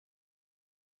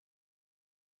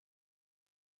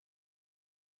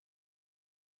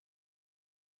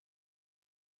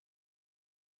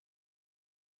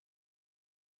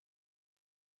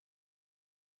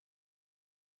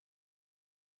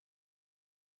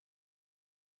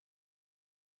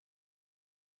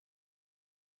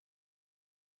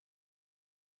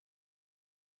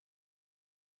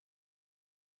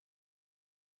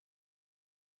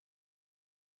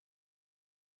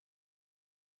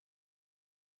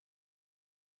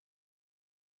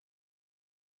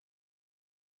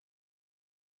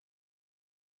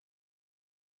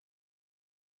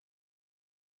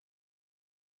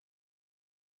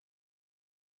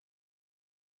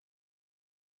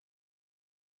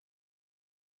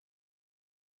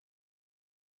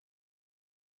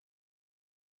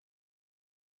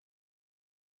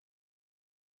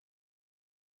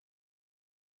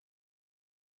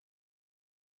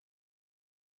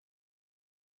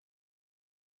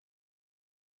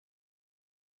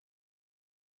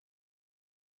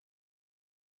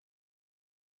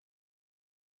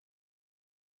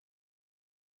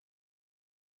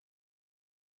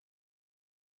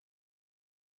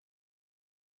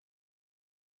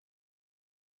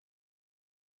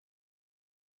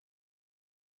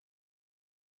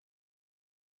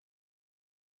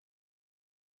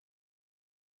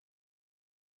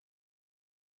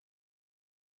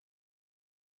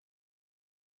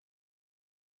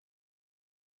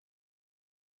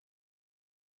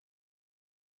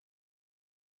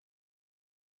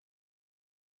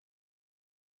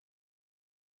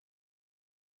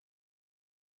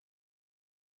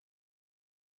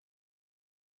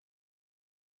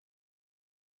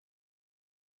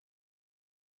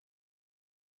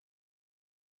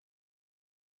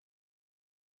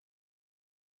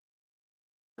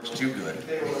It's too good.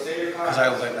 Because I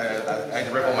had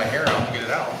to rip all my hair out to get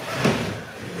it out.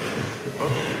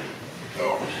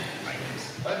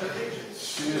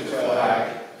 To the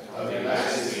flag of the United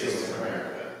States of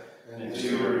America, and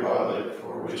to the republic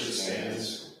for which it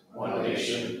stands, one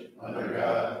nation, under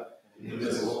God,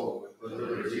 indivisible, with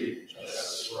liberty and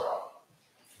justice for all.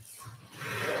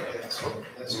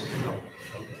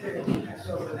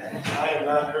 I have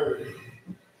not heard it.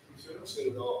 You should have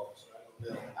seen it all, so I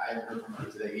don't know. I haven't heard from her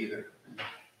today either.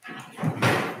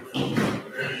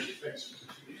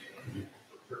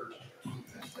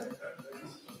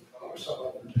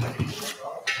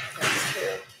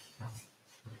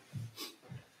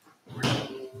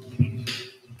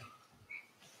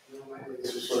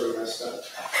 This is sort of messed up.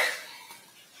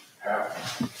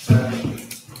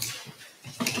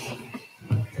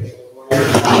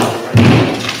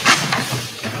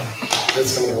 That's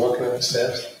someone walking up the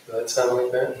steps. Does that sound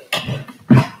like that?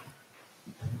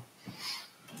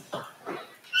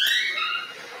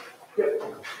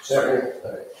 Second.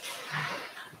 All right.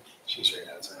 She's right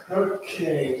outside.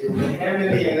 Okay, do we have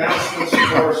any announcements or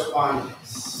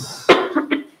correspondence?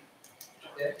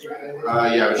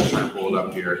 Yeah, I was just trying to pull it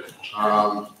up here.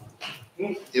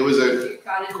 It was a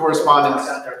correspondence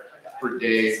for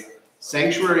Dave.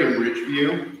 Sanctuary in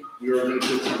Ridgeview, we were going to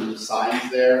put some signs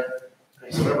there.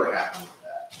 So whatever happened with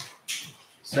that?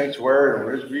 Sanctuary in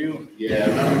Ridgeview? Yeah,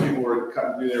 remember people were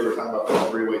cutting through there, we were talking about putting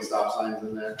three-way stop signs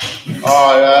in there.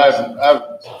 Oh, yeah,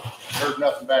 I've heard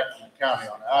nothing back from the county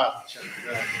on that. I'll have to check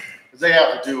it out. Because they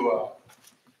have to do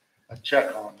a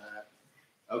check on that.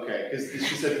 Okay, because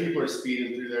she said people are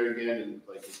speeding through there again, and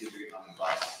like the kids are getting on the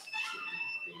bus.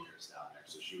 It's dangerous down there,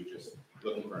 so she was just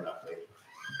looking for an update.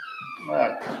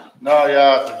 No,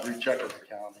 yeah, I have to recheck with the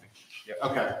county. Yeah,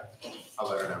 okay, I'll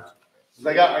let her know.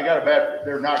 I got a bad,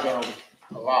 they're not gonna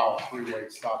allow three-way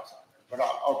stop sign there, but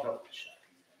I'll double check.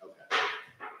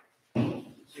 Okay.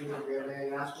 Do we have any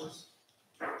announcements?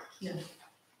 No.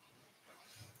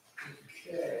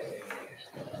 Okay.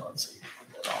 Let's see.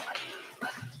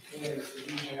 And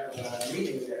we have a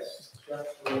meeting guest, Jeff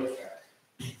Lewis.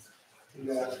 We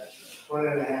got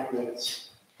 1.5 minutes.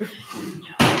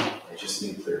 I just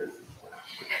need 30.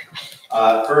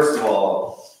 First of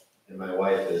all, and my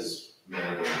wife is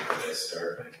mandating that I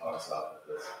start my talks off with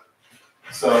this.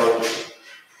 So,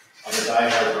 I'm a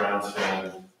diehard Browns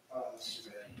fan.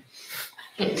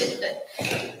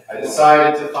 I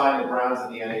decided to find the Browns in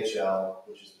the NHL,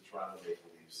 which is the Toronto Maple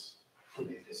Leafs.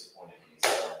 They disappointed me, so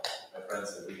my friend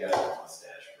said we got a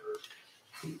mustache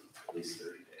for at least 30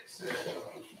 days.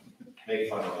 Make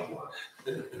fun of me one.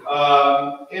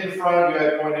 In front of you, I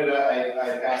pointed out,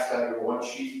 I passed out your one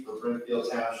sheet for Brimfield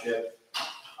Township.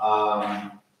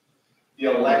 The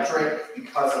electric,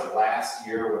 because of last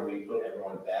year when we put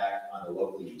everyone back on the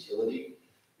local utility,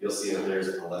 you'll see that there's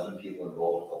 11 people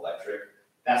involved with electric.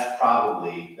 That's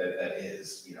probably, that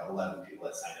is, 11 people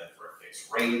that signed up for a fixed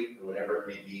rate or whatever it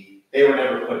may be. They were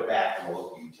never put back in the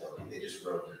local utility. They just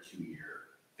wrote their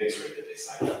 2-year fixed rate that they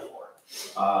signed up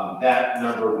for. That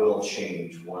number will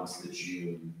change once the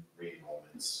June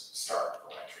re-enrollments start for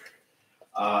electric.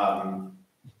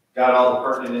 Got all the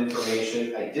pertinent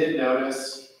information. I did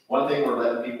notice, one thing we're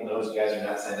letting people know is you guys are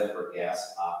not signed up for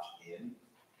gas opt-in.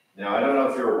 Now, I don't know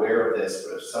if you're aware of this,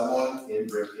 but if someone in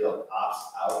Brimfield opts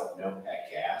out of no-pack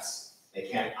gas, they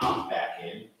can't opt back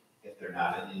in if they're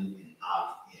not in an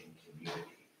opt-in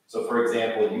community. So for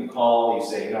example, you call, you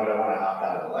say, I want to opt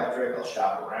out of electric, I'll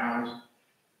shop around.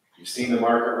 You've seen the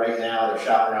market right now, they're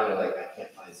shopping around, they're like, I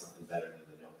can't find something better than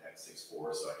the no-pack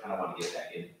 6.4, so I kind of want to get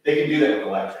back in. They can do that with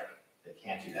electric. They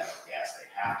can't do that with gas. They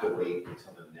have to wait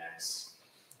until the next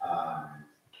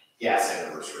gas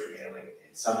anniversary mailing.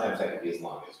 And sometimes that can be as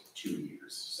long as 2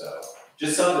 years. So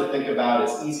just something to think about.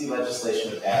 It's easy legislation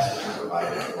to pass and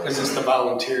provide. Because it's the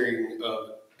volunteering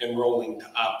of enrolling to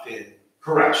opt in.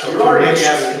 Correct. So you're already in a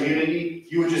gas community.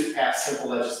 You would just pass simple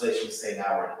legislation to say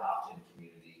now we're an opt-in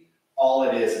community. All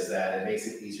it is that it makes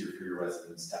it easier for your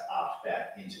residents to opt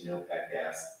back into no-pack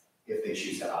gas if they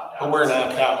choose to opt out. But we're an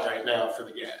opt-out right now for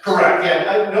the gas. Correct.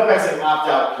 Yeah, no-pack's an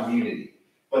opt-out community.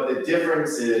 But the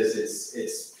difference is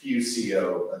it's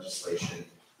PUCO legislation.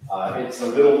 It's a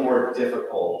little more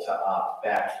difficult to opt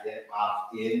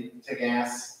in to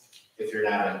gas if you're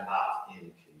not an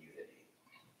opt-in community.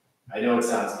 I know it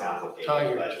sounds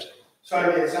complicated, but So I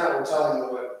mean, it's not we're telling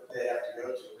them what they have to go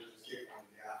to, we're just giving them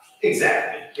the option.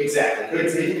 Exactly.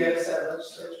 Can you get us that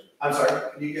registration? I'm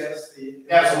sorry. Can you get us the?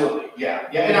 Absolutely, yeah,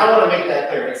 and I want to make that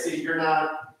clear. See, you're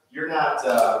not.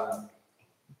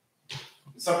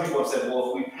 Some people have said, well,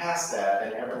 if we pass that,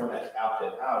 then everyone that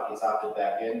opted out gets opted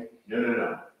back in.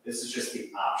 No. This is just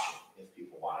the option. If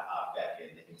people want to opt back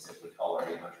in, they can simply call our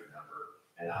 800 number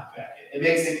and opt back in. It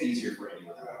makes it easier for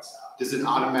anyone that wants to opt. Does it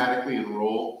automatically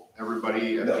enroll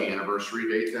everybody at No. the anniversary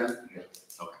date then?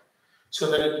 So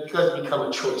then it does become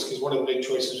a choice, because one of the big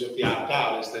choices with the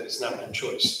opt-out is that it's not their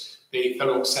choice. They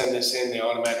don't send this in, they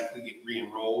automatically get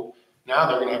re-enrolled. Now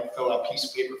they're gonna have to fill out a piece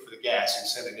of paper for the gas and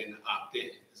send it in to opt-in,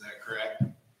 is that correct?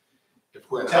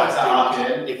 If we're an Tell us to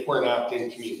opt-in, opt if we're an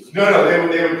opt-in community. No,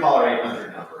 they would call our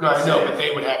 800 number. No, I know, but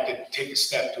they would have to take a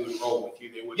step to enroll with you.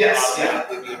 They would Yes, yeah.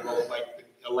 automatically be enrolled like the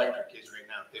electric is right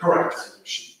now. They would Correct. return their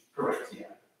sheet. Correct, yeah.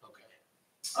 Okay.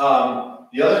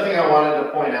 The other thing I wanted to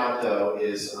point out though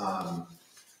is,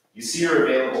 you see your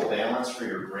available balance for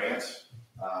your grant.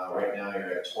 Right now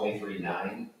you're at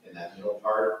 23.9 in that middle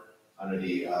part under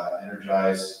the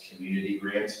Energized Community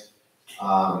Grant.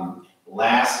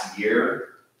 Last year,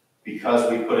 because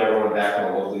we put everyone back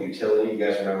on a local utility, you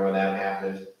guys remember when that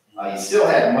happened? You still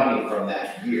had money from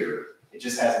that year, it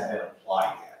just hasn't been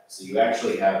applied yet. So you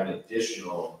actually have an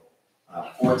additional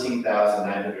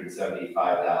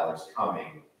 $14,975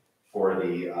 coming for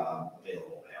the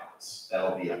available balance.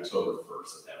 That'll be October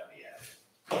 1st that will be added.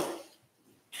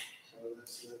 So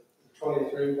that's the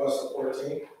 23 plus the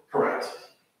 14. Correct.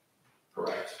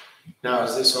 Correct. Now,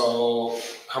 is this all,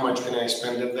 how much can I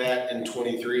spend of that in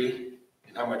 23?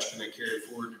 And how much can I carry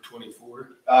forward to 24?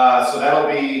 So that'll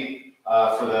be,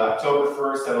 for the October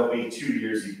 1st, that'll be 2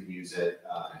 years you can use it,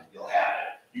 you'll have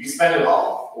it. You can spend it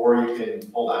all, or you can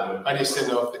hold on to it. I just didn't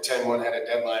know if the 10-1 had a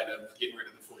deadline of getting rid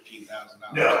of the $14,000.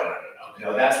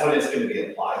 No, that's when it's gonna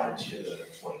be applied into the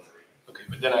 23. Okay,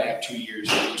 but then I have 2 years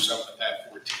to do something with that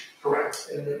 14. Correct.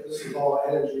 And this is all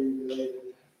energy related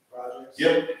projects?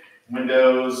 Yep,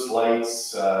 windows,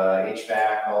 lights,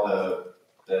 HVAC, all the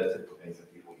typical things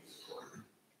that people use it for.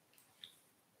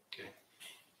 Okay.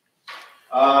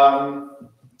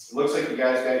 It looks like you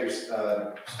guys got your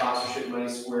sponsorship money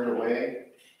squared away.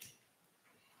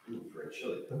 Ooh, very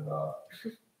chilly.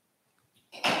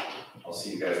 I'll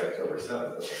see you guys October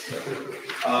 7th. As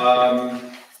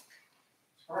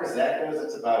far as that goes,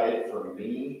 that's about it for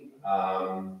me.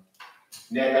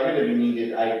 Nick, I'm gonna be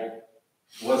needed, I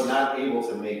was not able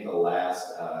to make the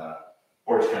last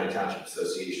Portage County Township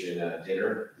Association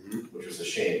dinner, which was a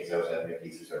shame because I was at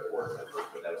Mickey's, who's our board member,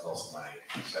 but that was also my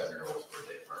 7-year-old's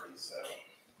birthday party, so.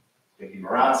 Mickey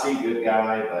Marazzi, good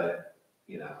guy, but,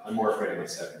 you know, I'm more afraid of my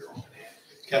 7-year-old than him.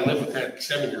 Gotta live with that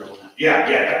 7-year-old.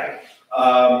 Yeah.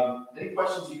 Any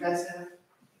questions you guys have?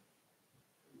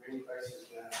 Many places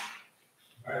down.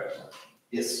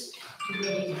 Yes. Do we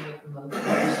need to make a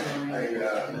motion? I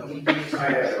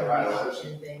had a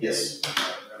violation. Yes.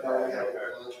 And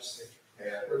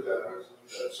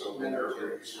so when they're I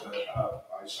signed a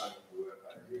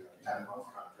 10-month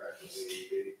contract with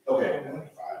AEP. Okay.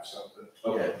 25 something.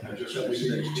 Okay. I just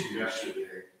received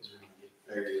yesterday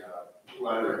a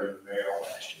letter in the mail,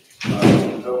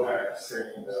 NOPAC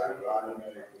saying that I would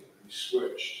automatically be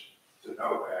switched to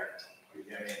NOPAC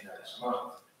beginning next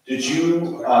month. Did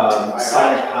you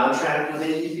sign a contract with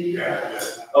AEP? Yeah.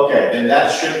 Okay, then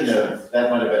that shouldn't have, that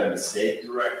might have been a mistake.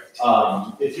 You're right.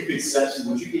 If you could send,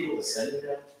 would you be able to send it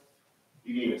that?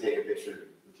 You can even take a picture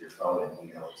with your phone and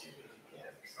email it to me if you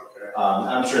can. Okay.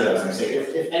 I'm sure that was a mistake.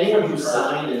 If anyone who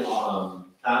signed a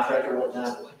contract or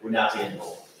whatnot would not be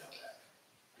involved.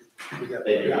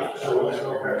 They do. So what's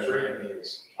NOPAC's rating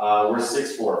is? We're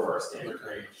 6.4 for our standard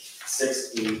rate,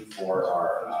 6.8 for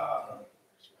our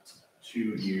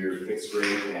 2-year fixed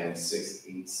rate, and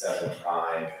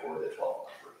 6.875 for the 12-month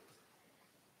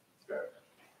rate.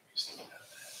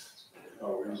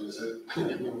 Oh, is it?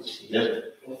 Yep.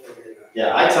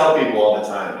 Yeah, I tell people all the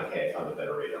time, I can't find a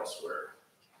better rate elsewhere.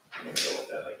 I'm gonna go with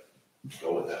that,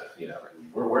 go with that, you know,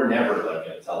 we're never like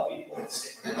gonna tell people,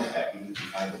 okay, you can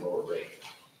find a lower rate.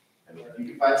 I mean, if you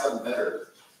can find something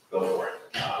better, go for it.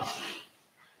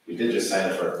 We did just sign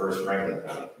up for our first Franklin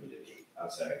County community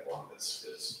outside of Columbus,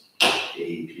 because the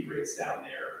AEP rates down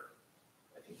there,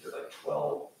 I think they're like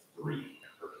 12.3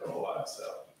 per kilowatt, so.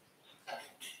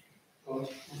 Well,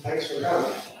 thanks for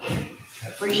coming.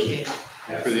 Appreciate it.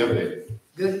 For the update.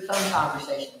 Good phone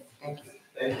conversation. Thank you.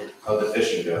 Thank you. How'd the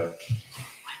fishing go?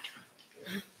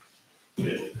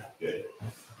 Good.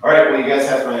 All right, well, you guys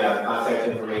have my contact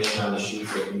information on the sheet,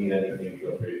 so if you need anything,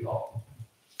 feel free to call.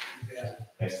 Yeah.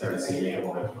 Next time I see you, I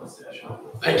won't have a mustache on.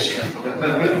 Thanks, Jeff. You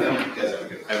guys have a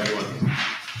good, have a good one.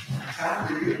 Tom,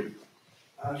 do you,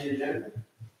 on the agenda?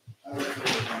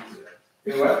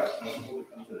 You what?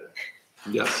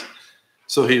 Yes.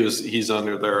 So he's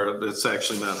under there. It's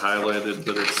actually not highlighted,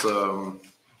 but it's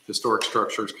historic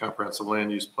structures, comprehensive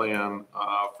land use plan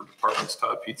for departments.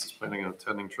 Todd Peets is planning on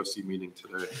attending trustee meeting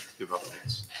today. Give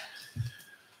updates.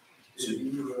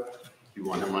 You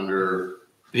want him under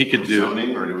He could do,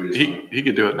 Zoning, or do we just? he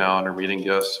could do it now under meeting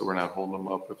guests, so we're not holding him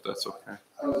up if that's okay.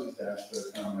 I was just asked to,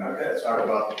 Okay. talk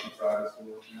about the two private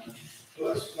schools.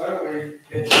 Why don't we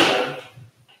get you done?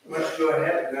 Let's go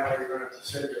ahead, now you're gonna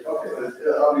say your.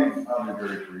 I'll be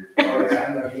very brief. Oh, yeah,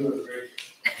 I know you were great.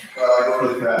 Well, I go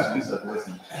really fast, you said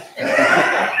listen.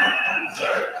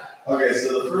 Sorry. Okay,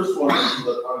 so the first one, I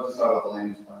was just talking about the land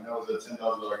use plan, that was a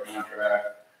 $10,000 contract.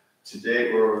 To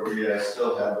date, we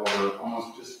still have over,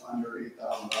 almost just under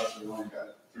 $8,000, we only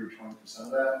got through 20%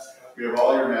 of that. We have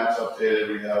all your maps updated,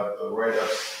 we have the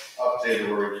write-ups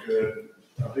updated where we could.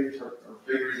 A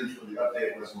big reason for the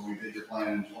update was when we did your plan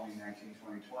in 2019,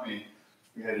 2020,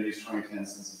 we had to use 2010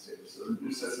 census data. So the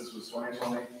new census was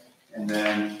 2020, and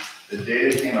then the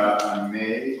data came out on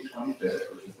May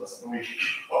 25th, which is less than a week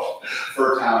ago,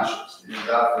 for townships. You know,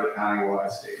 that for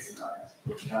county-wide states and not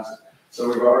townships. So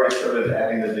we've already started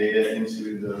adding the data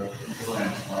into the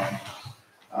land plan.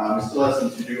 We still have some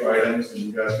to-do items, and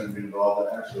you guys are going to be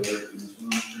involved. Actually, everyone in this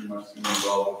room is pretty much going to be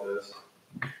involved with this.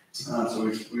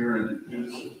 So we were going to do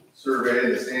this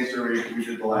survey, the same survey we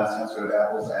did the last time, so we had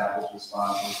apples to apples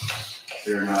responses.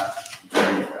 They're not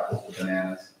apples to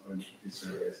bananas in these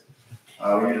surveys.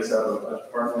 We need to set up a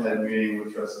department head meeting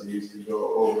with trustees to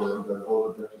go over the goal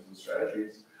objectives and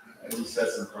strategies. And we set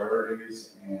some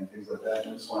priorities and things like that.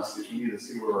 We just want to see, we need to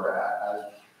see where we're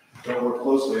at. I don't work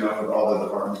closely enough with all the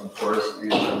departments, of course,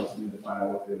 and I just need to find out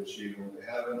what they've achieved and what they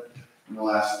haven't. In the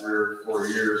last 3 or 4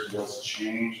 years, what's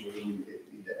changed, what do we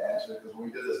need to add to it? Because when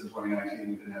we did this in 2019,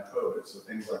 we didn't have COVID, so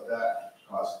things like that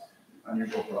caused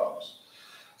unusual problems.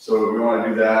 So we want to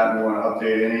do that, and we want to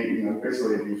update any,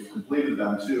 basically if you've completed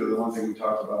them too, the one thing we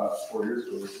talked about 4 years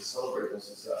ago was to celebrate those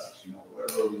successes.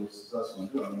 Whatever we were successful in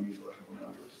doing, we need to let people know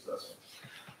we were successful.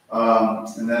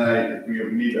 And then we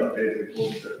need to update the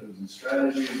goals, objectives, and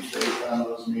strategies based on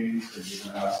those meetings, because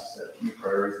we're going to have to set new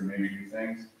priorities and maybe new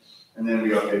things. And then we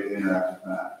update the interactive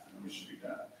map, and we should be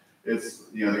done. It's,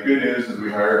 the good news is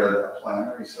we hired a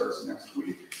planner. He starts next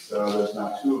week. So there's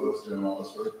not 2 of us doing all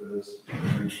this work, but there's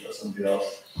somebody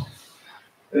else.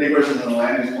 Any questions on the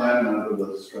land use plan and under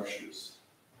the structures?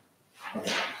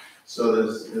 Okay. So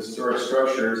the historic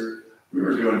structures, we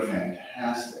were doing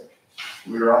fantastic.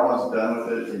 We were almost done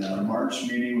with it in our March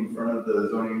meeting in front of the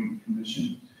zoning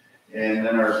commission. And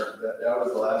then that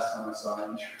was the last time I saw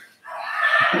her.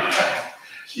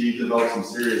 She developed some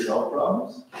serious health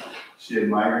problems. She had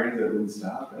migraines that wouldn't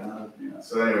stop.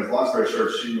 So anyways, long story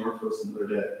short, she worked for us another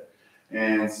day.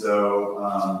 And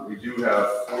so we do have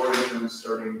 4 interns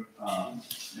starting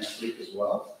next week as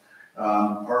well.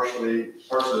 Partially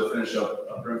to finish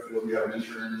up Brimfield, we have an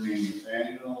intern named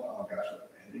Nathaniel,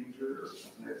 Hedinger or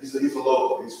something. He's a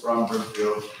local, he's from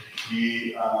Brimfield.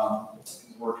 He's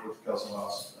worked with Kelso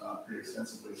House pretty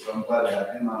extensively, so I'm glad to have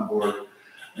him on board.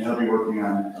 And he'll be working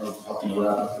on helping to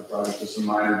wrap up the project with some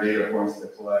minor data points to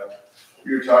collect.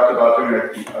 We were talking about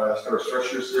doing a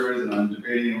structure series, and I'm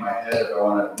debating in my head if I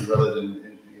want to, rather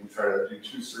than try to do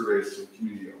 2 surveys to the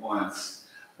community at once,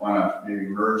 why not maybe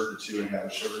merge the 2 and have a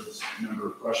shorter number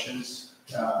of questions?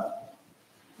 A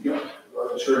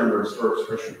shorter number of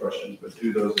structure questions, but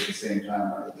do those at the same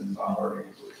time rather than bombarding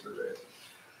people with surveys.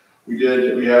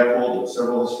 We have pulled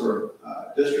several historic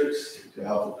districts to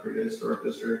help create a historic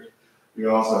district. We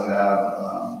also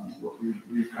have,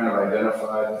 we've kind of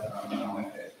identified, I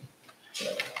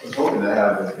was hoping to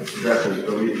have it directly,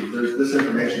 but this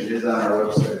information is on our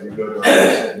website. If you go to our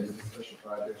website and special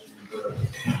projects, you can go to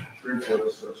Brimfield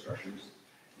Historic Structures,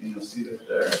 and you'll see that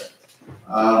there.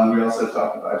 We also I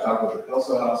talked about the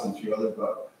Kelso House and a few other,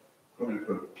 but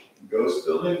quote-unquote ghost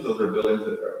buildings. Those are buildings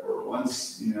that were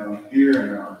once, here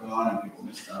and are gone and people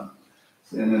miss them.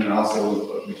 And then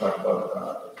also we talked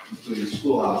about including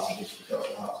schoolhouses, which the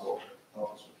Kelso House will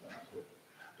help us with that.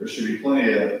 There should be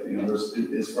plenty of,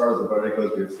 as far as the budget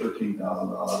goes, we have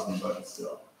 $13,000 in the budget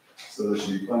still. So there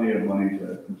should be plenty of money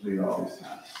to complete all these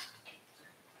tasks.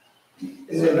 And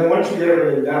then once you get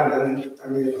everything done, then,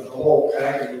 the whole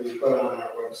package will be put on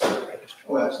our website, right?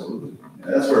 Oh, absolutely. Yeah,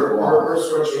 that's where it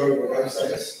belongs. We're switching over to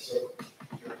websites, so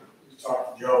we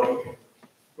talked to Joe,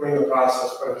 we're in the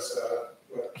process, but it's,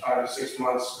 5 to 6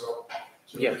 months still.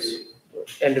 Yes.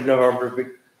 End of November,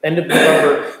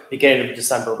 beginning of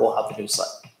December, we'll have the new site.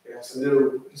 Yeah, it's a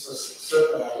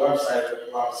website that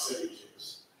a lot of cities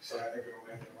use, so I think it'll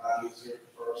make it a lot easier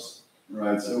for us.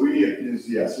 Right, so we have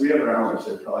it on our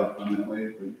website probably permanently,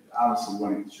 but obviously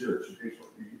when it's yours,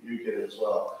 you get it as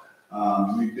well.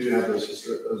 We do have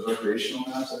those recreational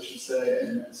maps, I should say,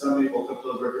 and some people took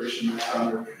those recreation maps on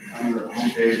their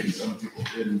homepage, and some people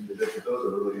didn't. But those are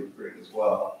really great as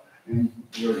well. And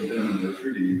we already did them in the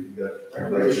 3D. You got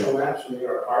Recreational maps, we got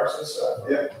our parks and stuff.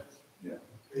 Yeah.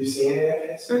 We you seen it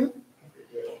yet?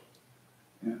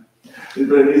 Mhm.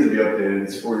 But it needs to be updated,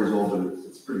 it's 4 years old, but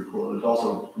it's pretty cool. It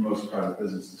also promotes private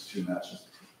businesses too, not just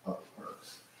public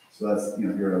parks. So that's, you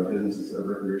know, here are businesses that are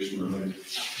recreation related.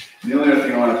 The only other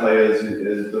thing I want to tell you is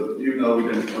even though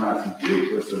we're not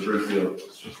complete with the Brimfield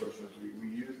structure, we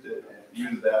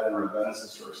used that in our Venice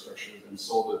historic structure and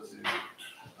sold it to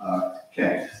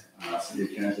Kent, City of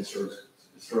Kent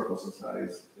Historical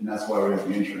Societies. And that's why we have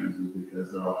the insurance, is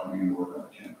because they're all coming in to work on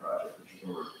the Kent project, which is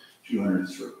over 200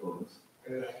 historic buildings.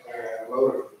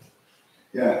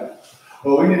 Yeah,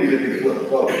 well, we need to get the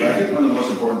quote. I think one of the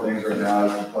most important things right now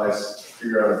is to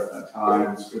figure out a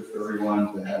time that's good for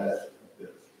everyone to have that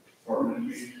department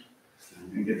meeting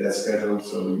and get that scheduled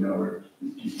so we know we're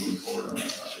keep moving forward on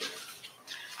that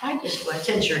project.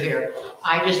 Since you're here,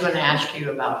 I just want to ask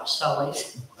you about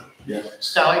Sully's. Yeah.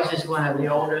 Sully's is one of the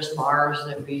oldest bars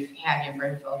that we've had in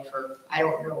Brimfield for, I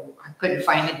don't know, I couldn't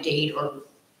find a date or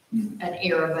an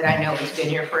era, but I know it's been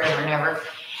here forever and ever.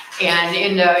 And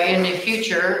in the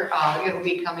future, it'll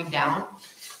be coming down.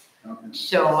 Okay.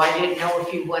 So I didn't know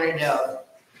if you wanted to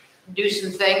do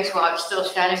some things while it's still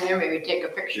standing there, maybe take a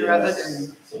picture of it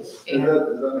and. Is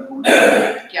that important?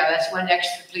 Yeah, that's one next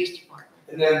to the police department.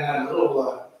 And then that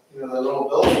little, the little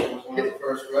building was one of the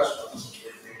first restaurants.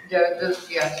 Yeah, that's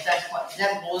what, is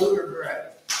that blue or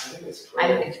gray? I think it's I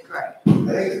great. think it's gray. I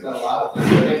think it's been a lot of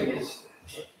things. I think it's,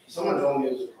 someone told me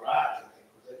it was a garage, I think.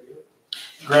 Was that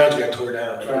you? Garage got tore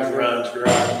down, it was Ron's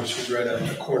garage, which was right on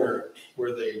the corner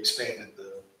where they expanded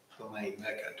the lane,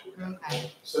 that got tore down.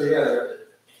 Okay. So yeah,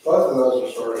 both of those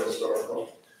are sort of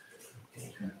historical.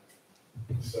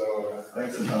 So, I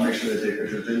think I'll make sure they take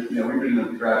pictures. You know, we've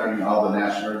been tracking all the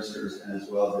national registers and as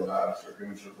well as the Iowa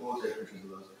registers. We'll take pictures of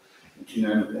those. You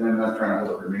know, and I'm not trying to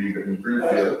hold up your meeting, but in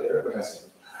Brimfield,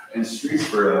 in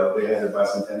Streetsboro, they had their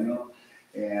bicentennial.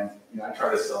 And, you know, I try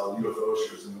to sell UFO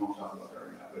shirts, and we won't talk about that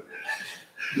right now, but,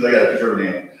 because I got a picture of the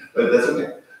name, but that's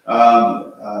okay. But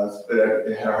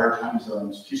I had a hard time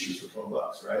selling t-shirts for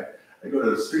 $12, right? I go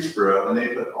to Streetsboro, and they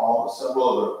put several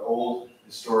of the old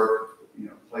historic, you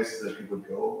know, places that people would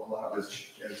go a lot as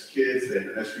kids. They had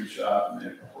an ice cream shop, and they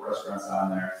had a couple restaurants on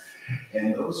there.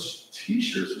 And those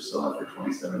t-shirts were selling for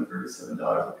 $27,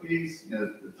 $37 a piece. You know,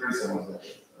 the 37 was a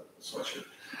sweatshirt.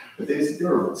 But they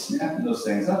were snapping those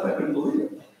things up. I couldn't believe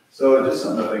it. So it's just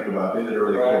something to think about. They did a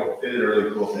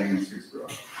really cool thing in Streetsboro.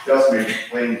 They also made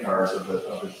playing cards of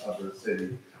the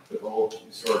city with old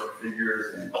historic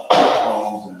figures and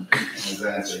homes and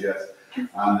events, I guess,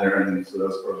 on there. And so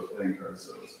those were the playing cards.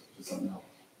 So it's just something else.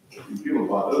 And people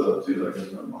bought those up too, like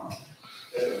there's no tomorrow.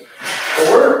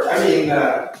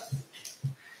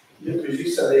 because you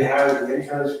said they hired the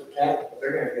interns for camp, but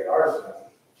they're gonna get ours done.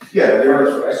 Yeah,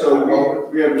 so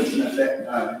we have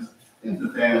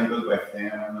Nathaniel, goes by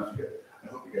Fan, I'm not sure. I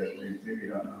hope you guys, maybe you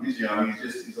don't know, he's young,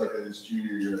 he's like in his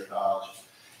junior year of college.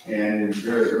 And he's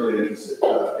really interesting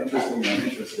and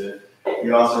interested.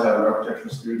 We also have an architecture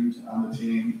student on the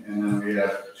team, and then we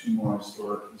have 2 more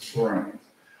historians.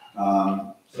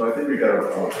 So I think we got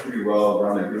a pretty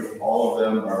well-rounded group. All of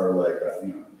them are like,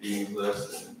 dean's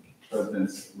list and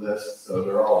president's list, so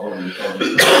they're all really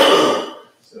intelligent.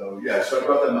 So yeah, so I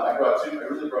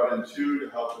really brought in 2 to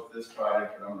help with this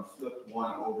project, but I'm gonna flip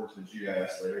 1 over to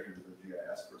GIS later because there's a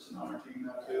GIS person on our team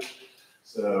now too.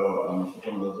 So I'm gonna flip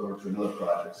one of those over to another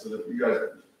project so that you guys,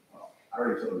 well, I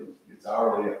already told you, it's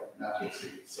hourly, not to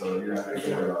exceed, so you're not gonna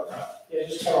worry about that. Yeah,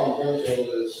 just tell them Brimfield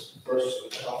is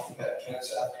first to the alphabet,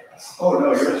 Kent's after us. Oh,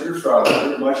 no,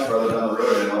 you're much farther down the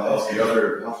road, and I'll help the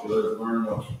others learn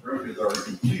what Brimfield's already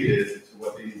completed to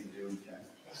what they need to do in Kent.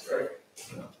 That's great.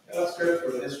 So, Yeah, that's good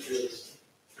for the history of this,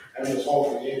 this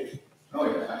whole community. oh,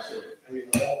 yeah, absolutely.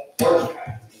 The whole Portland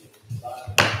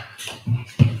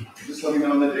community. Just let me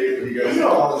know on the date that you guys. You know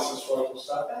all this historical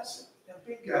stuff, that's a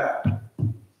big,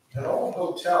 that old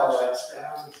hotel that's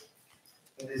down,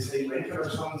 and they say Lincoln or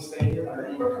something stadium, are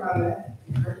they working on that?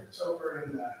 It's over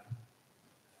in,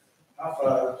 off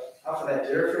of that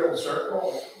Deerfield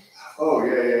Circle. Oh,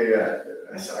 yeah.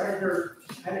 I heard,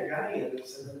 had a guy in that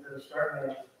said that they're starting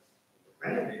to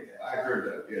renovate that. I heard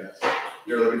that, yes.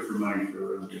 They're looking for money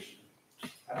for renovation.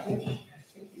 I think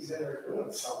he's in there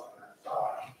doing something, I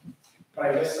thought. But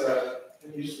I guess,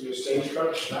 it used to be a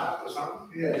stagecoach shop or something.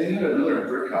 Yeah, they had another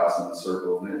brick house in the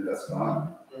circle, and that's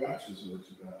gone, Yeah. which is what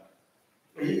you got.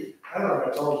 I don't know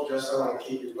if I told you, just I want to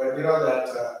keep you, but you know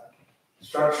that,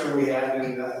 structure we had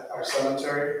in our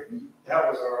cemetery? That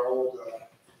was our old,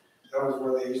 that was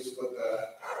where they used to put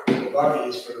the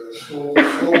buggies for the school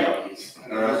buggies.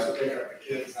 And I used to pick up the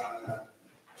kids on that.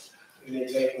 And they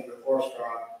take them to horse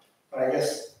drawn. But I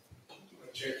guess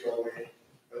what Chick told me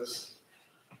was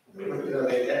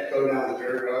they go down the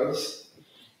dirt roads,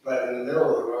 but in the middle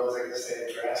of the roads, I guess they had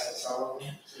grass and some of them,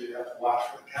 so you have to watch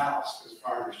for the cows, because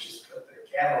farmers just put their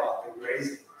cattle out there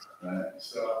grazing. Right.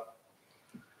 So,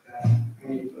 I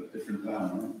mean, A different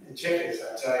time, and chickens,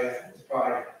 I tell you, it's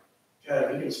probably,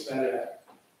 God, you can spend a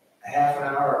half an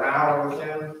hour with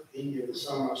them, he can give you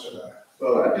so much of that.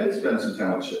 Well, I did spend some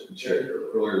time with Chick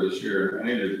earlier this year. I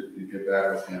need to get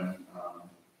back with him,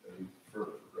 for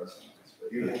progressing this.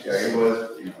 But he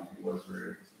was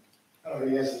very. Oh,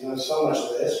 you guys know so much of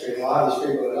the history, and a lot of these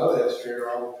people that know the history are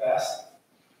all passing.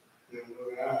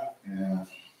 Moving on, Yeah.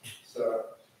 so,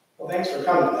 well, thanks for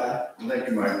coming, Dad. Thank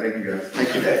you, Mike. Thank you, guys.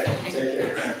 Thank you. Take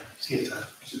care. See you, Todd.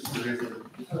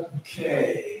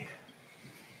 Okay.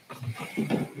 You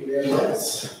have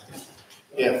minutes?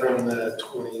 Yeah, from the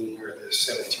 20 or the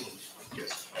 17th.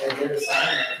 Yes. Are you here to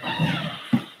sign?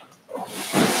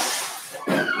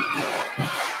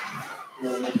 You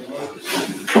wanna make a motion?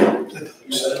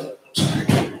 You said,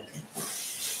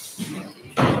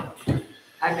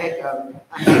 I make a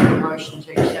motion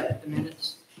to accept the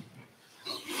minutes.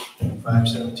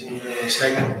 5:17, any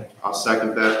second? I'll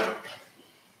second that.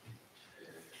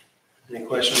 Any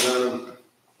questions on them?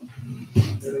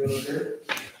 Everyone here?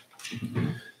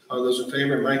 All those in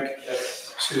favor, Mike?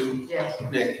 Yes. Sue? Yes.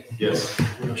 Nick? Yes.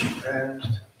 Motion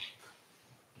passed.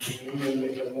 I'm gonna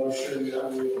make a motion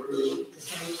that we approve.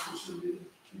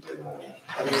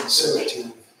 I mean,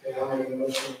 17th. Okay, I'll make a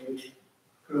motion we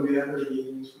approve the other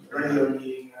meetings, regular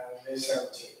meeting on May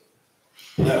 17th.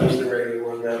 That was the regular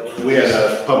one, that one. We had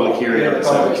a public hearing on the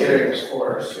Public 17th. hearings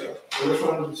for us, so. Which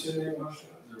one did you make a motion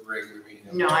on? The regular meeting.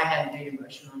 No, I hadn't made a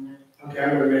motion on that. Okay, I'm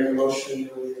gonna make a motion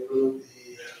that we approve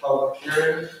the public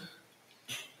hearing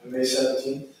on May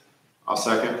 17th. I'll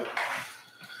second.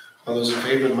 All those in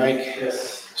favor, Mike?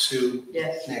 Yes. Sue?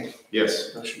 Yes. Nick?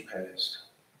 Yes. Motion passed.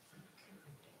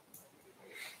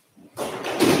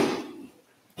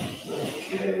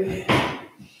 Okay.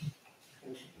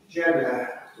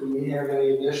 Agenda, do we have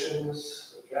any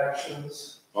additions,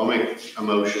 objections? I'll make a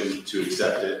motion to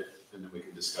accept it, and then we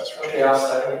can discuss. from Okay, there. I'll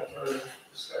second for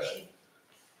discussion.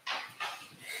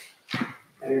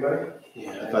 Anybody?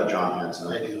 Yeah. I thought John had some.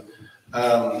 I do.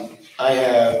 I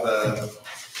have,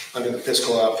 under the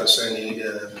fiscal office, I need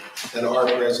an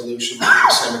ARP resolution for the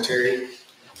cemetery.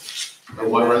 Or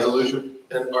what resolution?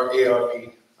 An ARP,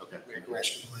 Okay.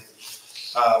 regression plan,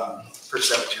 for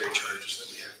cemetery charges that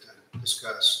we have to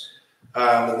discuss.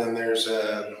 And then there's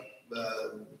a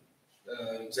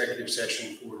executive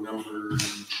session for number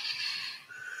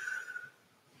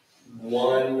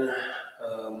 1,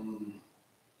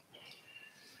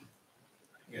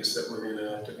 I guess that we're gonna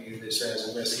have to view this as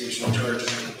investigation of charges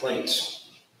and complaints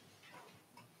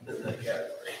in that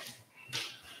category.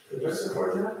 What's the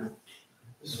for that?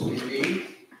 This will be B.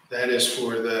 That is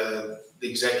for the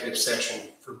executive session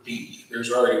for B.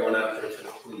 There's already one out there for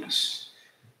the police.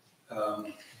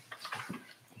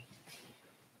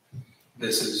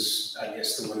 This is, I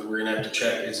guess, the one that we're gonna have to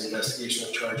check is investigation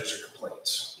of charges or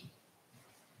complaints,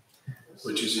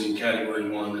 which is in category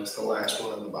 1, that's the last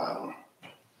one on the bottom.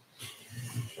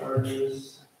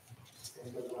 Charges.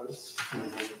 And the ones.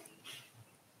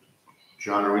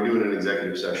 John, are we doing an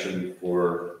executive session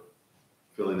for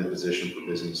filling the position for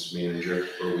business manager,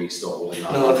 or are we still holding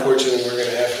on? No, unfortunately, we're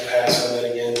gonna have to pass on that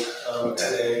again,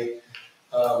 today.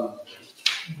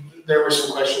 There were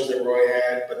some questions that Roy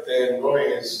had, but then Roy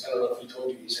is, I don't know if he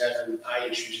told you, he's having eye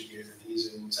issues again, and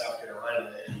he's in South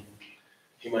Carolina, and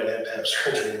he might have to have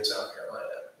surgery in South Carolina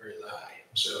for his eye.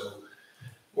 So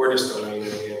we're just delaying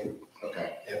it again.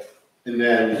 Okay. Yep. And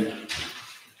then,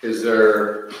 is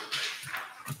there,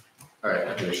 all right,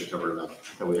 I think I should cover enough.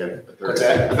 I thought we had a third. What's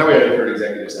that? I thought we had a third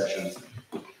executive session.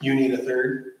 You need a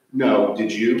third? No,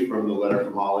 did you, from the letter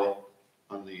from Holly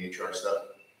on the HR stuff?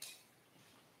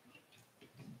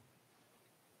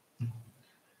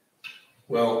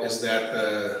 Well, is that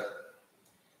the,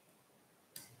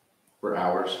 For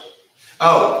hours?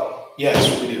 oh,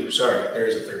 yes, we do, sorry, there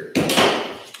is a third.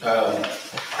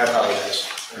 I apologize,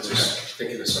 I was just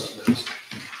thinking of something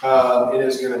else. It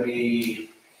is gonna be.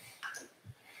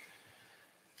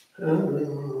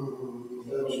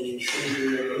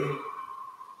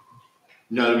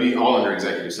 No, it'd be all under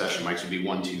executive session. Mike's would be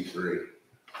 1, 2, 3.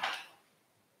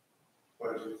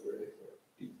 1, 2,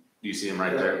 3. Do you see them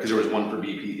right there? Because there was one for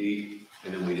BPD,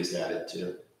 and then we just added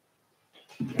 2.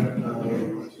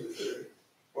 1, 2, 3.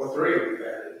 Well, 3 we've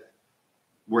added.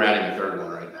 We're adding a third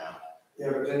one right now.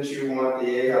 Yeah, but didn't you want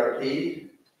the ARP?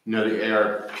 No, the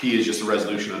ARP is just a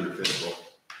resolution under fiscal.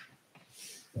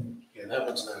 Yeah, that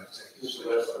one's not executive. This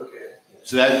was, okay.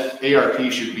 So that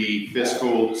ARP should be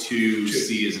fiscal to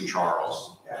C as in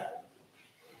Charles.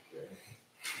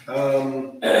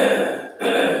 In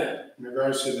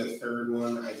regards to the third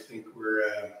one, I think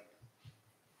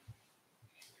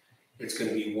it's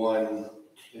gonna be one,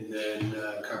 and then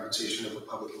compensation of a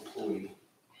public employee.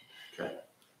 Okay.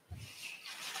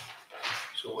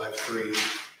 So we'll have 3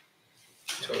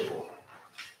 total.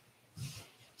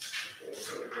 Okay,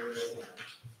 so there's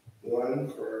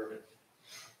 1 for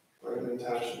Brimfield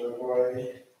Township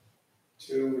employee,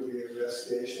 2 would be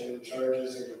investigation,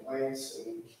 charges and complaints,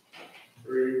 and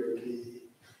 3 would be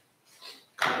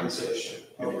compensation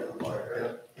of the employer,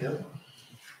 right?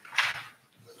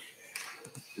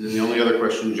 And then the only other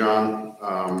question, John,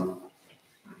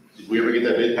 did we ever get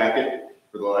that bid packet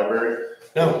for the library?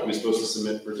 No, Are we supposed to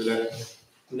submit for today?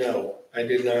 no, I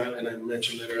did not, and I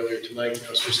mentioned that earlier to Mike, I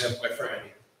was supposed to have it by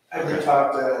Friday. I did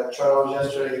talk to Charles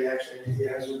yesterday, he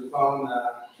answered the phone,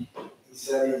 he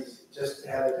said he's just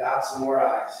had to dot some more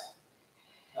i's.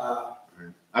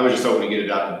 I was just hoping to get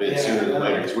it out to bid Yeah, sooner than yeah.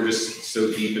 later, because we're just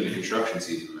so deep into construction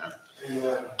season now. And,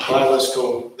 Well, I was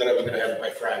told that I was gonna have it by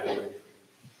Friday, but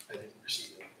I didn't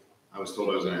receive it. I was told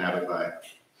I was gonna have it by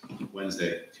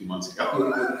Wednesday, 2 months ago.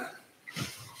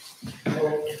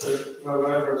 well,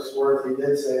 whatever it's worth, he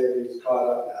did say that he's caught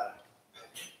up now.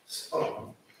 So,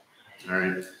 All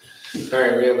right, All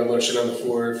right, we have a motion on the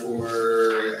floor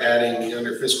for adding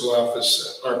under fiscal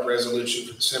office ARP resolution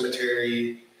for the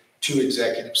cemetery, 2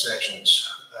 executive sessions.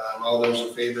 All those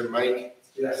in favor, Mike,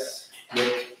 yes.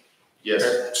 Nick, yes,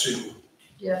 Sue,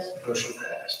 Yes, motion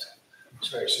passed.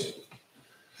 Sorry, Sue.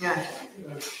 yeah.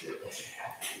 Okay,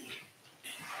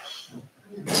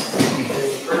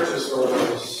 purchase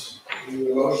orders,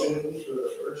 need a motion for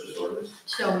the purchase orders?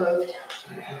 So moved.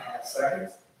 Second?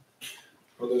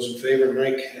 All those in favor,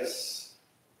 Mike, Yes.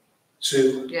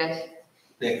 Sue, Yes,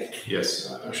 Nick, yes.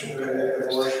 motion Okay,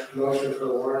 passed. motion for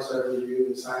the warrants, I reviewed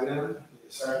and signed them, need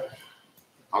a second?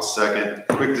 I'll second.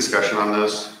 Quick discussion on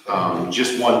this.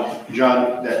 Just one,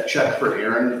 John, that check for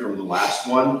Aaron from the last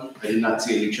one, I did not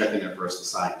see a new check in there for us to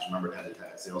sign. Because remember, it had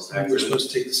the sales tax. We're supposed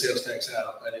to take the sales tax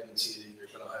out. I didn't see it either,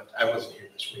 but I wasn't here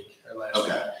this week, or last week.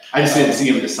 Okay, I just didn't see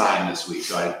him to sign this week,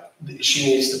 so I, She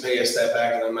needs to pay us that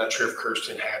back, and I'm not sure if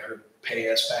Kirsten had her pay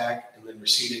us back and then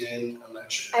receipt it in. I'm not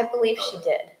sure. I believe she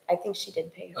did. I think she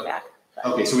did pay her back.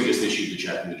 okay, so we just issued the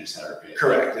check and we just had her pay it.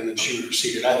 Correct, and then she would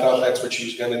receipt it. I thought that's what she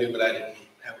was gonna do, but I didn't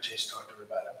have a chance to talk to her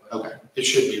about it. But Okay, it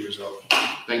should be resolved.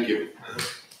 thank you.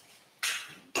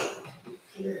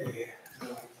 Okay.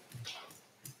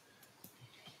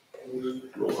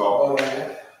 Roll call. All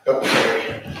that,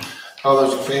 Okay. All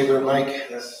those in favor, Mike,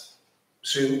 yes.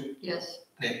 Sue, yes.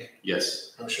 Nick,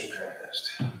 Yes. motion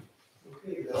passed.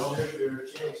 Okay, Bill, here's your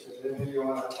change, is there anything you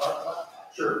want to talk about?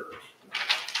 Sure.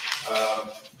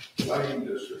 Lighting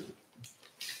district.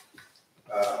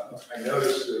 I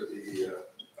noticed that the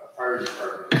fire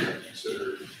department is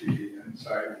considered to be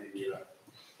inside the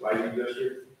lighting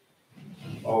district.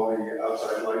 All the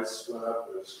outside lights went up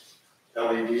as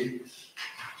LED.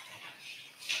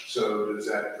 So does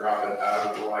that drop it out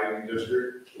of the lighting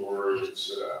district, or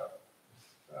is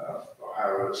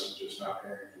Ohio is just not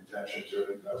paying attention to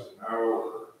it, doesn't know,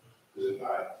 or is it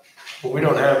not? Well, we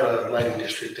don't have a lighting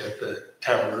district at the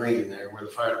town green there where the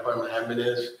fire department admin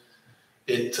is.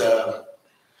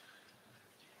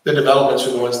 The developments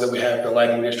are the ones that we have the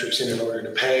lighting districts in order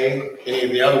to pay. Any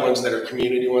of the other ones that are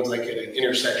community ones, like at an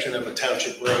intersection of a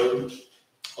township road,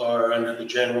 are under the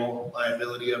general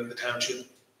liability of the township.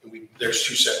 And there's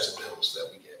 2 sets of bills that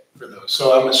we get for those.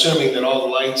 So I'm assuming that all the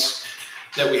lights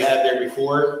that we had there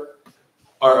before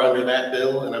are under that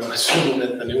bill, and I'm assuming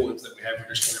that the new ones that we have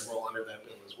are just gonna roll under that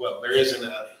bill as well. There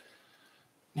isn't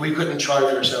we couldn't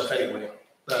charge ourselves anyway,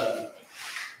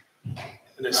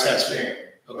 an assessment.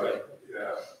 Okay.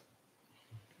 Yeah.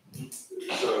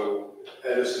 So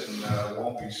Edison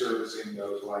won't be servicing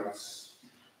those lights,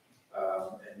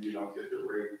 and you don't get the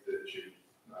rate that you,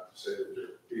 not to say that they're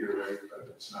feeder rate, but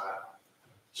it's not.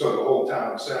 So the whole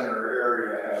town center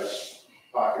area has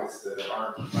pockets that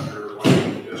aren't under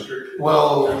lighting district.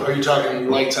 Well, are you talking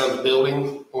lights on the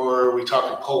building, or are we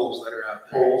talking poles that are out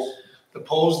there? Poles. The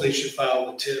poles, they should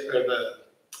file the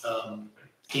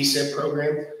ESIP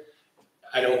program.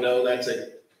 I don't know, that's I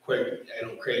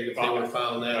don't, Craig, if they were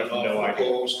filing that off the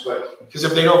poles. But, Because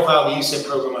if they don't file the ESIP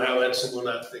program, Ohio Edison will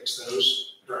not fix those.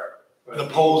 The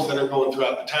poles that are going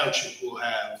throughout the township will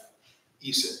have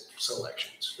ESIP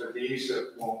selections. but the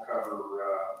ESIP won't cover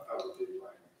LED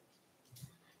lighting.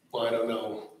 Well, I don't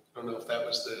know if that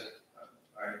was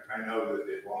I know that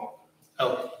it won't.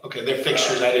 oh, okay, their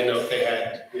fixtures, I didn't know if they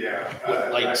had, Yeah.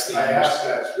 What lights they I use. asked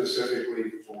that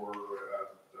specifically for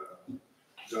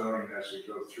zoning as we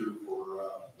go through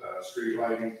for street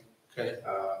lighting. Okay.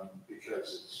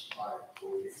 Because it's my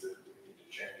belief that we need to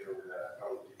change over that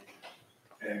LED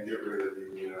and get rid of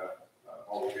the,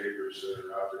 all the vapors that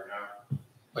are out there now.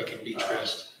 Like in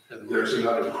Beecrest. There's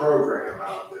another program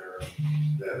out there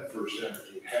that First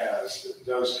Energy has that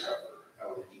does cover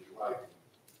LED lighting,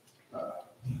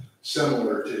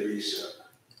 similar to ESIP.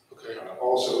 Okay.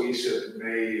 Also, ESIP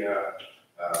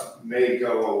may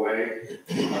go away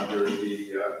under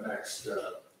the next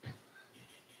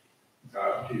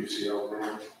PUCO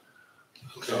rule.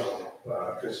 So,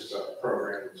 because it's a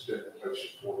program that's been in place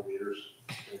for 4 years,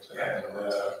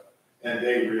 and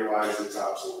they realize it's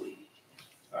obsolete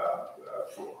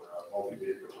for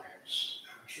multi-vehicle ramps.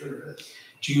 Sure it is.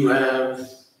 Do you have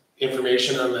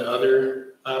information on the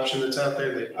other option that's out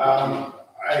there that?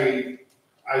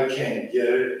 I can't get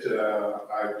it.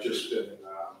 I've just been,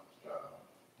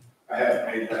 I haven't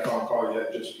made that phone call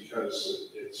yet just because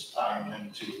it's tying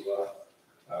into what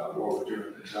we're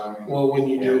doing in zoning. Well, when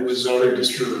you do it with zoning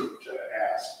district, To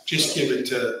ask. just give it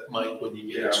to Mike when you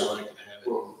get it so I can have it.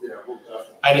 Well, yeah, we'll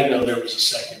definitely. I didn't know there was a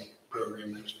second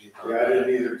program that was being. Yeah, I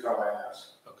didn't either until I asked.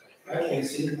 Okay. I can't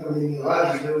see, I mean, a lot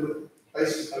of these new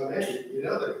places come in, you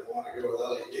know, they want to go with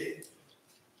LED.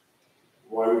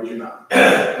 Why would you not?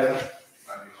 Yeah.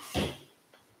 I mean,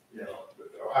 you know,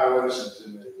 Ohio isn't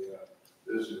in the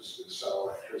business to sell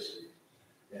electricity,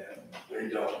 and they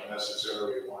don't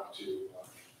necessarily want to,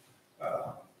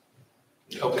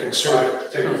 Help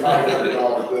conserve. take a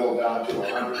 $500 bill down to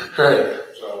 $100. Right.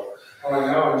 So, Oh, I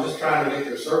know, I'm just trying to get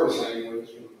their service anyways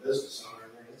from the business owner,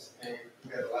 and it's, hey,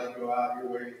 you got to light go out,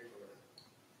 you're waiting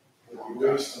for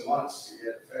weeks to months to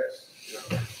get it fixed.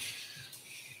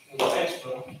 Well, thanks,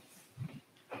 Bill.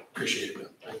 Appreciate it.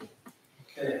 Thank you.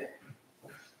 Okay.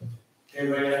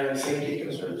 Anybody have any safety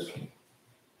concerns?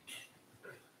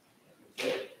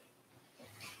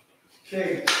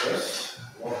 Okay, Chris,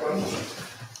 welcome.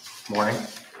 Morning.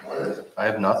 Morning. I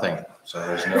have nothing. So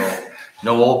there's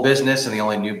no old business, and the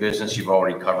only new business, you've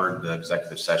already covered the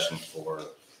executive session for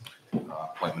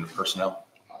appointment of personnel.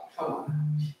 Come on.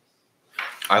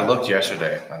 I looked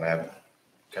yesterday and I've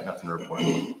got nothing to report.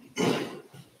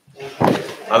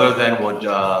 Other than what,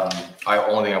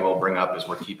 only thing I will bring up is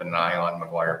we're keeping an eye on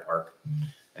McGuire Park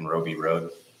and Roby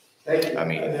Road. Thank you. I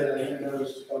mean- I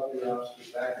noticed a couple of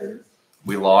officers back there.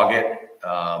 We log it,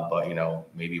 but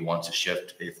maybe once a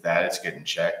shift, if that, it's getting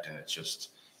checked, and it's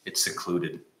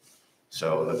secluded.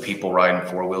 So the people riding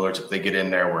four-wheelers, if they get in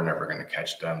there, we're never gonna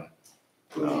catch them.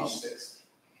 Not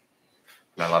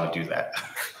allowed to do that.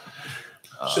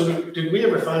 So did we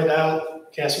ever find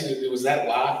out, Cassie, was that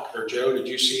locked, or Joe, did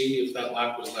you see if that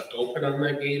lock was left open on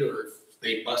that gate, or if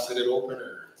they busted it open,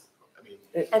 or, I mean?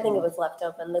 I think it was left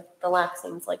open. The lock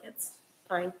seems like it's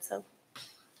fine, so.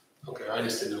 Okay, I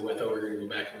just didn't know, I thought we were gonna go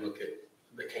back and look at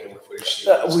the camera footage.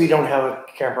 We don't have a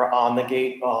camera on the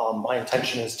gate. My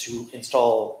intention is to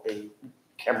install a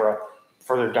camera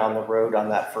further down the road on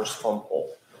that first phone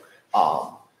pole.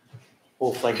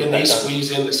 We'll flag Can that they down.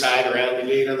 squeeze in the side around the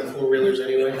gate on the four-wheelers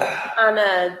anyway? On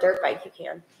a dirt bike, you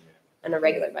can, on a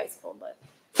regular bicycle, but.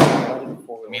 I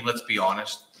mean, let's be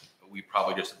honest, we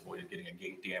probably just avoided getting a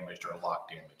gate damaged or a lock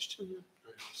damaged. Mhm.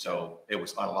 So it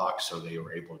was unlocked, so they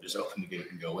were able to just open the gate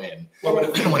and go in. Well,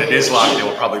 but if When it is locked, they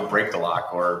will probably break the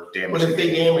lock or damage But the if they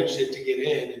gate. damaged it to get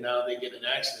in and now they get an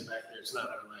accident back there, it's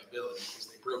not our liability because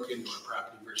they broke into our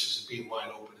property versus it being wide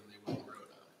open and they went the road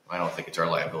on I don't think it's our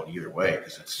liability either way,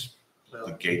 because it.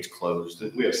 the gate's closed.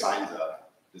 We have signs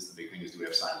up. This is the big thing, is do we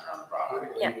have signs around the property?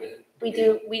 Yeah. We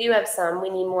do have some. We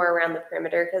need more around the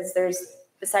perimeter because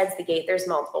besides the gate, there's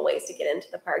multiple ways to get into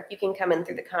the park. You can come in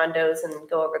through the condos and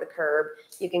go over the curb.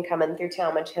 You can come in through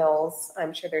Talmadge Hills.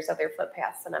 I'm sure there's other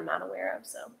footpaths that I'm not aware of,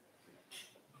 so.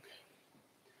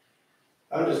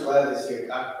 I'm just glad to see a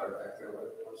cop car back there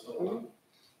for so long.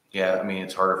 Yeah, I mean,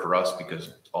 it's harder for us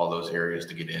because all those areas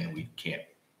to get in, we can't.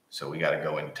 So we gotta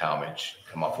go into Talmadge,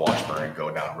 come off Washburn and go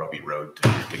down Roby Road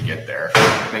to get there.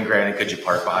 I mean, granted, could you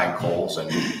park behind Coles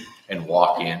and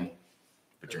walk in?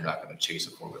 But you're not gonna chase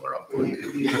a four-wheeler up. Well, you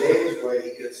could use Dave's way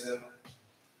he gets in.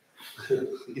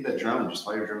 You get that drone, just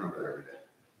fly your drone over there every day.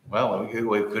 Well,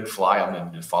 we could fly them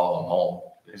and just follow them home,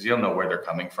 because you don't know where they're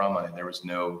coming from. I mean, there was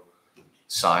no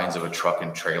signs of a truck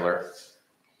and trailer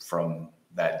from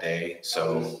that day,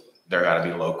 so they're gotta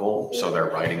be local, so they're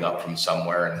riding up from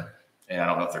somewhere, and I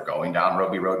don't know if they're going down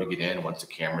Roby Road to get in. Once the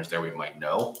camera's there, we might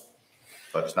know,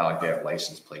 but it's not like they have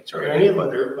license plates or Are any anything. of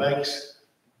the dirt bikes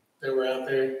that were out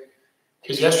there?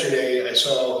 Because yesterday I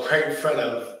saw right in front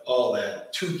of all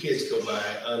that, 2 kids go by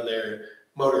on their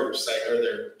motorcycle or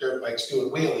their dirt bikes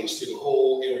doing wheelies through the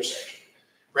whole intersection,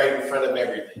 right in front of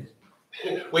everything.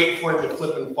 Waiting for it to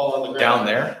flip and fall on the ground. Down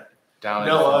there? Down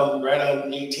No, right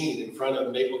on 18 in front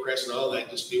of Maple Crest and all that,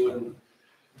 just doing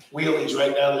wheelies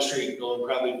right down the street, going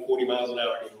probably 40 miles an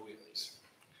hour doing wheelies.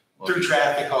 Through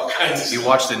traffic, all kinds of If you stuff.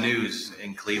 watch the news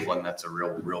in Cleveland, that's a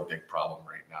real big problem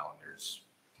right now. And there's,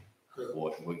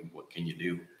 what can you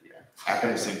do?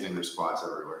 Happening, same thing, there's squats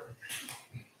everywhere.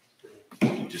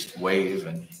 You just wave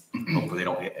and hopefully they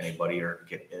don't hit anybody or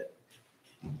get hit.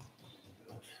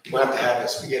 We'll have to have a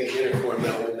spaghetti dinner for them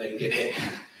now when they get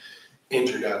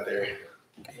injured out there.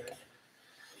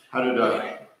 How did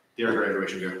their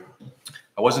graduation go?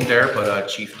 I wasn't there, but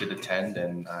Chief did attend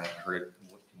and I heard it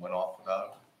went off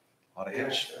without a lot of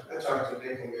hitch. I talked to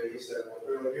Nick and he said it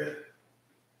went really good.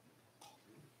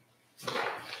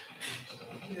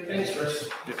 Thanks, Chris.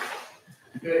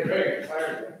 Good, great,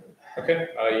 fire. Okay,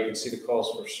 you can see the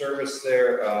calls for service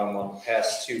there. On the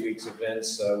past 2 weeks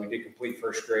events, we did complete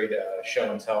first grade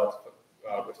show and tell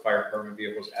with fire department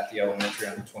vehicles at the elementary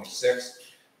on the 26th.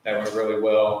 That went really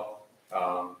well.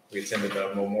 We attended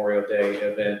the Memorial Day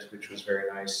event, which was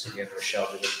very nice. Again,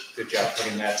 Rochelle did a good job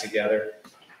putting that together.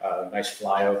 Nice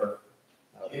flyover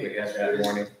we had that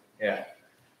morning. Yeah,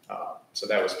 so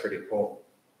that was pretty cool.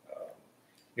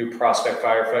 New prospect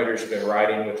firefighters have been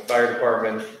riding with the fire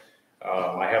department.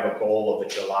 I have a goal of a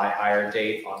July hire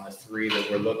date on the 3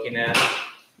 that we're looking at.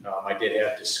 I did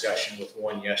have discussion with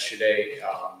one yesterday.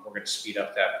 We're going to speed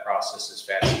up that process as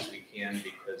fast as we can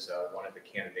because one of the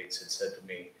candidates had said to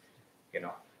me, you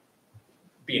know,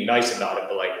 being nice about it,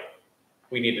 but like,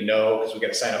 we need to know because we got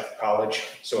to sign up for college.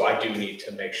 So I do need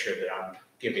to make sure that I'm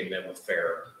giving them a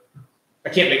fair, I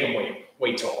can't make them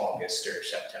wait till August or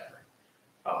September.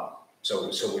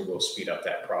 So we will speed up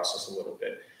that process a little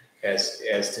bit. As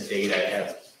to date, I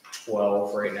have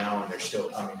 12 right now, and they're still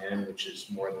coming in, which is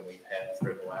more than we've had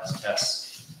for the last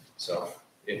tests. So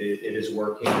it is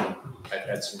working. I've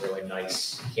had some really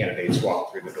nice candidates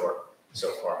walk through the door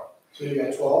so far. So you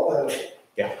got 12?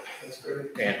 Yeah. That's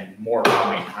great. And more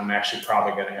coming. I'm actually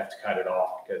probably going to have to cut it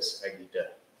off because I need to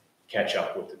catch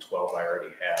up with the 12 I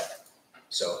already have.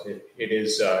 So it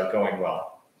is going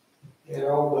well. And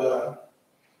old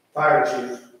fire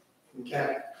chief from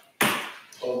Kent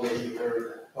told me you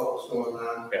heard what was going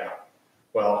on. Yeah.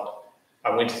 Well,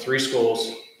 I went to 3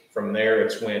 schools. From there,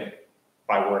 it's went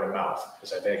by word of mouth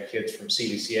because I've had kids from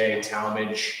CDCA,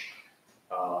 Talmadge,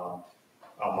 a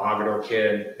Mogador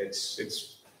kid.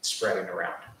 It's spreading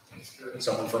around.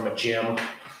 Someone from a gym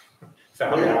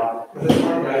found out. But it's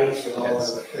one nice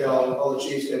and all the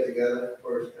chiefs get together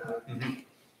for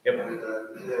Yep. and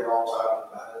they're all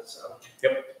talking about it, so.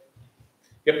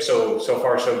 Yep. So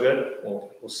far so good.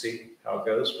 We'll see how it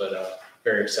goes, but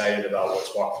very excited about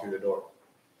what's walked through the door.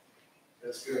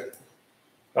 That's good.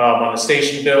 On the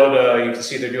station build, you can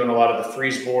see they're doing a lot of the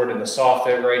freeze board and the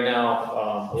soffit right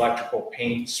now. Electrical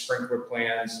paint, sprinkler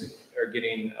plans are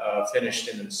getting finished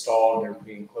and installed, and they're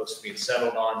being close to being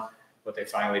settled on. What they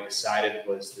finally decided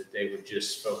was that they would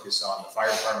just focus on the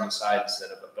fire department side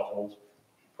instead of the whole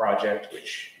project,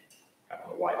 which I don't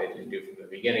know why they didn't do from the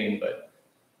beginning, but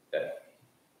that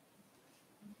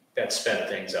sped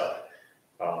things up.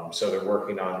 So they're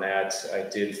working on that. I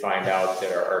did find out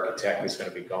that our architect is going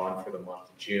to be gone for the month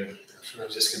of June. That's what I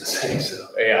was just going to say, so.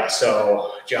 Yeah,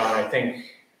 so John, I think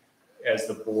as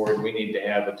the board, we need to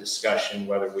have a discussion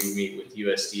whether we meet with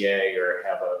USDA or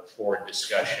have a board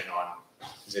discussion on,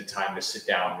 is it time to sit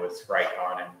down with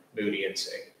Rycon and Moody and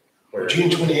say, Well, June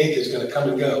 28th is going to come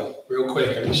and go real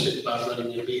quick. I mean, shit, Bob's not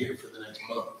even going to be here for the next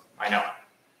month. I know.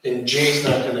 And Jay's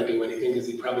not going to do anything because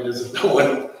he probably doesn't know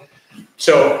what.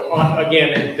 So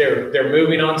again, they're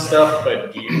moving on stuff,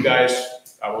 but do you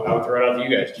guys, I would throw it out to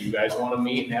you guys. Do you guys want to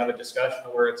meet and have a discussion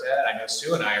of where it's at? I know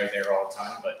Sue and I are there all the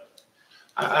time, but.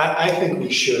 I think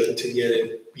we should to get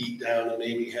it beat down and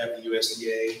maybe have the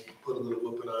USDA put a little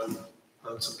whooping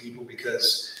on some people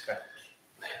because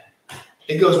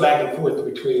it goes back and forth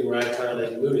between Rycon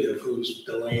and Moody of who's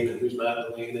delaying and who's not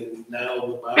delaying, and now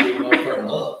with Bobby gone for a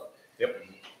month. Yep.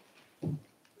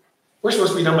 We're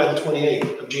supposed to be done by the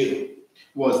 28th of June.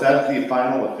 Was that the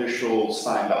final official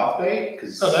signed off date?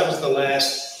 No, that was the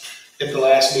last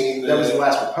meeting. That was the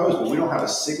last proposed, but we don't have a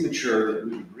signature that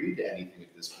we've agreed to anything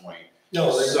at this point.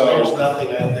 No, there's nothing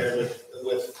out there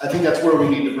with. I think that's where we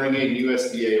need to bring in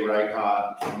USDA,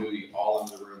 Rycon, and Moody all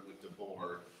in the room with the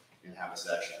board and have a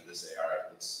session to say, all right,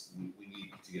 we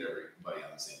need to get everybody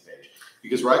on the same page.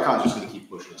 Because Rycon's just gonna keep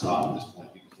pushing us off at this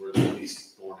point because we're the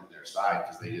least thorn in their side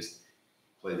because they just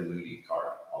play the Moody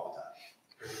card all the time.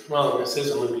 Well, this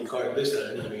is a Moody card this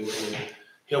time. I mean,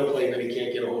 he'll play, but he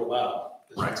can't get a hold of Bob.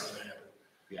 That's what's gonna happen.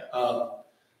 Yeah.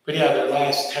 But yeah, their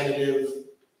last tentative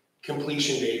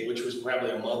completion date, which was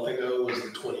probably a month ago, was the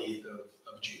 28th of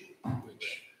June,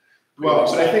 which. Well,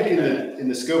 but I think in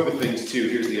the scope of things too,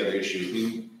 here's the other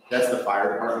issue. That's the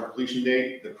fire department completion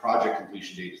date. The project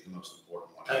completion date is the most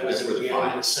important one. That was That's at where the the end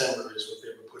of fine. December is what they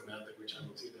were putting out there, which I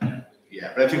don't see that happening.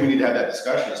 Yeah, but I think we need to have that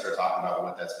discussion and start talking about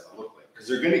what that's gonna look like, because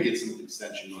they're gonna get some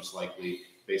extension most likely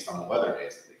based on the weather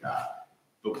days that they got.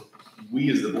 But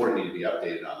we as the board need to be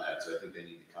updated on that, so I think they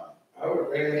need to come. I would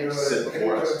really go Sit to,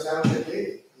 before us. the township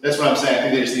meeting. That's what I'm saying, I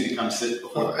think they just need to come sit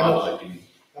before the public and.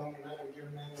 Don't give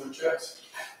them any checks.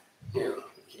 Yeah, you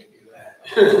can't do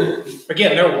that.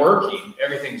 Again, they're working,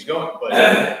 everything's going, but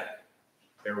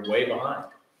they're way behind.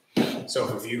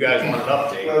 So if you guys want an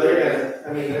update. Well, they're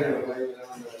gonna blame it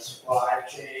on the supply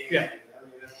chain. Yeah.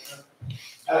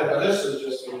 I don't know, this is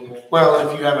just. Well,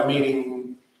 if you have a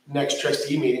meeting, next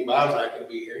trustee meeting, Bob's not gonna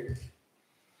be here.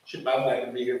 Bob's not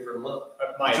gonna be here for a month.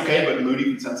 My It's okay, but Moody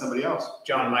can send somebody else.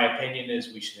 John, my opinion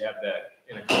is we should have that,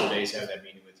 in a couple of days, have that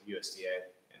meeting with USDA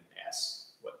and ask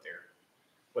what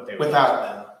they. Without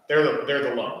them. They're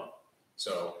the loan.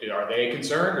 So are they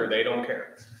concerned or they don't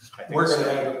care? I think We're so.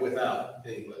 gonna have it without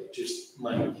anybody, just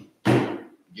money.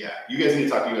 Yeah, you guys need to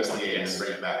talk to USDA and then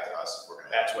bring it back to us if we're gonna.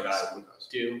 That's what I would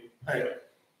do. Alright.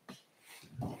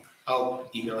 I'll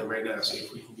email him right now, see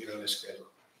if we can get on his schedule.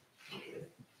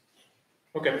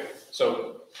 Okay,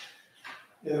 so,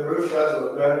 Yeah, the roof does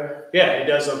look better. yeah, it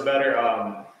does look better.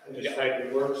 I just think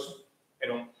it works.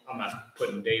 I'm not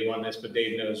putting Dave on this, but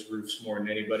Dave knows roofs more than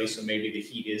anybody, so maybe the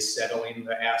heat is settling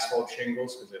the asphalt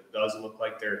shingles, because it does look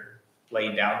like they're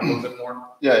laying down a little bit more.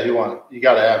 Yeah, you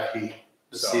gotta have heat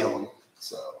to So- seal them,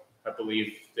 so. I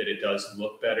believe that it does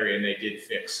look better, and they did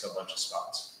fix a bunch of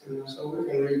spots. So we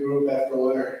can regroup after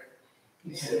winter.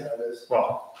 See how it is.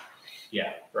 Well,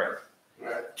 yeah, right.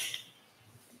 Right.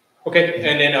 Okay,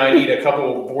 and then I need a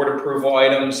couple of board approval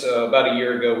items. About a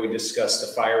year ago, we discussed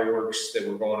the fireworks that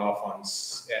were going off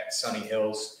at Sunny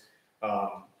Hills.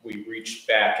 We reached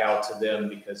back out to them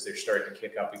because they're starting to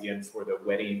kick up again for the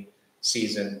wedding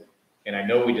season. And I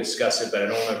know we discussed it, but I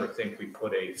don't ever think we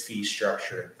put a fee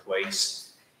structure in place.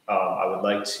 I would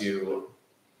like to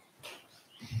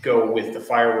go with the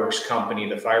fireworks company.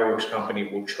 The fireworks company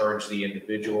will charge the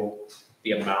individual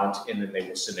the amount, and then they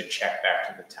will send a check back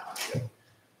to the township.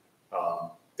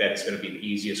 That's going to be the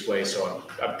easiest way. So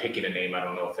I'm picking a name. I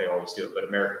don't know if they always do it, but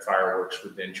American Fireworks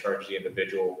would then charge the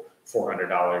individual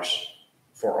 $400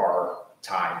 for our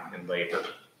time and labor,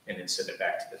 and then send it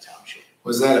back to the township.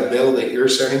 Was that a bill that you're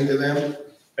sending to them?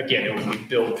 Again, it would be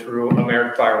billed through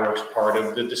American Fireworks, part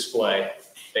of the display.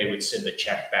 They would send the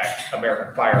check back.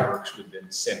 American Fireworks would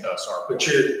then send us our. But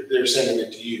they're sending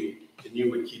it to you, and you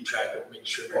would keep track of, make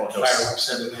sure that fireworks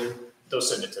send it in. They'll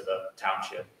send it to the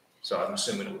township. So I'm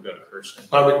assuming it would go to Kirsten.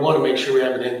 I would want to make sure we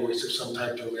have an invoice of some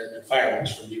type to American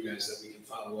Fireworks from you guys that we can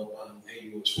follow up on, hey,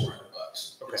 it was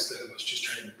 $400. Okay. Instead of us just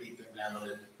trying to beat them down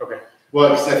and.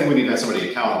 Well, I think we need to have somebody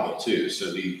accountable too,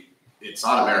 so it's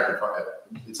on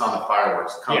it's on the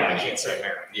fireworks company. Yeah, I can't say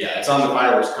American. Yeah, it's on the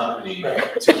fireworks company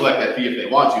Right. to collect that fee if they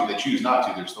want to. If they choose not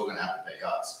to, they're still gonna have to pay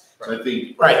us. So I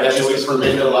think. Right, that's just just the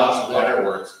permit the to allow law.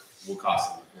 fireworks will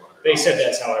cost them $400. They said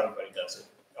that's how everybody does it,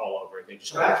 all over. They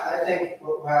just. I think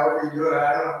however you do it,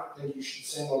 I don't think you should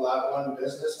single out one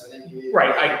business. I think you need.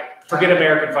 Right, I forget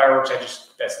American Fireworks,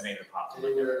 that's the name of the pop.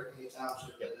 Anywhere in the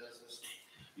township that does this.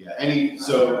 Yeah,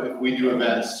 so if we do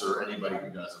events or anybody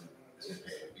who does them, it's gonna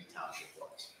pay the township for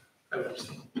us.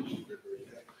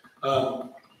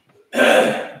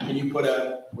 Can you put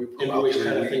a invoice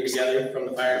kind of thing together from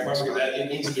the fire department, because that,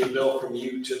 it needs to be a bill from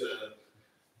you to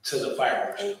the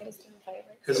fireworks, Are you guys doing fireworks?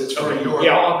 because it's for your.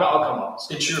 Yeah, I'll come up.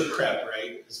 It's your prep,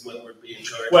 right, is what we're being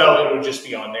charged. Well, it would just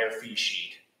be on their fee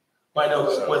sheet. I know,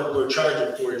 but what we're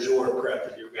charging for is your prep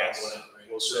and your guys Yes. going out, right?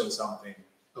 We'll send something.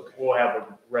 Okay. We'll have a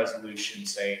resolution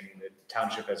saying that the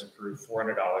township has approved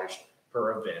 $400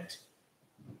 per event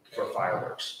for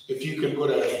fireworks. If you could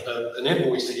put an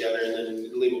invoice together and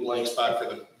then leave a blank spot for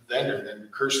the vendor, then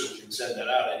Kirsten can send that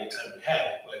out anytime we have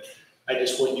it. But I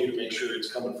just want you to make sure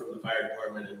it's coming from the fire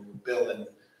department and we're billing.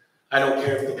 I don't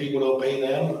care if the people don't pay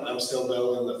them, I'm still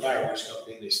billing the fireworks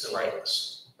company, they still owe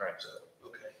us. Right. So,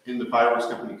 okay. And the fireworks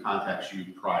company contacts you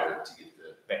prior to get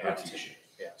They have to. notification.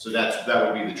 Yeah. So that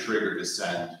would be the trigger to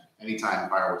send, anytime the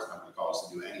fireworks company calls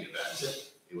to do any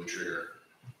event, it would trigger.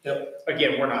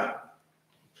 Again, we're not,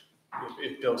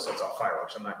 if Bill sets off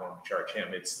fireworks, I'm not going to charge him.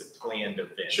 It's the planned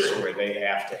events where they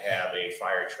have to have a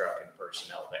fire truck and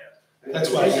personnel there.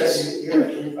 That's why I guess- You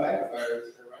have 3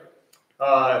 firefighters,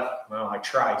 right? Well, I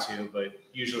try to, but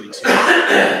usually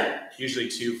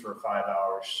two for 5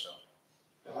 hours, so.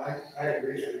 Well, I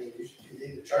agree, I mean, you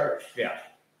need to charge.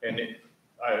 And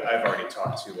I've already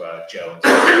talked to Joe,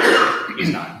 and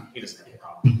he doesn't have a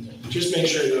problem. Just make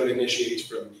sure that it initiates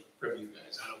from you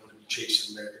guys. I don't want to be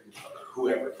chasing American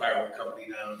whoever, firework company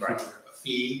down for Right. a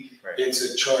fee. Right. It's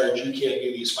a charge, you can't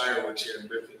do these fireworks here in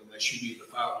Brimfield unless you meet the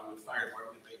following with the fire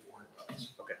department, you pay $400.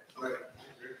 Okay. Right.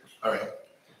 All right,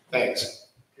 thanks.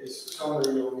 Okay, so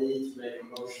somebody will need to make a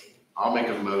motion. I'll make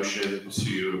a motion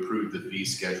to approve the fee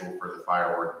schedule for the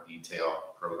firework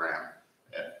detail program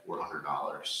at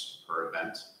 $400 per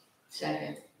event.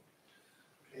 Second.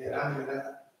 And I'm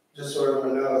gonna, just so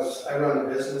everyone knows, I run a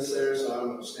business there, so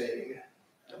I'm abstaining.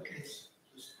 Okay.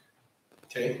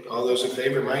 Okay, all those in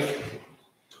favor, Mike?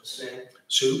 Abstain.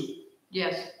 Sue?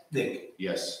 Yes. Nick?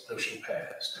 Yes. Motion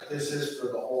passed. This is for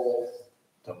the whole.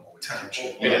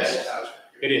 Township. It is. Township.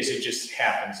 It is, it just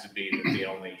happens to be that the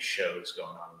only shows going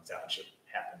on in the township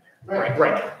happen there. Right.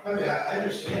 Right. Okay, I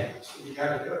understand, so you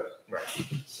gotta do it. Right.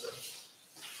 So,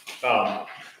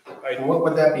 And what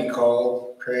would that be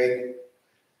called, Craig?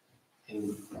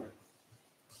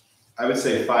 I would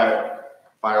say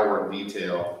firework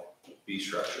detail fee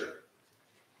structure.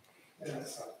 yeah,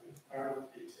 that's something.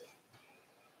 Firework detail.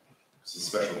 It's a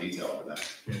special detail for them.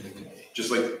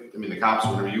 Just like, I mean, the cops,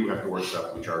 whenever you have to work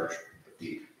stuff, we charge a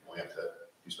fee. We have to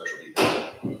do special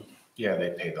details. Yeah,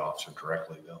 they pay the officer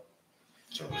directly though.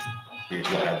 So we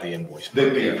just don't have the invoice. They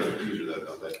pay for the user though,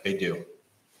 don't they? They do.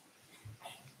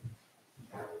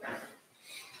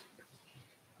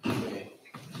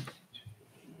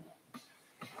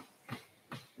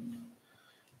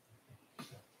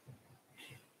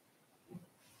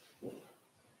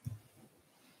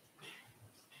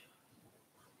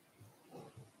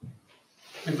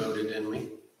 We voted, didn't we?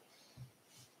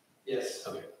 Yes.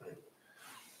 Okay.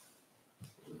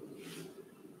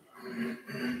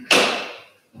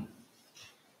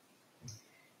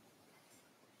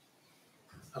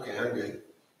 Okay, I'm good.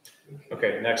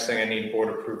 Okay, next thing I need board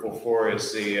approval for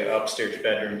is the upstairs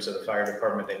bedrooms of the fire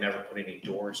department. They never put any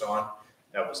doors on.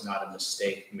 That was not a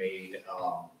mistake made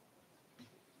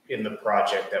in the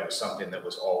project. That was something that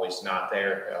was always not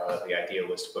there. The idea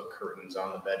was to put curtains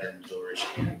on the bedroom doors.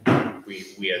 And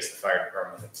we as the fire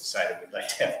department have decided we'd like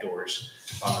to have doors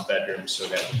on the bedrooms, so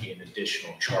that would be an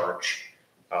additional charge.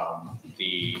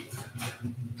 The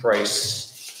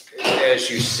price, as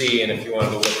you see, and if you wanted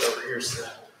to look over, here's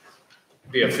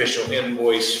the official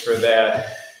invoice for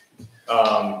that.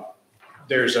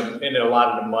 There's a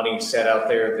lot of the money set out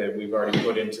there that we've already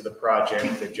put into the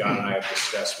project that John and I have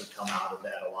discussed would come out of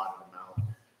that allotted amount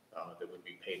that would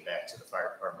be paid back to the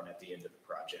fire department at the end of the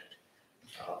project.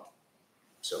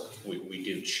 So we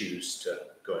do choose to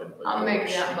go ahead and put. I'll make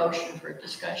that motion for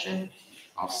discussion.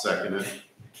 I'll second it.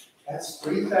 That's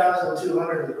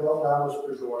 $3,212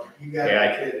 per door. You got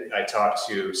Yeah, to kid. I talked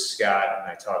to Scott and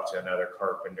I talked to another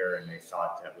carpenter and they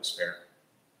thought that was fair.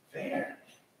 Fair.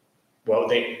 Well,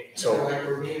 So like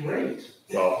we're being raised.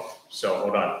 So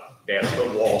hold on, they have to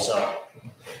put walls up.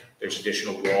 There's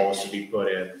additional walls to be put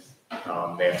in. They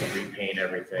have to repaint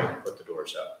everything, put the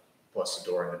doors up, plus the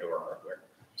door and the door hardware.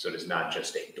 So it is not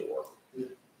just a door.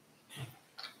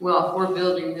 Well, if we're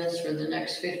building this for the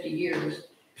next 50 years,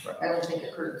 I don't think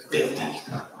a curtain's going to last.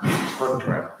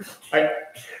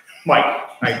 Mike,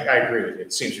 I agree with you.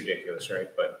 It seems ridiculous, right?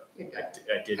 But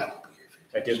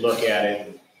I did look at it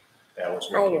and that was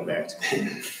what came back to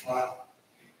me. Wow.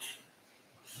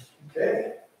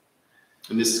 Okay.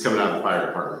 And this is coming out of the fire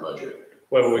department budget.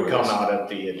 Well, it would come out of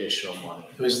the additional money.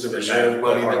 It was the reserve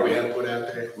money that we had to put out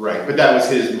there. Right, but that was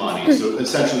his money, so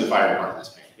essentially the fire department's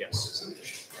paying. Yes.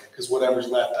 Because whatever's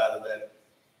left out of that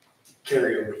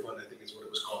carryover fund, I think is what it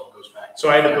was called, goes back. So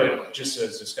I had to put, just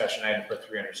as discussion, I had to put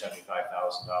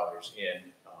 $375,000 in,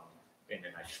 and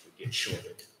then I just would get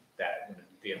shorted that when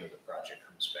the end of the project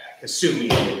comes back, assuming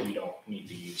that we don't need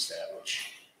to use that,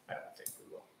 which I don't think we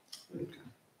will.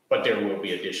 But there will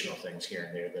be additional things here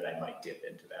and there that I might dip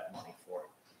into that money for,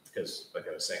 because like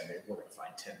I was saying, we're gonna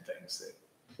find 10 things that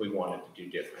we wanted to do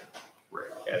different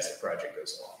as the project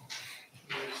goes along.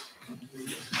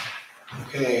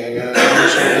 Okay, I got a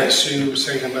motion by Sue,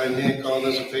 second by Nick. All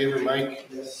those in favor, Mike?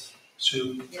 Yes.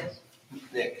 Sue? Yes.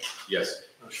 Nick? Yes.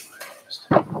 Motion passed.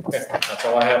 Okay, that's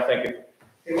all I have, thank you.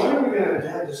 Hey, when are we gonna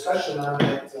have discussion on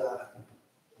that,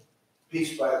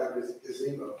 piece by the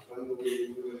gazebo? When will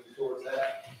we move towards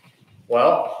that?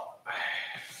 Well,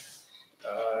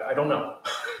 I don't know.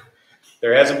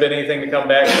 There hasn't been anything to come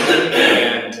back to me,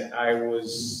 and I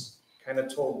was kind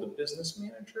of told the business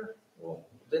manager will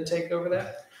then take over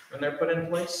that when they're put in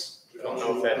place. I don't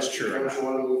know if that's true or Don't not. you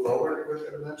wanna move forward with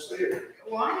it eventually, or?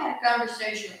 Well, I had a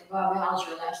conversation with Bob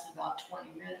Hauser, lasted about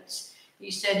 20 minutes. He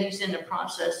said he's in the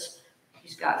process,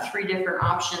 he's got 3 different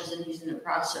options and he's in the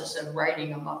process of writing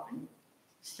them up and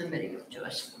submitting them to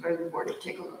us for the board to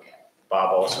take a look at.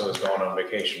 Bob also is going on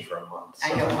vacation for a month.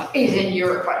 I know, he's in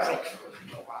Europe, I was like,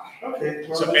 wow. Okay.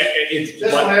 well, So it's,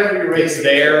 Just whenever you're ready. it's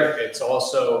there, it's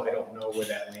also, I don't know where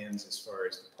that lands as far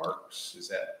as the parks, is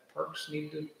that parks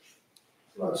need to?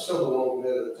 Well, it's still a little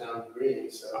bit of the town green,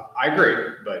 so. I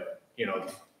agree, but, you know,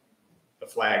 the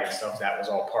flag and stuff, that was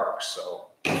all parks, so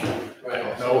I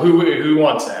don't know who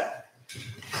wants that?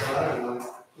 So I don't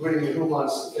know, what do you mean, who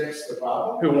wants to fix the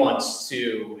problem? Who wants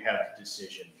to have the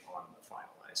decision on the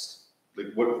finalized?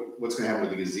 Like what's gonna happen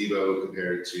with the gazebo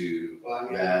compared to Well, I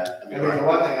mean, that? the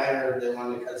one thing I heard, they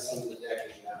wanted to cut some of the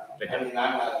decking down. They I mean,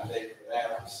 I'm not in favor for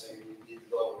that, I'm just saying we need to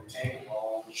build a retaining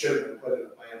wall, we should have been put in the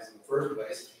plans in the first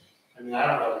place. I mean, I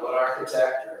don't know what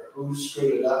architect or who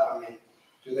screwed it up, I mean,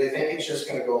 do they think it's just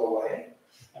gonna go away?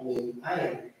 I mean,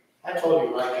 I told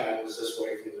you my kind was this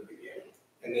way from the beginning,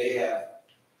 and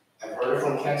I've heard it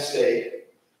from Kent State,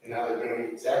 and now they're doing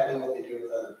exactly what they do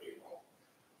with other people.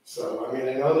 So, I mean,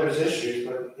 I know there's issues,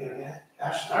 but, you know,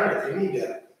 gosh darn it, they need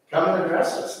to come and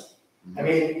address this. I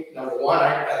mean, number one,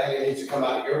 I think it needs to come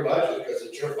out of your budget, because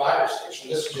it's your fire station,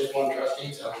 this is just one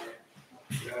trustee telling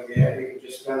you. You know, yeah, we can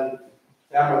just spend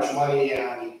that much money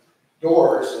on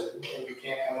doors, and you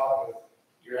can't come up with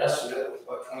your estimate was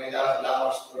about $20,000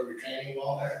 to put a retaining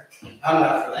wall there. I'm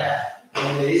not for that.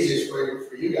 I mean, the easiest way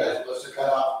for you guys was to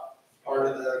cut off part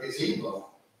of the gazebo,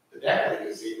 the deck of the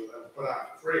gazebo that was put on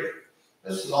for free.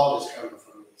 This is all just coming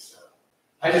from me, so.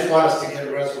 I just want us to get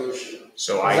a resolution.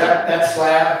 So That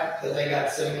slab that they got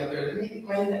sitting up there, they need to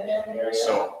clean that down area.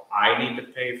 So I need to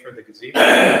pay for the gazebo?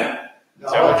 No,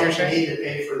 Is that what you're you saying? need to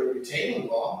pay for the retaining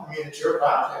wall. I mean, it's your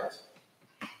project.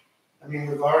 I mean,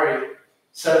 we've already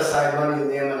set aside money in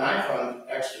the M&I fund,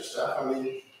 extra stuff. I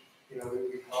mean, you know,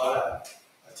 we bought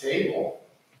a table.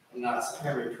 I'm not saying,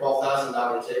 I mean,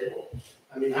 $12,000 table.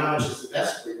 I mean, how much is the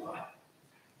desk we bought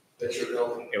that you're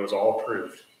building? It was all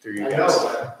approved through you I guys. know,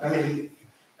 but, I mean,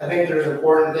 I think there's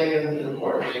important things,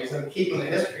 and keeping the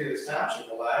history of this township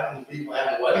alive, and people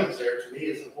having weddings there, to me,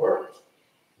 is important.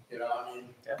 You know, I mean,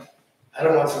 Yeah. I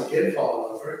don't want some kid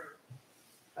falling over it.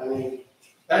 I mean,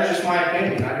 that's just my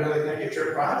opinion, I really think it's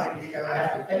your project, you're gonna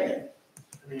have to pay it.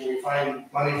 I mean, we find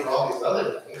money for all these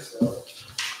other things, so.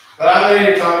 But I'm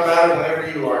ready to talk about it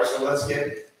whenever you are, so let's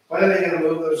when are they gonna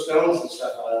move those stones and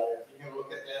stuff out of there? You're gonna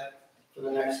look at that for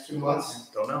the next 2 months?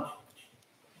 Don't know.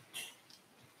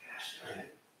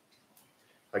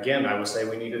 Again, I would say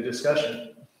we need a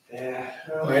discussion. Yeah.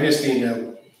 I just need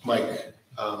to, Mike,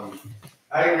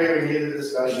 I agree, we need a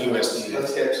discussion, let's USDA.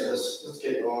 get to this, let's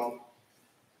get going.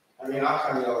 I mean, I'll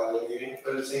come yell at a meeting,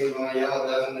 but it seems when I yell, it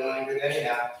doesn't do any good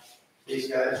anyhow. These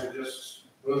guys are just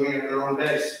moving at their own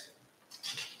pace.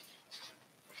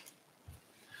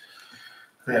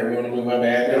 all right, we want to move on to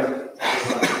admin?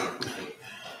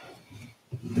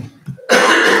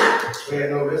 We have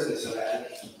no business in that.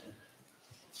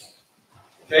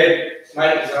 Okay,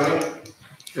 Mike, zoning,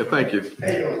 Yeah, thank you. how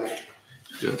you doing, Mike?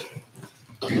 Good.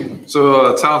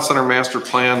 So, Town Center Master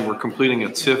Plan, we're completing a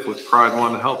TIF with Pride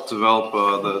One to help develop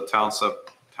the Town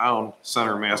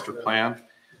Center Master Plan.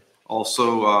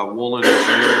 Also, Woolen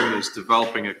Engineering is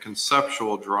developing a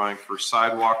conceptual drawing for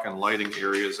sidewalk and lighting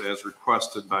areas as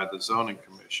requested by the Zoning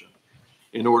Commission.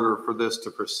 In order for this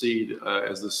to proceed,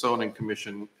 as the Zoning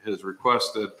Commission has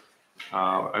requested,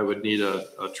 I would need a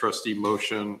trustee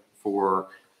motion for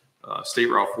State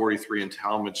Route 43 and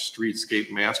Talmadge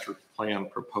Streetscape Master Plan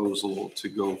proposal to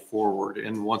go forward.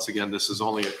 And once again, this is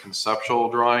only a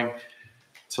conceptual drawing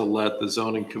to let the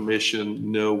Zoning Commission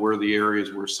know where the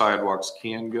areas where sidewalks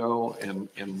can go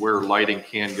and where lighting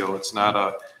can go. It's not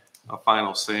a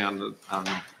final say on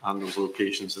those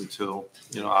locations until,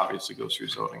 you know, obviously goes through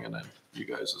zoning and then you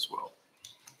guys as well.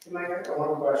 Hey, Mike, I got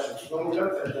one question. When we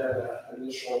looked at that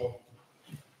initial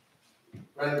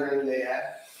rendering they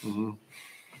had, Mhm.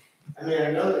 I mean,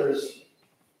 I know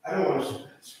I don't want to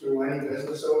screw any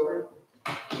business over.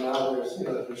 Now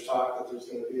there's talk that there's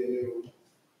gonna be a new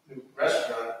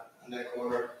restaurant on that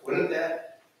corner. Wouldn't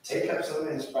that take up some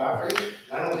of his property?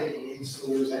 I don't think he needs to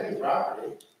lose any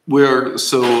property.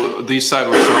 So these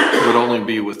sidewalks would only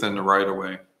be within the right of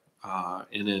way.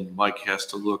 And then Mike has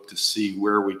to look to see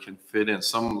where we can fit in.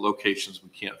 Some locations we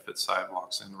can't fit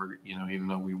sidewalks in, you know, even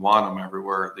though we want them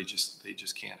everywhere, they just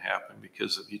can't happen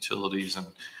because of utilities and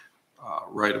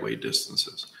right of way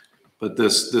distances. But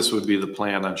this would be the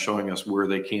plan on showing us where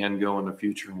they can go in the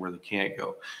future and where they can't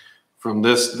go. From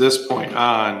this point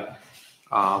on,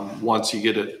 once you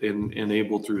get it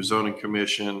enabled through zoning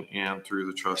commission and through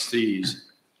the trustees,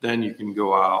 then you can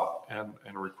go out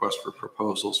and request for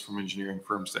proposals from engineering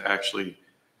firms to actually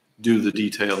do the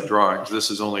detailed drawings.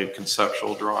 This is only a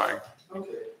conceptual drawing.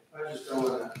 Okay, I just don't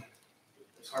wanna,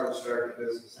 it's hard to start a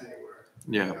business anywhere.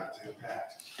 Yeah. not to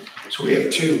impact. So we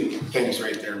have two things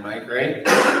right there, Mike, right?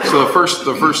 So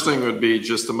the first thing would be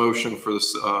just a motion for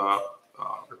this, For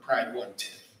Pride 1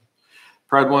 TIF.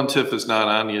 Pride 1 TIF is not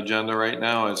on the agenda right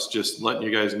now. It's just letting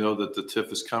you guys know that the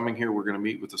TIF is coming here. We're going to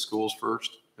meet with the schools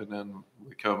first, and then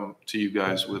we come to you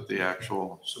guys with the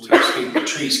actual. So we just need the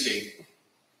streetscape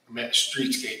master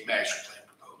plan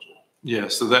proposal. Yeah,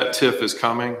 so that TIF is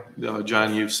coming.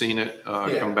 John, you've seen it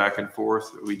come back and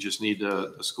forth. We just need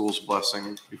the school's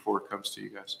blessing before it comes to you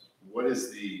guys. What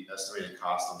is the estimated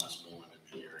cost on this Mullen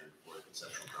engineering for the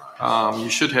conceptual drawings? You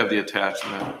should have the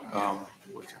attachment.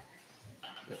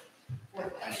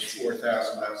 It's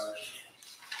 $4,000.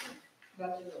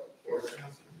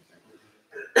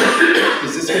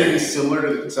 Is this going to be similar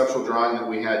to the conceptual drawing that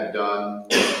we had done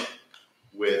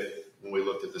with, when we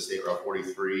looked at the State Route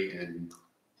 43 and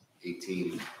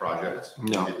 18 project?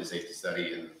 No. We did the safety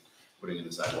study and putting in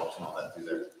the sidewalks and all that through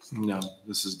there. No,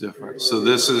 this is different. So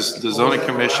this is the zoning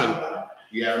commission.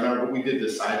 Yeah, I remember we did the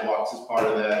sidewalks as part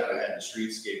of that. I had the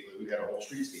streetscape, but we had a whole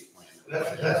streetscape plan.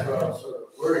 That's what I was sort of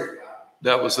worried about.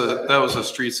 That was a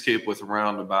streetscape with a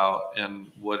roundabout,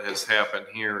 and what has happened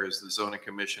here is the zoning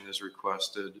commission has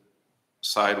requested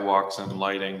sidewalks and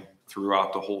lighting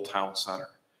throughout the whole town center.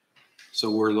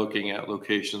 So we're looking at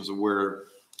locations of where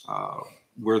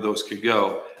those could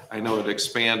go. I know it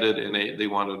expanded, and they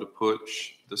wanted to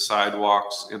push the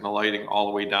sidewalks and the lighting all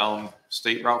the way down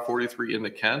State Route 43 into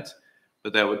Kent,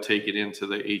 but that would take it into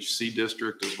the HC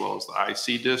district as well as the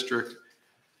IC district.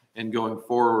 And going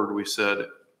forward, we said,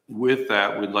 with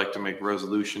that, we'd like to make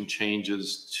resolution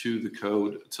changes to the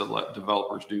code to let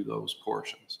developers do those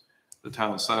portions. The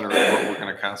town center is what we're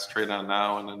going to concentrate on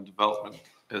now, and then development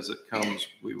as it comes,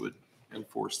 we would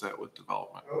enforce that with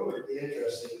development. Oh, it would be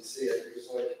interesting to see it, because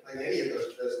like any of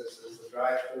those businesses, the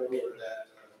drive-through or that,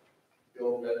 the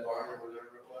old red barn or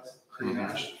whatever it was, pretty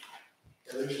much.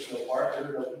 And there's just no park,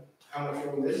 there's no, how much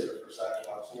room is there for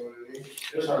sidewalks, you know what I mean?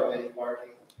 There's hardly any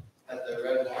parking at the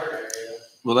red barn area.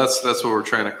 Well, that's what we're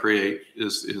trying to create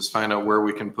is find out where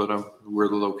we can put them, where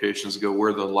the locations go,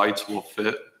 where the lights will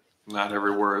fit. Not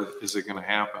everywhere is it going to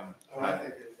happen. Well, I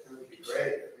think it would be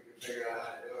great if we could figure out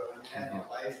how to do it. I mean, having a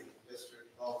lighting district,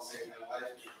 all the same kind of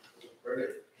lighting, would look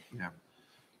pretty. Yeah.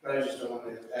 But I just don't want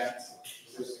to impact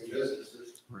existing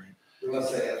businesses. Right.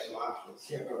 Unless they have some options.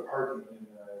 Can't put parking in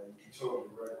utility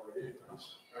right away anyways.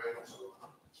 Right. So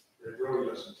it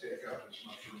really doesn't take up as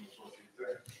much room as what you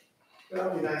think. That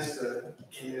would be nice to,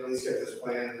 at least get this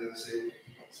plan and then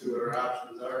see what our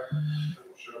options are.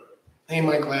 Sure. Hey,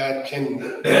 Mike Ladd,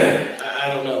 I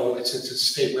don't know, since it's a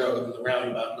state road and the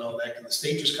roundabout and all that, can the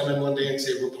state just come in one day and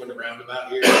say, we're putting a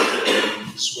roundabout here?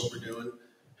 This is what we're doing.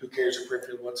 Who cares if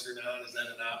Brimfield wants it or not? Is that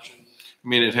an option? I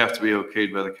mean, it'd have to be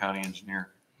okayed by the county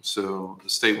engineer. So the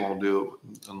state won't do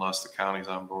it unless the county's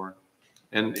on board.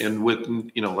 And with,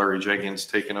 Larry Jenkins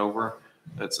taking over,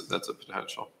 that's a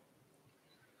potential.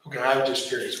 Okay, I was just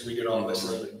curious. We did all this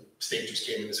and the state just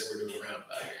came in and said, we're doing a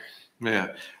roundabout here.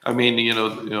 Yeah, I mean,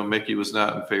 Mickey was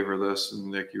not in favor of this, and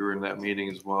Nick, you were in that meeting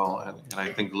as well, and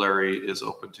I think Larry is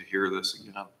open to hear this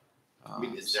again. I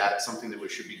mean, is that something that we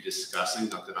should be discussing?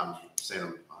 Not that I'm saying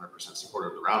I'm 100%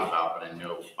 supportive of the roundabout, but I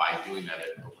know by doing that,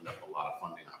 it opened up a lot of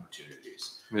funding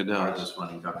opportunities. It Are does. those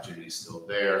funding opportunities still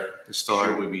there? It's still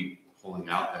Should we be pulling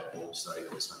out that whole study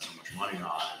that we spent so much money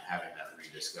on and having that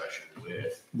rediscussion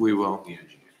with We will. the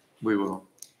engineer? We will.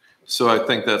 So I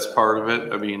think that's part of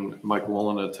it. I mean, Mike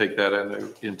willing to take that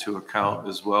into account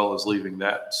as well as leaving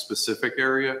that specific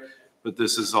area. But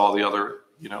this is all the other,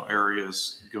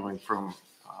 areas going from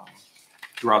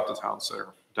throughout the town center,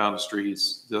 down the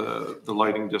streets, the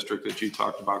lighting district that you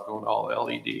talked about going all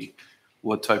LED.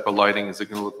 What type of lighting is it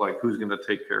going to look like? Who's going to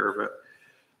take care of it?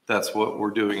 That's what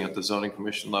we're doing at the zoning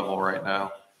commission level right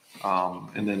now.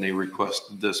 And then they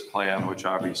requested this plan, which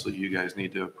obviously you guys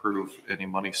need to approve any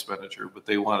money expenditure, but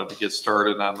they wanted to get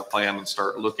started on the plan and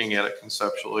start looking at it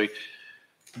conceptually,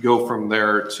 go from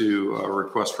there to a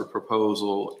request for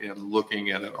proposal and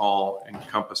looking at an all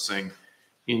encompassing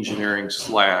engineering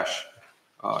 /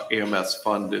 AMS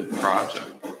funded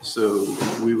project. So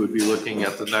we would be looking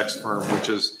at the next firm, which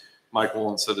is Mike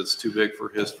Woolen said it's too big for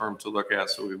his firm to look at.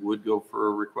 So we would go for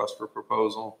a request for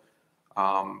proposal.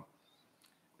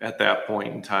 At that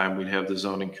point in time, we'd have the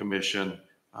zoning commission,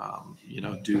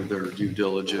 do their due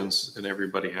diligence, and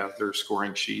everybody have their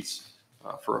scoring sheets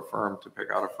for a firm to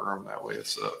pick out a firm. That way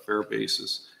it's a fair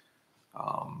basis.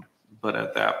 But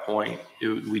at that point,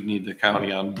 we'd need the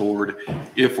county on board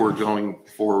if we're going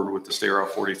forward with the State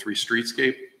Route 43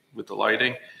 streetscape with the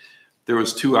lighting. There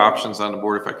was two options on the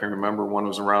board, if I can remember. One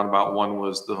was a roundabout. One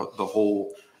was the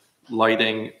whole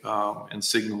lighting and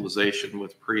signalization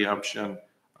with preemption.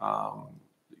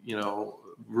 you know,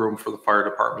 room for the fire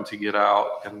department to get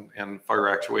out and fire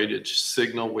actuated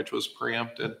signal, which was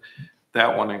preempted.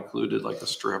 That one included like a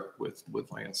strip with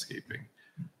landscaping.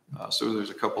 So there's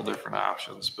a couple different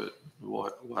options, but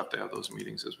we'll have to have those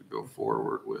meetings as we go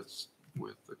forward with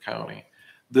the county.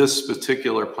 This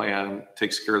particular plan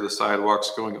takes care of the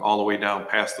sidewalks going all the way down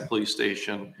past the police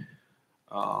station,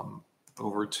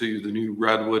 over to the new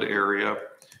Redwood area,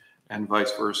 and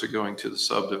vice versa going to the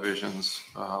subdivisions,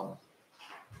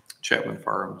 Chapman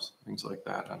Farms, things like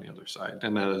that on the other side.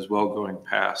 And then as well going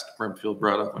past Brimfield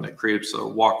Bread, when it creates a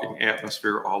walking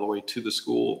atmosphere all the way to the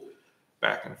school,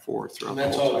 back and forth throughout And the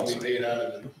that's whole all thing. we paid out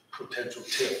of the potential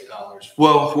TIF dollars.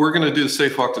 Well, we're going to do the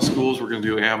Safe Walk to Schools. We're going to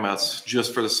do AMS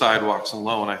just for the sidewalks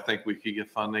alone. I think we could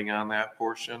get funding on that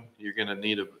portion. You're going to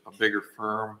need a bigger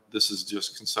firm. This is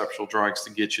just conceptual drawings to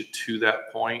get you to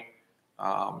that point.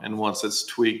 And once it's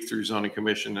tweaked through zoning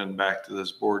commission and back to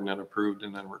this board and then approved,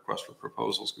 and then request for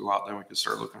proposals go out, then we can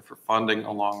start looking for funding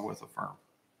along with a firm.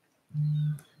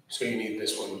 So you need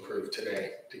this one approved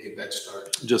today to get that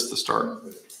started. Just the start.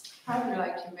 I would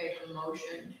like to make a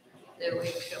motion that we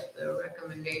accept the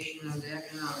recommendation of the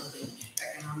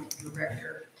economic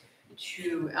director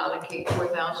to allocate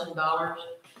 $4,000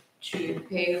 to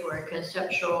pay for a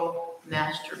conceptual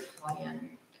master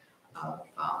plan of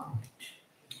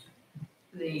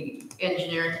the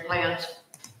engineering plans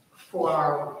for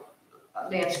our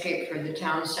landscape for the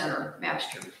town center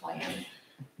master plan.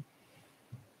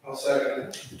 I'll second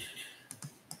it.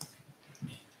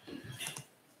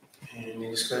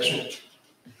 Any discussion?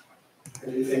 I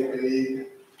do think we need,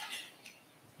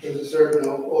 there's a certain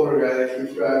older guy that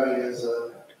keeps driving his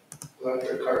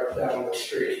electric cart down the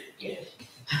street. Yes.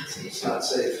 It's not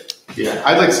safe. Yeah,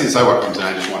 I'd like to see the sidewalk comes in.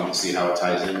 I just wanted to see how it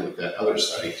ties in with that other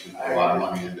study. To put a lot of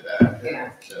money into that.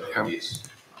 Yeah. So, these.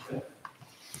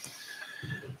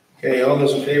 Okay, all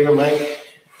those in favor,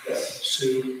 Mike? Yes.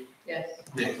 Sue? Yes.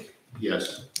 Nick?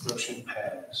 Yes. Motion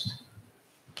passed.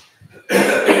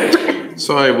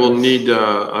 So I will need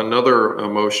another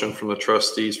motion from the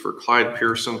trustees for Clyde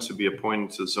Pearson to be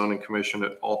appointed to the zoning commission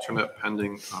at alternate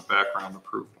pending background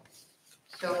approval.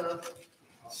 So moved.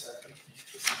 I'll second.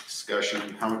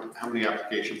 Discussion. How many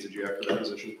applications did you have for that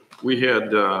position? We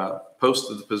had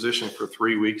posted the position for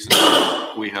 3 weeks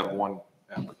and we have one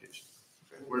application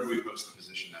Where did we post the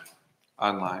position at?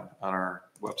 online on our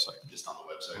website. Just on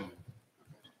the website.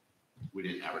 We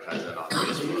didn't advertise that on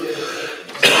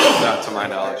Facebook. Not to my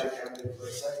knowledge.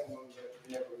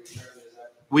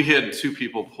 We had 2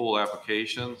 people pull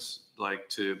applications, like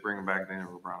to bring them back, they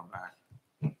never brought them back.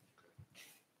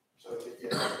 So,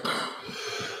 yeah.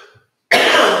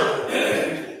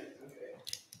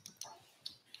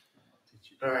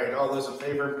 All right, all those in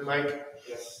favor, Mike?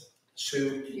 Yes.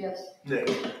 Sue? Yes. Nick?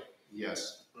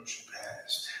 Yes. Motion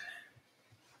passed.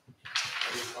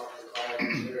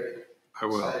 I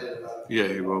will. Yeah,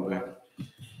 you will be.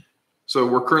 So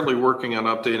we're currently working on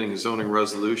updating a zoning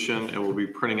resolution, and we'll be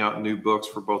printing out new books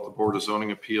for both the Board of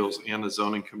Zoning Appeals and the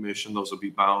Zoning Commission. Those will be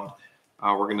bound.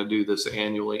 We're going to do this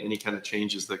annually. Any kind of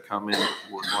changes that come in,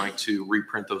 we're going to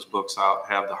reprint those books out,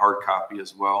 have the hard copy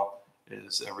as well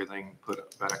as everything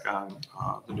put back on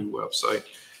the new website.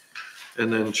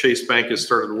 And then Chase Bank has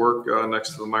started work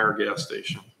next to the Meyer gas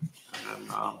station. And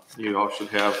you all should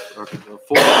have a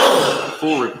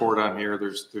full report on here.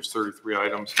 There's 33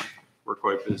 items. We're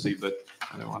quite busy, but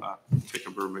I don't want to take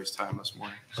up everybody's time this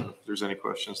morning. So if there's any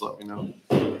questions, let me know.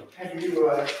 Have you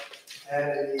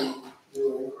had any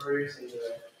new inquiries in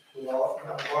the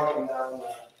development? I'm walking down,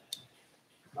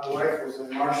 my wife was in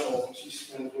Marshall, and she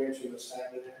spent way too much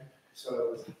time in there. So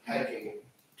I was hiking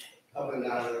up and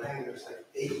down the thing, there's like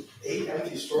eight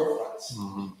empty storefronts.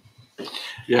 Mm-hmm.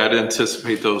 Yeah, I'd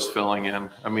anticipate those filling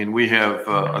in. I mean, we have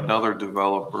another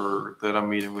developer that I'm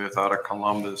meeting with out of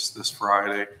Columbus this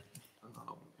Friday.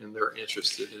 And they're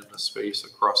interested in the space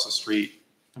across the street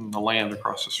and the land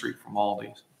across the street from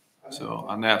Aldi's. So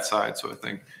on that side, so I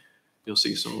think you'll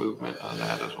see some movement on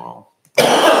that as well.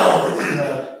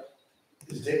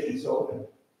 Is Dickies open?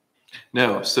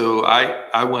 No, so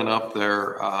I went up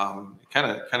there,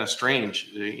 kind of strange.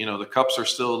 You know, the cups are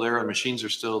still there, the machines are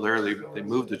still there. They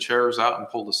moved the chairs out and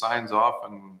pulled the signs off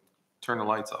and turned the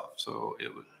lights off. So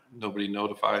nobody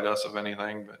notified us of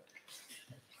anything, but.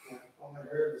 All I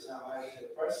heard was how high the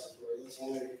prices were. It's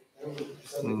only, everyone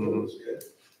said the food was good.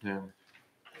 Yeah.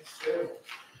 It's terrible.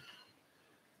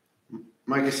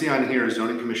 Mike, I see on here,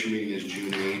 zoning commission meeting is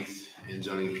June 8th and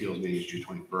zoning appeals meeting is June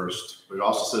 21st. But it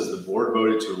also says the board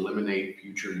voted to eliminate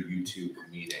future YouTube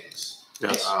meetings.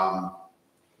 Yes.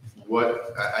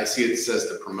 what, I see it says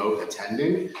to promote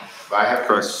attending, but I have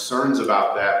concerns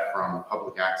about that from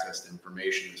public access to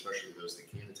information, especially those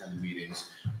that can't attend the meetings.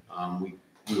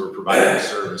 We were providing a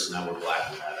service, now we're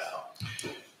blacking that out.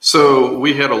 So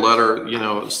we had a letter,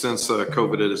 since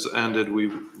COVID has ended,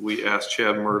 we asked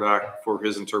Chad Murdoch for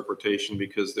his interpretation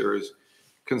because there is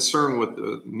concern with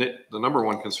the number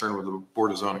one concern with the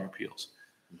Board of Zoning Appeals.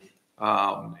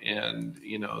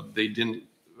 They didn't,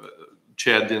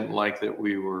 Chad didn't like that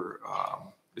we were,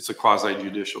 it's a quasi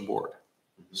judicial board.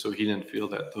 So he didn't feel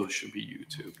that those should be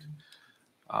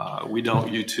YouTubed. We don't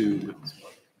YouTube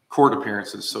court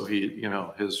appearances. So he,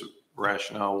 his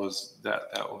rationale was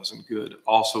that wasn't good.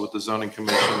 Also with the zoning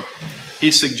commission, he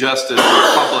suggested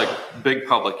big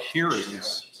public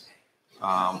hearings.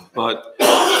 But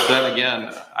then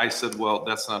again, I said, well,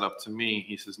 that's not up to me.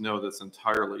 He says, no, that's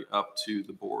entirely up to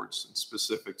the boards and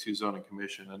specific to zoning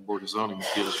commission and Board of Zoning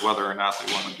Appeals, whether or not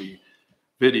they want to be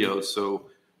videos. So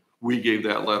we gave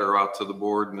that letter out to the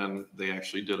board and then they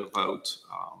actually did a vote.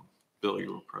 Bill,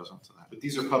 you were present to that. But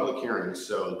these are public hearings,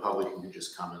 so the public can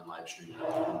just come and live stream and put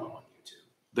them on YouTube.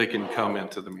 They can come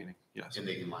into the meeting, yes. And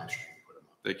they can live stream and put them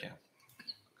up. They can.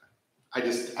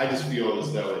 I just feel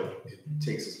as though it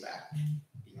takes us back.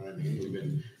 You know what I mean? We've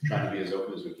been trying to be as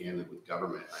open as we can with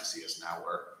government. I see us now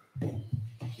where,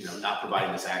 not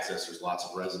providing this access. There's lots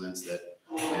of residents that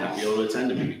may not be able to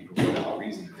attend a meeting for whatever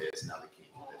reason it is. Now they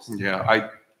can't do this. Yeah,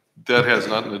 that has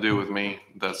nothing to do with me.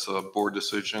 That's a board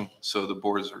decision. So the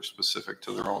boards are specific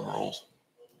to their own rules.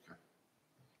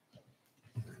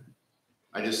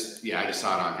 I just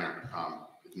saw it on here.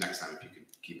 Next time, if you could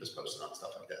keep us posted on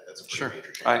stuff like that, that's a pretty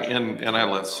major change. And I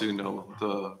let Sue know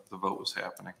the vote was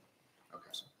happening.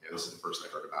 Okay, so yeah, this is the first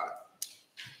I heard about it.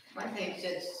 I think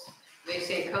since they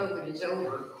say COVID is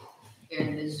over,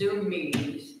 and the Zoom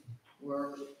meetings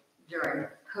were during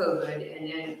COVID, and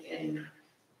then in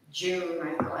June,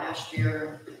 I think last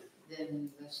year, then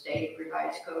the state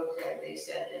revised code that they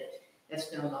said that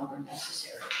that's no longer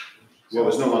necessary. Well, it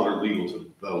was no longer legal to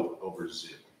vote over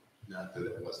Zoom. Not that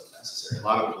it wasn't necessary. A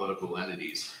lot of political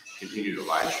entities continue to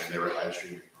live stream. They were live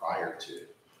streaming prior to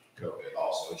COVID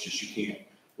also. It's just you can't,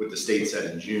 what the state said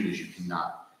in June is you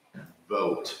cannot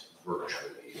vote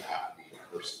virtually. You have to be in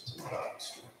person to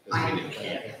vote. Doesn't mean you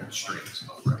can't stream.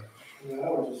 Right. I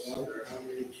was just wondering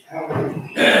how many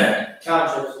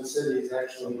townships and cities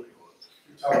actually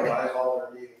televise all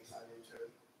their meetings on YouTube.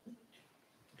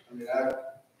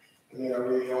 Are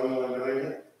we the only one doing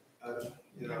it?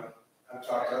 I've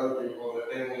talked to other people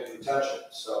that they won't even touch it,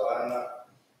 so I don't know.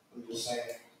 I'm just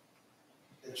saying.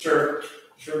 It's sure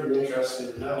be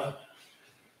interesting to know.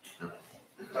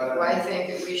 Well, I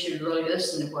think that we should really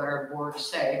listen to what our boards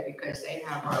say because they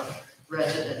have our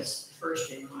residents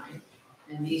first in mind.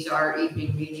 And these are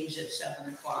evening meetings at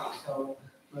 7:00, so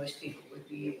most people would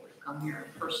be able to come here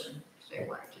in person if they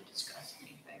wanted to discuss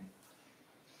anything.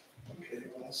 Okay,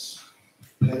 anybody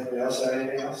else have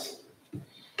anything else?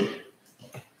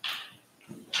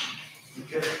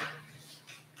 Okay.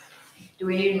 Do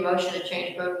we need a motion to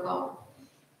change protocol?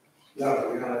 No,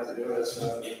 we don't have to do it,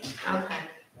 so. Okay.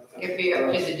 It'd be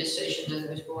up to the decision of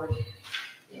this board.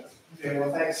 Yeah. Okay,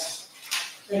 well, thanks.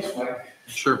 Thanks, Mike.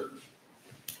 Sure.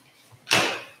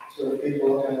 So the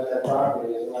people looking at that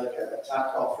property is like a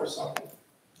top golf or something?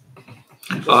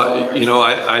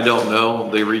 I don't know.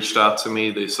 They reached out to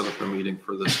me. They set up a meeting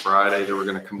for this Friday. They were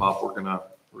going to come up. We're gonna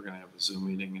have a Zoom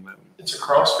meeting and then. It's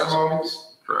across from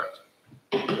homes? Correct.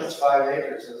 That's 5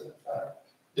 acres, isn't it?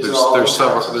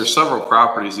 There's several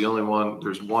properties.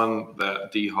 There's one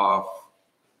that D. Hoff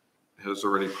has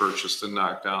already purchased and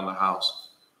knocked down the house.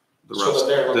 The So rest,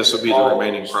 they're this would be looking the at all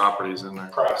remaining those properties in there.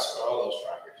 Across all those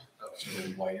properties. So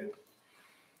maybe whited,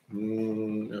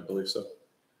 I believe so.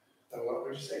 What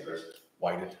would you say, Chris?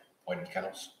 whited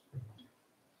kennels.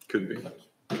 Could be.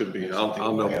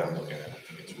 I'll know. Yeah, I'm looking at it.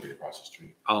 I think it's right across the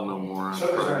street. I'll know more on So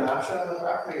is there an Friday. option on the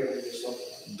property or they just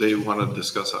looking? They want to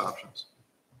discuss options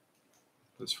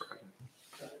this Friday.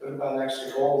 What about next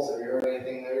to goals? Have you heard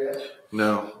anything there yet?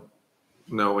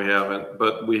 No, we haven't.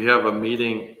 But we have a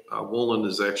meeting. Woolland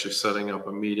is actually setting up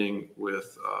a meeting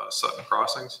with Sutton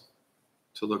Crossings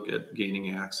to look at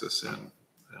gaining access in.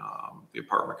 The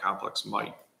apartment complex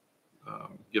might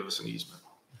give us an easement.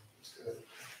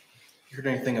 You heard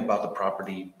anything about the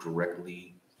property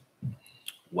directly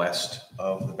west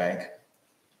of the bank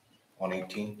on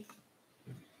 18?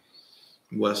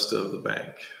 West of the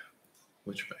bank.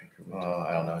 Which bank?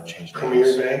 I don't know, it changed Premier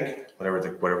names. Bank? Whatever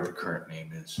the current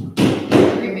name is.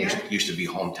 Premier? Used to be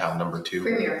Hometown Number 2.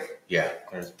 Premier. Yeah,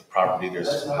 there's the property,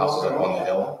 there's houses up on the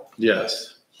hill.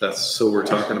 Yes. So we're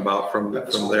talking about from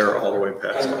there all the way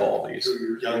past Aldi's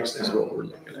Youngstown. is what we're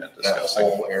looking at That discussing.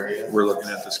 whole area. We're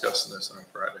looking at discussing this on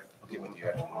Friday. Okay, but you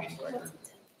have a meeting record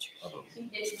of a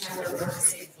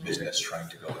business trying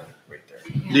to go in right there.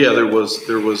 Yeah, there was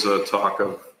a talk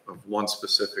of one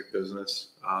specific business.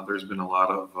 There's been a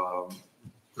lot of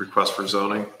requests for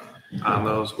zoning on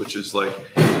those, which is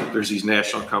like, there's these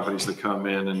national companies that come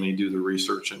in and they do the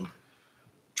research and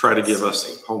try to give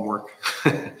us homework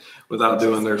without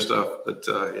doing their stuff. But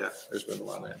yeah, there's been a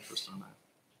lot of interest on that.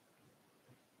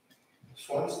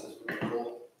 Swanson's pretty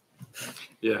cool.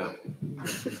 Yeah.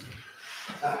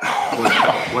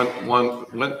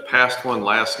 Went past one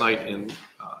last night in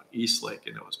Eastlake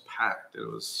and it was packed. It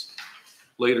was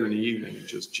later in the evening, it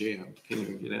just jammed. Can't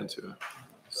even get into it.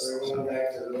 So we're going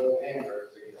back to the little hamburgers,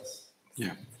 I guess.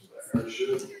 Yeah. Or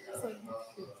should.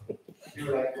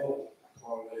 You like gold.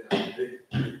 Well, they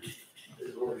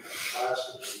already passed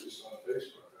it, at least on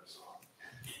Facebook, I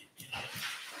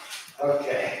saw.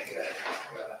 Okay, good.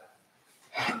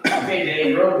 Okay,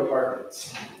 Dave, road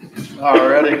departments.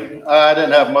 Alrighty, I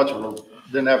didn't have much of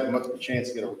a chance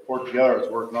to get a report together. I was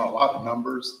working on a lot of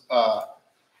numbers.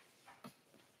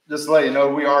 Just to let you know,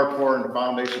 we are pouring the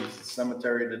foundations of the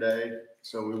cemetery today,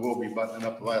 so we will be buttoning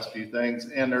up the last few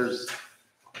things. And there's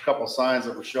a couple signs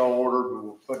that were show ordered, but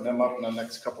we're putting them up in the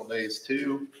next couple of days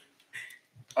too.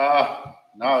 Now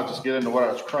I'll just get into what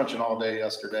I was crunching all day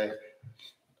yesterday.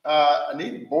 I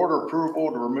need board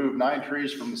approval to remove 9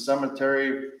 trees from the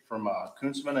cemetery from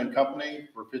Kunzman and Company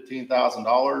for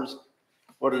 $15,000.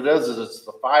 What it is it's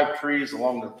the 5 trees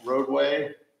along the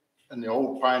roadway in the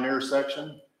old Pioneer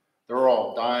section. They're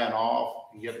all dying off.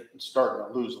 You're starting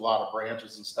to lose a lot of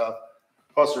branches and stuff.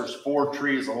 Plus there's 4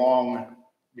 trees along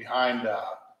behind the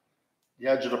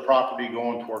edge of the property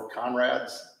going toward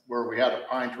Conrad's, where we had a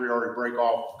pine tree already break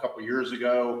off a couple years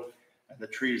ago. And the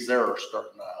trees there are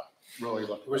starting to really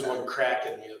look. There was one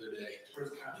cracking the other day.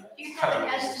 Do you have an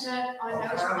estimate on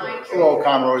those pine trees? Well,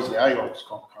 Conroy's, I always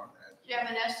call them Conrad. Do you have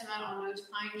an estimate on those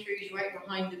pine trees right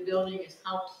behind the building, is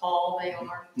how tall they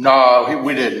are? No,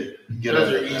 we didn't get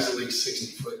Those are into that. easily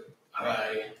 60 foot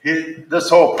high. This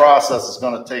whole process is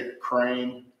gonna take a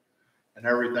crane and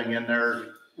everything in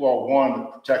there. Well, one, to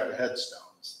protect the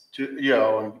headstones,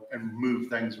 and move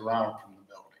things around from the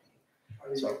building. Are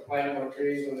you gonna plant more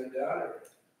trees when they're done, or?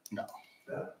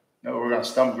 No, we're gonna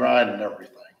stump grind and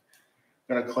everything.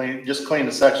 Gonna clean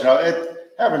the section out.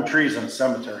 Having trees in a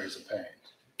cemetery is a pain.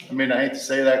 I mean, I hate to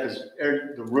say that because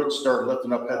the roots start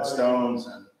lifting up headstones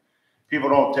and people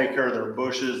don't take care of their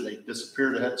bushes. They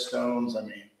disappear the headstones. I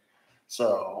mean,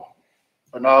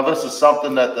 but no, this is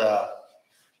something that the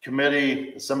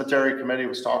cemetery committee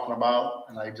was talking about,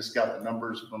 and I just got the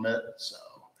numbers from it. So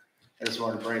I just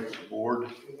wanted to bring it to the board.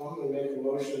 I'm gonna make a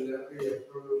motion that we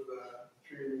approve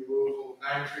tree removal,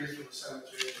 9 trees from the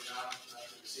cemetery, and not to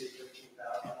exceed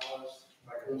 $15,000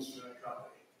 by Kunzman and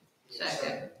Company.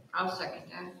 Second, I'll second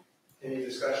that. Any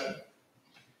discussion?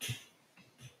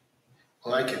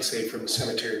 Well, I can say from the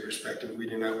cemetery perspective, we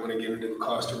do not want to get into the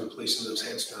cost of replacing those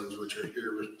headstones, which are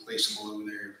irreplaceable over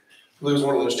there. If we lose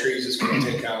one of those trees, it's going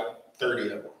to take out 30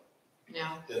 of them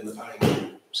Yeah. in the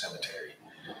pine cemetery.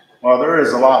 Well, there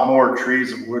is a lot more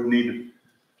trees that would need to,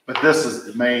 but this is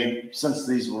the main, since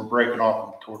these were breaking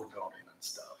off toward the building and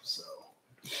stuff, so.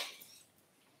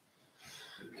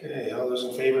 Okay, all those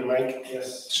in favor, Mike?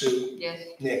 Yes. Sue? Yes.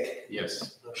 Nick?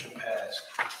 Yes. Motion passed.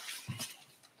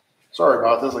 Sorry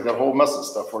about this, I got a whole mess of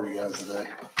stuff for you guys today.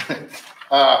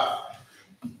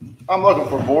 I'm looking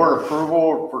for board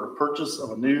approval for the purchase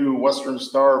of a new Western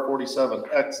Star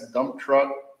 47X dump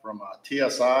truck from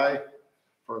TSI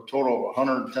for a total of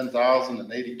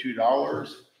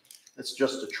 $110,082. It's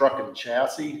just a truck and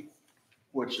chassis,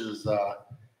 which is,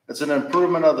 it's an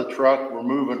improvement of the truck. We're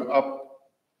moving up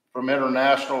from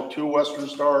International to Western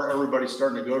Star. Everybody's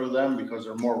starting to go to them because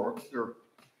they're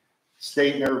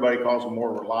state and everybody calls them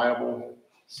more reliable.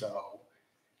 So,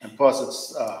 and plus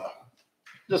it's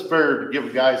just fair to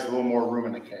give guys a little more room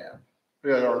in the cab.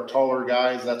 We got our taller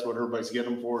guys, that's what everybody's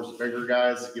getting them for, is the bigger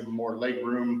guys, give them more leg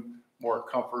room, more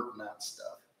comfort and that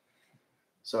stuff.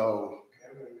 So.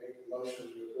 Okay, I'm gonna make a motion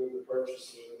to approve the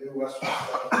purchase of the new Western Star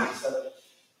 47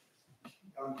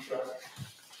 dump truck.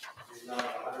 It's now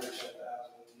 $110,082.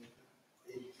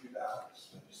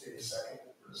 Just need a second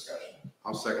for discussion.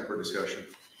 I'll second for discussion.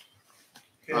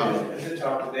 Okay, I did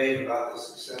talk to Dave about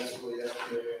this extensively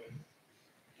yesterday.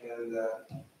 And,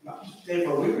 Dave,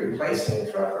 are we replacing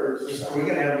the truck, or are we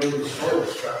gonna have to restore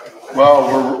this truck?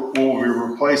 Well, we'll be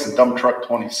replacing dump truck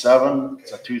 27.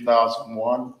 It's a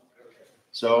 2001.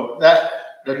 So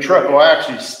the truck will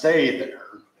actually stay there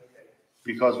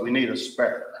because we need a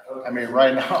spare. I mean,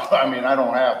 right now, I mean, I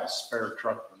don't have a spare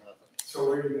truck for nothing. So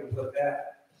where are you gonna put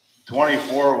that?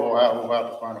 24, we'll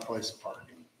have to find a place of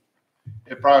parking.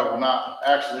 It probably will not,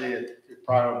 actually, it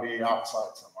probably will be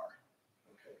outside somewhere.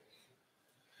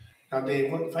 Now,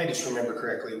 Dave, if I just remember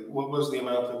correctly, what was the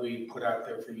amount that we put out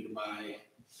there for you to buy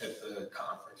at the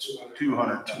conference?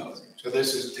 200,000. So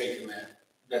this is taking that,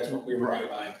 that's what we were gonna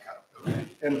buy. Okay.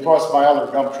 And plus my other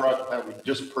dump truck that we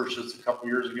just purchased a couple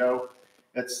years ago,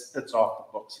 it's off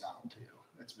the books now too.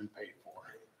 It's been paid for.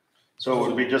 So it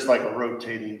would be just like a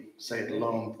rotating, say,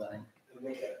 loan thing.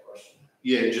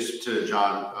 Yeah, just to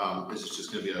John, this is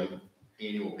just gonna be an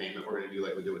annual payment we're gonna do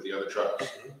like we did with the other trucks.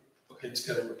 Okay, it's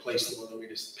gonna replace the one that we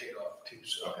just paid off too,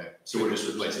 so. Okay, so we're just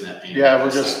replacing that payment. Yeah,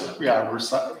 we're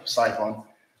recycling.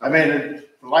 I mean,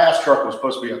 the last truck was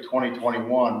supposed to be a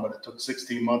 2021, but it took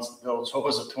 16 months to build, so it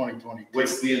was a 2022.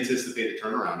 What's the anticipated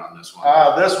turnaround on this one?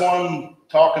 This one,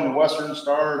 talking to Western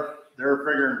Star, they're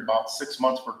figuring about 6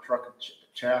 months for truck and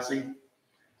chassis.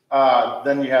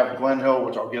 Then you have Glen Hill,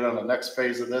 which I'll get on the next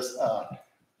phase of this.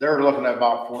 They're looking at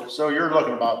about 4. So you're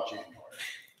looking about January.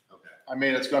 Okay. I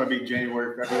mean, it's going to be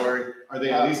January, February. Are they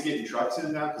at least getting trucks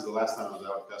in now? Because the last time I was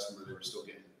out with customer, they were still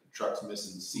getting trucks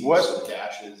missing seats and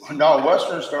dashes. No,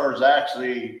 Western Star has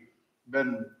actually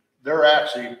they're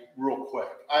actually real quick.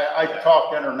 I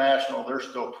talked international, they're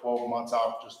still 12 months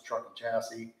out, just truck and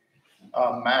chassis.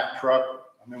 Mack Truck,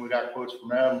 I mean, we got quotes from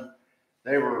them.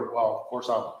 They were, well, of course,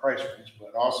 out of the price range,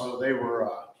 but also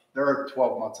they're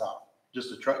 12 months out,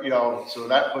 just a truck, so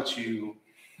that puts you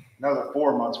another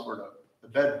 4 months for the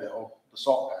bed bill, the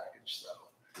salt package, so.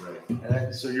 Right.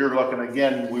 And so you're looking,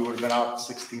 again, we would have been out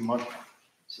 16 months,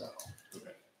 so.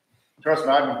 Okay. Trust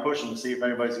me, I've been pushing to see if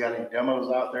anybody's got any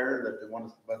demos out there that they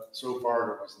want, but so far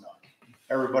there was none.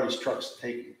 Everybody's truck's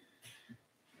taken.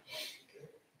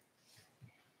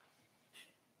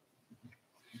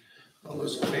 All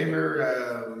those in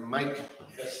favor, Mike?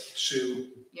 Yes. Sue?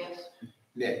 Yes.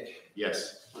 Nick?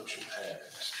 Yes. Motion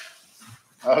passed.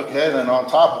 Okay, then on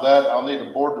top of that, I'll need a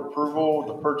board approval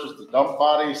to purchase the dump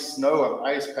body, snow and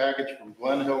ice package from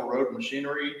Glen Hill Road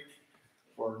Machinery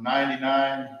for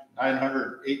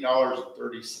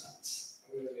 $908.30.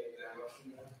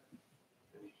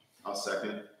 I'll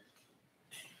second.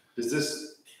 Does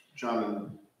this, John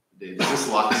and Dave, does this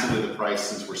lock us into the price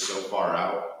since we're so far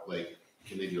out? Like,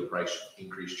 can they do a price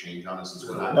increase change on us since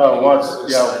we're not? No, once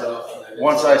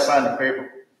I sign the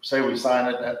paper, say we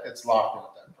sign it, it's locked in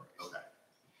at that price.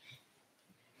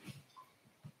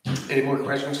 Okay. Any more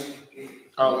questions?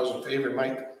 All those in favor,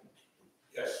 Mike?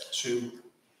 Yes. Sue?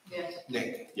 Yes.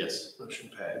 Nick? Yes.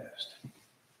 Motion passed.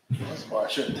 That's why I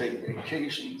shouldn't take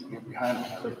vacations and get behind on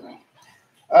everything.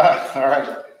 All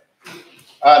right.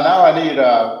 Now I need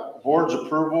board's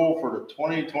approval for the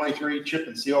 2023 chip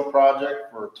and seal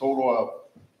project for a total of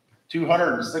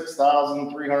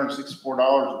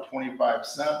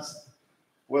 $206,364.25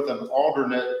 with an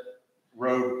alternate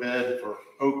road bid for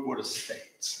Oakwood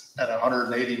Estates at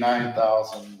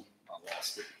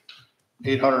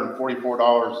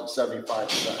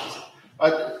 $844.75. I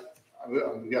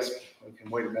guess we can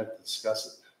wait a minute to discuss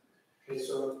it. Okay,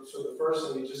 so the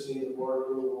first thing, you just need the board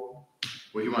approval.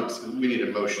 Well, we need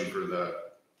a motion for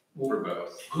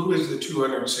both. Who is the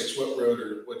 206? What road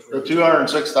or which road? The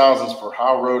 206,000 is for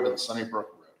Howe Road and Sunnybrook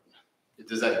Road.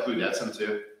 Does that include Essen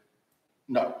too?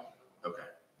 No. Okay.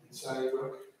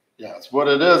 Sunnybrook. Yeah, it's what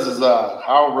it is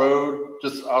Howe Road,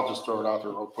 I'll just throw it out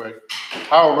there real quick.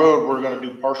 Howe Road, we're gonna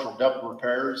do partial depth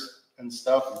repairs and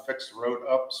stuff and fix the road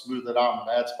up, smooth it out in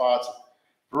bad spots. If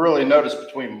you really notice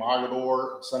between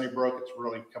Mogador and Sunnybrook, it's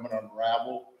really coming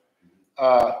unravel.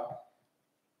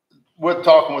 With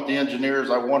talking with the engineers,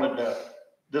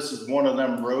 this is one of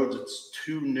them roads, it's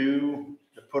too new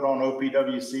to put on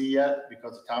OPWC yet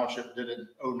because the township did it in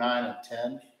 09 and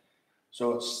 10.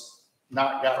 So it's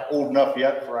not got old enough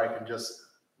yet for I can just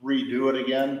redo it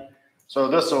again. So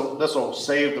this will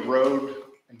save the road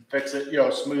and fix it,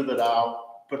 smooth it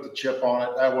out, put the chip on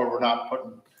it. That way we're not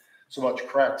putting so much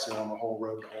cracks in on the whole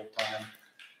road the whole time.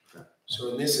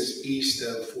 So this is east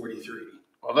of 43.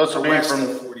 Well, this will be West from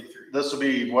of 43. This will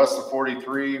be west of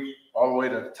 43 all the way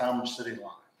to the Talmadge City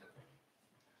line.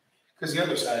 Because the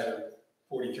other side of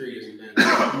 43 isn't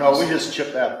bad. No, we just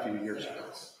chipped that a few years ago.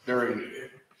 All right,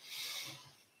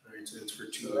 so it's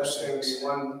for So that's gonna 206. be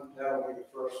that'll be the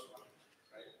first one,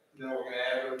 right? Then we're gonna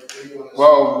add a big one.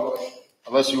 Well,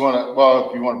 unless you want to,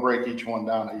 if you want to break each one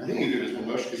down. I think we do this one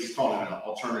motion because it's calling it an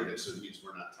alternative, so it means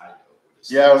we're not tied to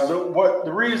it. Yeah,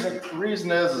 the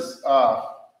reason is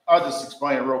I'll just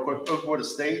explain it real quick. Oakwood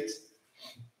Estates,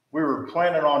 we were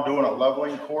planning on doing a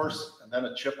leveling course and then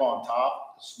a chip on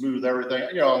top to smooth everything,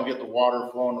 and get the water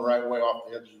flowing the right way off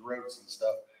the edge of the roads and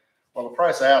stuff. Well, the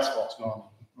price of asphalt's gone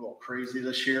a little crazy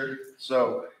this year,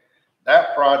 so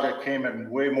that project came in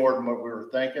way more than what we were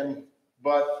thinking.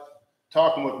 But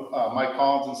talking with Mike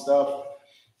Collins and stuff,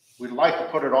 we'd like to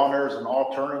put it on there as an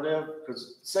alternative,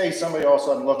 because say somebody all of a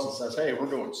sudden looks and says, hey, we're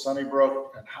doing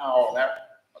Sunnybrook and Howell, that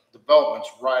development's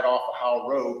right off of Howell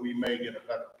Road, we may get a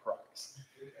better price.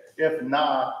 If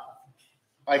not,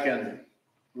 I can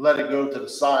let it go to the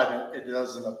side. It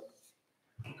doesn't,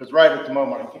 because right at the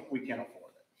moment, we can't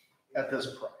afford it at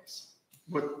this price,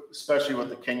 especially with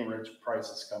the King Ridge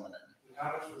prices coming in.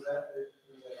 How much was that?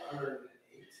 Was it 108?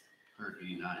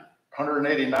 189.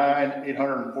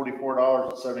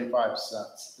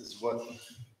 $189,844.75 is what.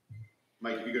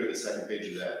 Mike, if you go to the second page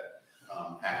of that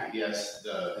packet, yes,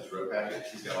 his road package,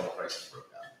 he's got all the prices broken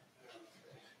down.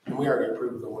 And we already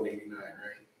approved the 189,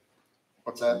 right?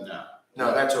 What's that? No.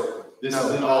 No, that's over. This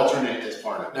is an alternate as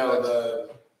part of it. No,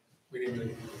 we didn't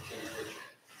really do the King Ridge.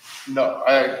 No,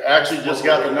 I actually just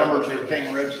got the numbers for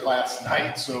King Ridge last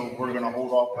night, so we're gonna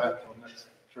hold off that till next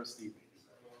trustee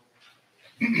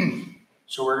meeting.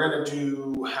 So we're gonna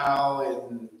do Howell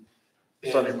and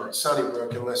Sunnybrook.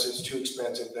 Sunnybrook, unless it's too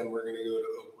expensive, then we're gonna go to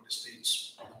Oakwood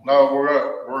Estates. No,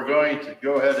 we're going to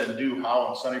go ahead and do Howell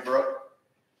and Sunnybrook,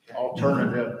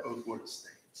 alternative Oakwood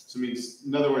Estates. So it means,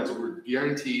 in other words, we're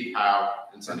guaranteed Howell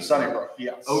and And Sunnybrook. Sunnybrook,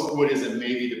 yes. Oakwood is a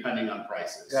maybe depending on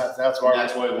prices. Yeah, that's And why.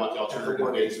 that's why we want the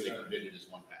alternative bid, so they can bid it as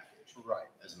one package, Right.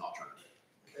 as an alternative.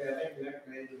 Okay, I think Nick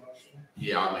made the motion.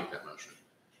 Yeah, I'll make that motion.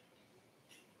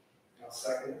 I'll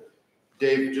second it.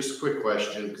 Dave, just a quick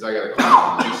question, because I got a couple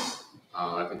on this.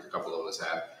 I think a couple of us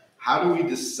have. How do we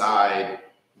decide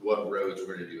what roads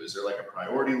we're gonna do? Is there like a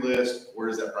priority list? Where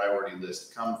does that priority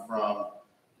list come from?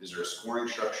 Is there a scoring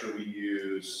structure we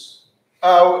use?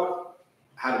 How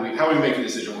do we make a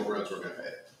decision what roads we're gonna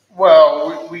pay?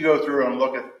 Well, we go through and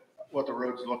look at what the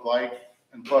roads look like.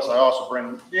 And plus I also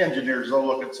bring the engineers, they'll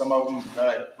look at some of them that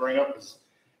I bring up.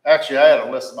 Actually, I had a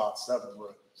list about 7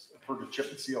 roads for the chip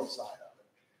and seal side of it.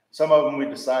 Some of them we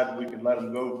decided we could let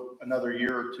them go another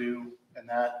year or two and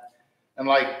that. And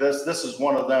like this is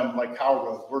one of them, like Howell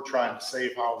Road. We're trying to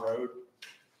save Howell Road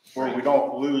where we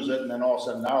don't lose it. And then all of a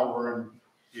sudden now we're in,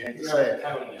 you hate to say it.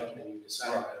 County helping you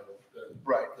decide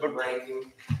Right. the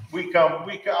ranking.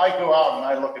 I go out and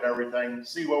I look at everything,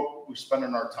 see what we're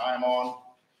spending our time on,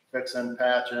 fixing,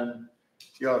 patching,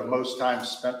 the most time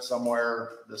spent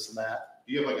somewhere, this and that.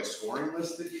 Do you have like a scoring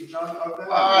list that you've done of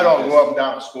that? I don't go up and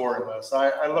down a scoring list.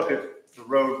 I look at the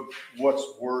road, what's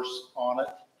worse on it.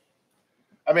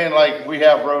 I mean, like, we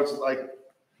have roads, like,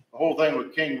 the whole thing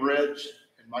with King Ridge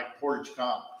and like Portage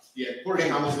Commons. Yeah,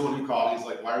 Portage Commons is the one who called. He's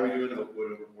like, why are we doing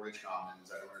Oakwood over Portage Commons?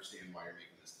 I don't understand why you're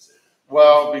making this decision.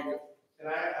 Well, because. And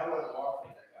I went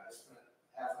walking that guy. I spent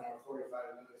half an hour, 45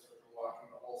 minutes with him walking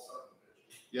the whole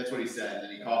subdivision. Yeah, that's what he said. And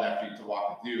then he called after you to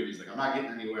walk with you. And he's like, I'm not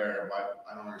getting anywhere. Why?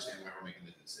 I don't understand why we're making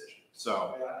this decision.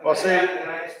 So. Well, see. And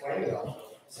I explained it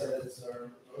also. I said, it's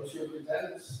our road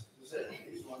superintendent's decision.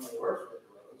 He's one that works with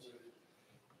the roads.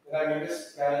 And I mean,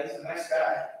 this guy, he's a nice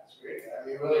guy. He's a great guy. I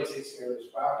mean, he really takes care of his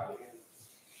property.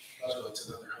 So it's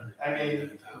another 100. I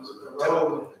mean, the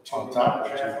road. On top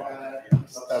of it.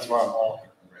 That's why I'm all.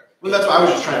 Well, that's why I was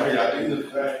just trying to figure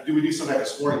out, do we do some type of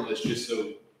scoring list just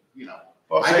so,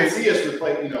 Well, I can see us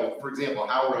replace, for example,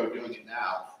 Howell Road doing it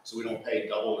now, so we don't pay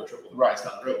double or triple the price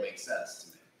down the road makes sense to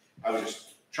me. I was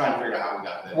just trying to figure out how we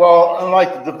got there. Well,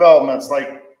 unlike the developments,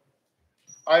 like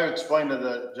I explained to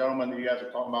the gentleman that you guys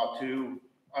are talking about too,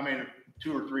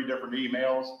 2 or 3 different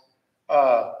emails.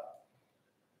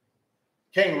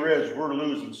 King Ridge, we're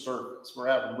losing surface. We're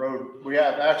having we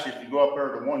have actually, if you go up there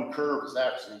to one curve, it's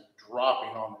actually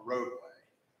dropping on the roadway.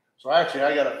 So actually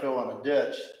I got to fill in a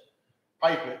ditch,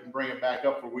 pipe it and bring it back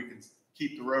up where we can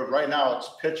keep the road. Right now it's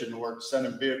pitching where it's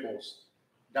sending vehicles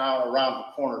down around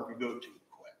the corner if you go too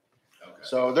quick. Okay.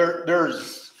 So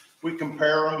we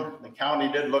compare them. The county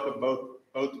did look at both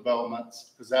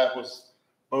developments because that was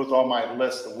both on my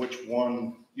list of which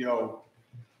one,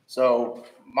 So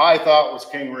my thought was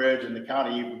King Ridge, and the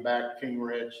county even backed King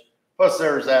Ridge. Plus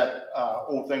there's that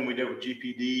old thing we did with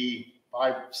GPD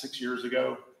 5-6 years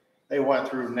ago. They went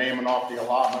through naming off the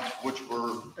allotments, which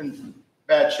were in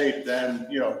bad shape then,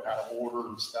 kind of ordered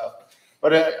and stuff.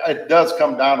 But it does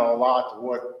come down to a lot to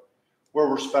where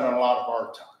we're spending a lot of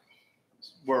our time,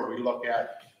 where we look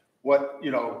at what,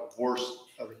 worst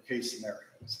of the case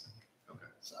scenarios. Okay.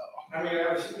 So. I mean,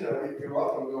 you're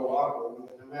welcome to go walk with him.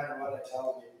 No matter what I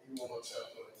tell him, he won't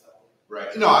accept what I tell him.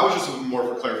 Right. No, I was just looking more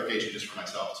for clarification just for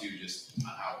myself too, just on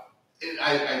how,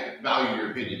 I value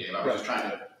your opinion, Dave. I was just trying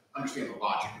to understand the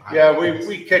logic. Yeah,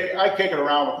 I kick it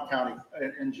around with the county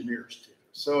engineers too.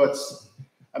 So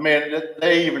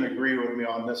they even agree with me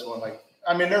on this one. Like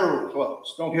I mean, they're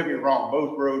close. Don't get me wrong,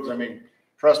 both roads, I mean,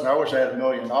 trust me, I wish I had $1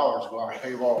 million to go out and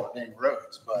pave all our dang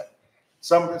roads, but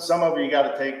some of it you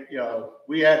gotta take, you know,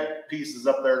 we had pieces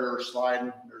up there that are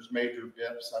sliding, there's major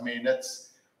dips. I mean,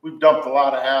 we've dumped a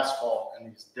lot of asphalt in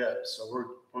these dips, so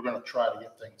we're gonna try to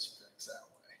get things fixed that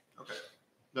way. Okay.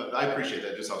 No, I appreciate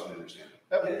that, just helps me understand.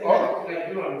 And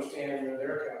I do understand where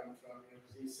they're coming from, because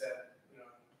he said,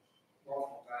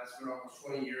 multiple times, it's been almost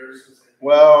 20 years since they.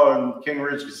 Well, and King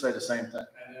Ridge could say the same thing.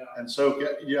 I know. And so,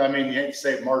 yeah, I mean, you hate to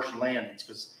say marsh landings,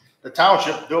 because the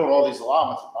township built all these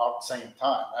allotments about the same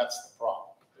time. That's the problem.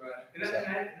 Right, and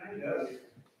I know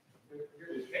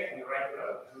you're just picking the right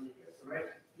road. I mean, it's the right,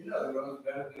 the road's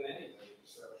better than anybody,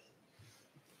 so.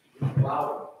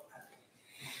 Wow.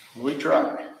 We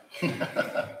try.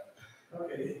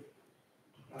 Okay.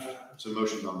 So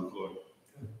motion on the floor.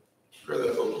 For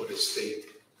the Oakwood Estate.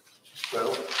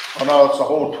 Well, Oh, no, it's the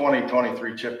whole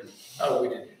 2023 chip oh, we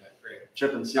didn't do that,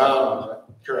 great. and seal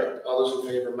project. Correct. All those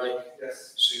in favor, Mike?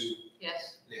 Yes. Sue?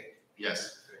 Yes. Nick?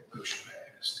 Yes. Motion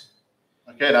passed.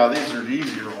 Okay, now these are the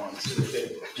easier ones.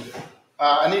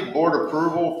 I need board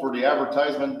approval for the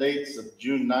advertisement dates of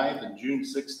June 9th and June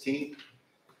 16th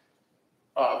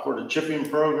for the chipping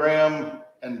program,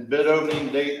 and bid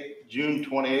opening date June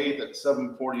 28th at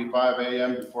 7:45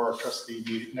 a.m. before our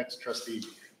next trustee meeting.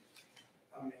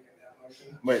 I'm making that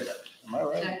motion. Wait, am I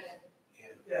right? Second.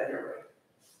 Yeah, you're right.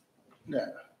 Yeah.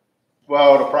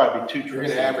 Well, it'll probably be two You're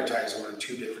trustees. gonna advertise them on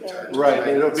 2 different times. Right,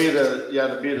 it'll be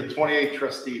the 28th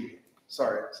trustee meeting.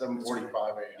 Sorry,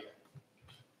 7:45 a.m.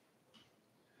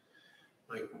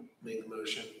 Mike, make the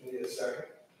motion. Need a second?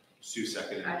 Sue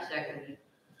seconded. I seconded.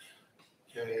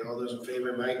 Okay, all those in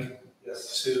favor, Mike? Yes.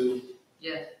 Sue?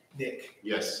 Yes. Nick?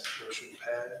 Yes. Motion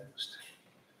passed.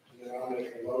 And then I'll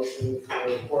make a motion for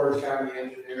the Porter County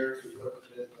engineer to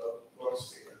put the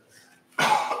books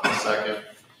together. Second.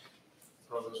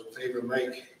 All those in favor,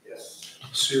 Mike? Yes.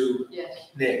 Sue? Yes.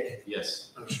 Nick?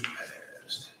 Yes. Motion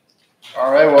passed.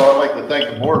 All right, well, I'd like to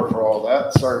thank the board for all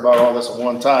that. Sorry about all this at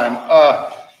one time.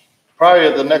 Probably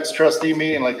at the next trustee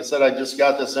meeting, like I said, I just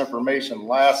got this information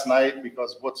last night,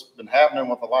 because what's been happening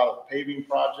with a lot of paving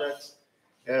projects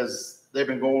is they've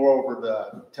been going over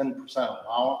the 10%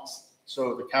 allowance.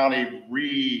 So the county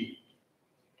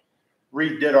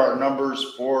redid our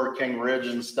numbers for King Ridge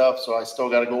and stuff, so I still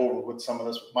got to go over with some of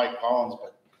this with Mike Collins,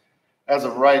 but as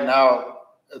of right now,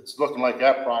 it's looking like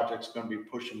that project's going to be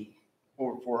pushing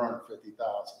over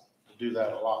 450,000 to do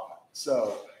that allotment.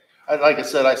 So, like I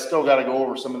said, I still got to go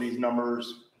over some of these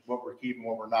numbers, what we're keeping,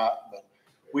 what we're not, but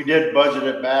we did budget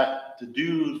it back to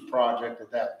do the project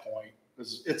at that point,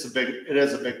 because it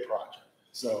is a big project.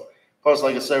 So, plus,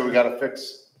 like I said, we got to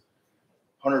fix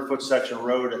 100-foot section of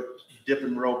road,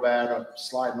 dipping real bad,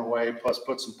 sliding away, plus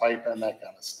put some pipe in, that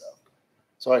kind of stuff.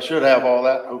 So I should have all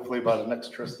that hopefully by the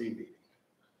next trustee meeting.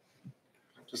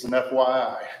 Just an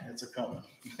FYI, it's a coming.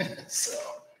 So,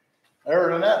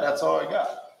 other than that, that's all I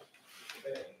got.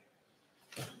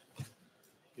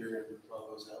 You're gonna roll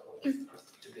those out with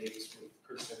today's with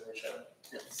Kirsten and Rochelle?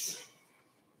 Yes.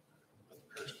 With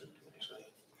Kirsten, actually.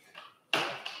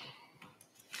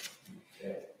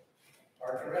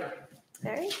 All right.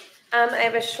 All right. I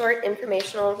have a short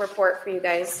informational report for you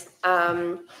guys.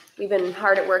 We've been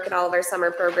hard at work at all of our summer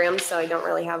programs, so I don't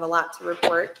really have a lot to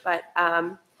report. But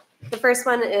the first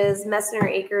one is Messner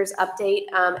Acres update.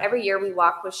 Every year we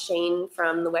walk with Shane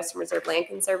from the Western Reserve Land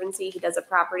Conservancy. He does a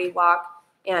property walk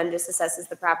and just assesses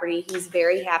the property. He's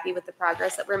very happy with the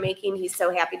progress that we're making. He's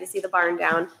so happy to see the barn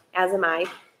down, as am I.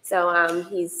 So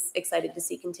he's excited to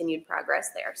see continued progress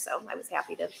there. So I was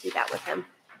happy to do that with him.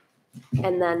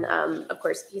 And then, of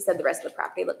course, he said the rest of the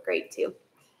property looked great too.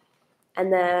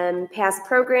 And then past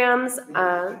programs.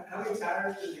 How many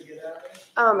tires did you get out there?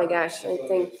 Oh my gosh, I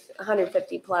think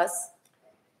 150 plus.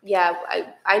 Yeah,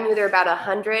 I knew there were about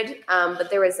 100,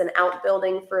 but there was an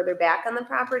outbuilding further back on the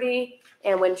property.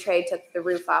 And when Trey took the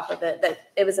roof off of it,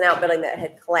 it was an outbuilding that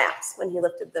had collapsed. When he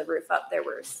lifted the roof up, there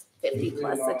was 50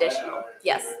 plus additional.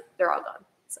 Yes, they're all gone.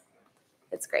 So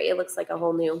it's great. It looks like a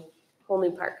whole new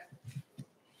park.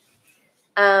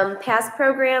 Past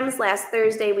programs, last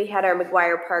Thursday we had our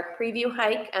McGuire Park preview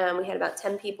hike. We had about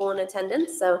 10 people in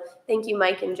attendance. So thank you,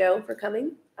 Mike and Joe, for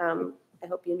coming. I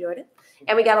hope you enjoyed it.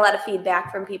 And we got a lot of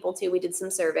feedback from people too. We did some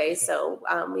surveys, so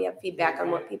we have feedback on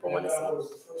what people want to see. Was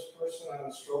the first person on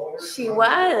the stroller. She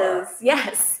was,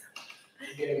 yes.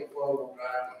 You're getting a four-wheel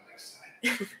drive one next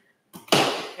time.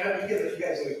 Yeah, you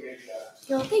guys did a great job.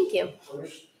 No, thank you.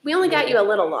 We only got you a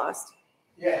little lost.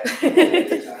 Yeah.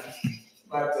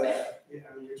 But, I mean, you're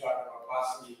talking about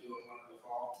possibly doing one in the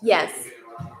fall. Yes. You're getting a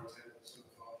lot more attendance in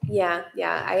the fall.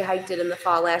 Yeah. I hiked it in the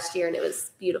fall last year and it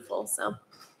was beautiful. So,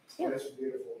 Yeah. It's a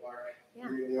beautiful park. Yeah.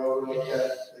 You overlook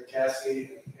at the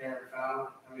Cassie and Aaron Fountain,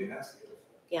 I mean, that's beautiful.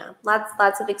 Yeah,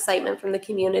 lots of excitement from the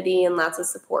community and lots of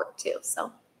support too,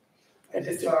 so. I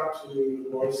did talk to the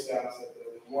Boy Scouts at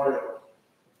the memorial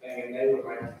thing, and they would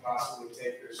like to possibly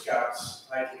take their scouts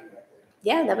hiking back there.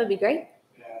 Yeah, that would be great.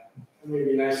 Yeah, it would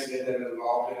be nice to get them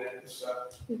involved in it and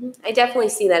stuff. I definitely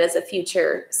see that as a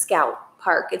future scout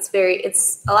park. It's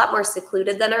a lot more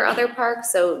secluded than our other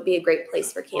parks, so it'd be a great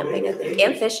place for camping, I think,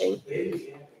 and fishing. They do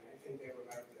camping, I think they would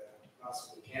like to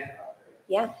possibly camp out there.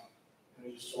 Yeah. And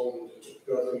we just told them to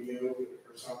go through you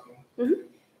or something. Mhm.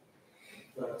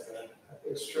 But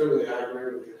it's truly, I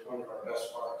agree with you, it's one of our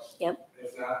best parks. Yep.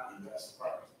 If not the best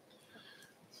park.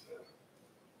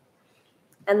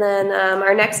 And then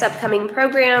our next upcoming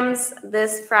programs,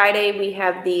 this Friday, we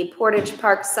have the Portage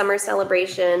Park Summer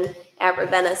Celebration at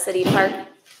Ravenna City Park.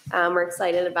 We're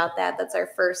excited about that. That's our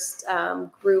first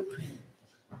group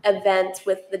event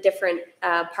with the different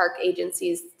park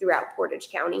agencies throughout Portage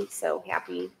County. So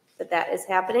happy that is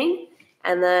happening.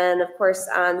 And then, of course,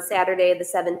 on Saturday, the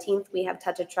 17th, we have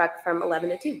Touch a Truck from 11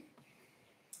 to 2.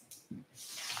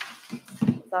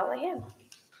 That's all I have.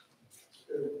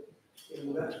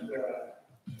 In that,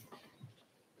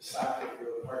 soccer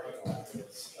field parking lot,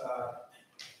 it's,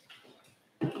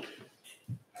 I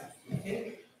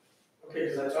think, okay,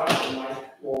 because I talked to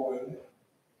Mike Wolin,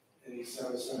 and he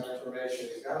sent us some information,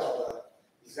 he's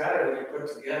got everything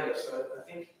put together, so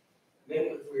I think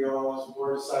if we all as a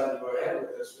board decide to go ahead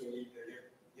with this, we need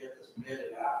to get this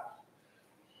bidded out.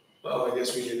 Well, I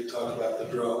guess we need to talk about the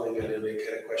drone, and then they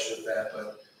kind of question that,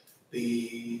 but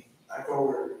I go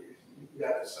over, you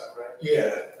got this stuff, right?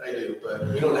 yeah, I do, but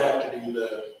we don't have to do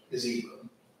the gazebo.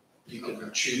 You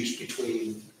can choose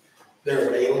between, they're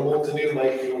available to do,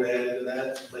 Mike, you want to add into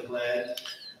that, like Lad?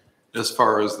 As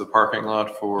far as the parking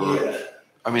lot for, Yeah.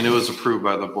 I mean, it was approved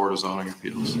by the Board of Zoning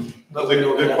Appeals. But we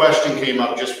don't The have- question came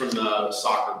up just from the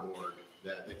soccer board,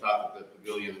 that they thought that the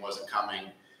pavilion wasn't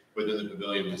coming, but then the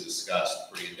pavilion was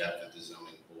discussed pretty in depth at the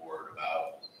zoning board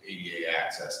about ADA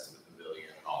access to the pavilion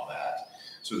and all that.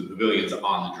 So the pavilion's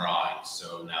on the drawing,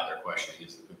 so now they're questioning,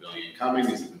 is the pavilion coming,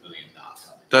 is the pavilion not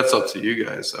coming? That's up to you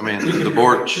guys. I mean, We the can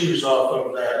board, choose off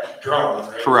of that drawing,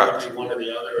 right? Correct. Either one or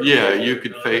the other. yeah, you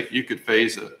could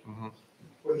phase it. Mhm.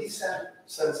 Well, he sent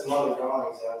some other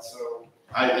drawings out, so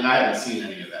I haven't seen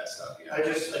any of that stuff yet. I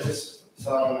just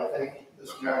saw them, I think,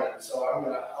 this morning, so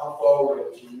I'll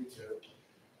forward it to you two.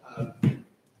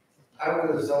 I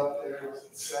was up there, was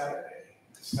it Saturday,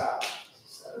 stopped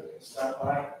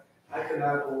by, I could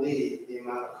not believe the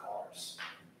amount of cars.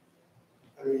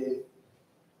 I mean,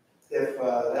 if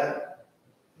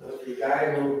the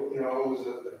guy who, was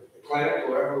the clinic,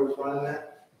 whoever was running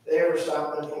that, they ever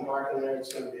stop them from parking there,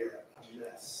 it's gonna be a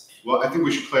mess. Well, I think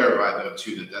we should clarify though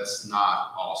too, that that's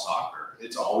not all soccer.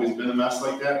 It's always been a mess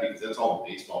like that because that's all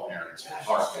the baseball parents Gosh,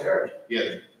 park it's there. terrible.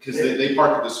 Yeah, because they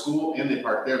park at the school and they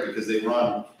park there because they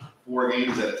run 4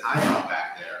 games at a time out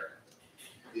back there.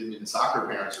 I mean, the soccer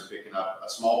parents are picking up a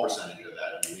small percentage of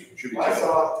that. I mean, they contribute Well, I to it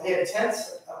saw, they had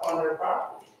tents up on their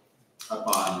property, up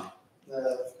on,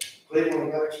 the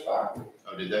Cleveland Village property.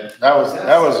 oh, did they? That was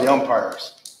the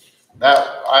umpires.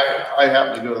 I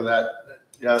happened to go to that,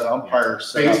 yeah, the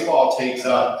umpires set up. Baseball takes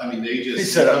up, I mean, they just. They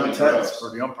set come up in tents rows. for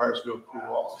the umpires to go cool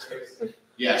off.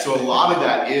 Yeah, so a lot of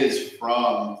that is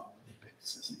from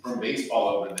baseball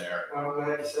over there. Well, I'm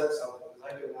glad you said something, because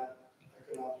I could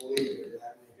not believe it,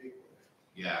 that many people.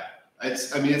 Yeah,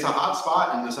 it's a hot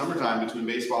spot in the summertime between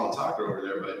baseball and soccer over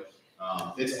there, but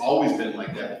it's always been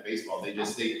like that with baseball.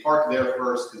 They park there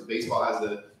first because baseball has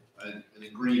an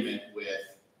agreement with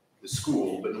the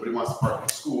school, but nobody wants to park in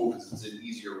the school because it's an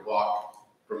easier walk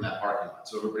from that parking lot.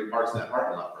 So everybody parks in that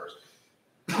parking lot first.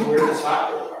 Where's the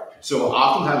soccer park? So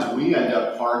oftentimes we end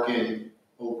up parking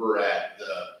over at the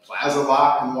plaza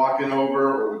lot and walking over,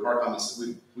 or we park on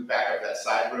we back up that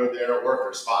side road there, or if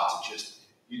there's spots, it's just,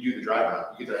 you do the drive around.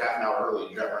 You get there half an hour early,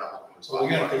 you drive around. So we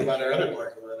gotta think about our other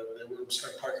parking lot over there. We're gonna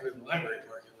start parking in the library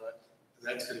parking lot.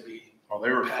 That's gonna be. Oh,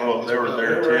 they were full, they were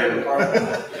there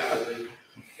too.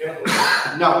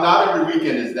 Not every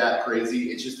weekend is that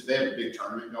crazy. It's just if they have a big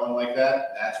tournament going like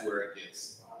that, that's where it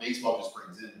gets, baseball just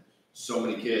brings in so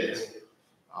many kids.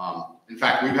 In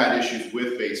fact, we've had issues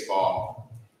with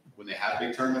baseball when they have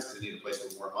big tournaments because they need a place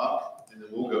to warm up. And then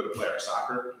we'll go to play our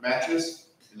soccer matches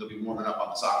and they'll be warming up on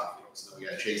the soccer field. So then we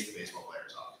gotta chase the baseball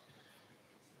players off.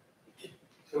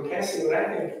 So Cassie, what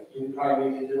I think you probably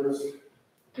need to do is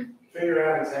figure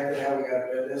out exactly how we gotta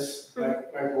bid this,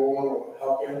 like Roland will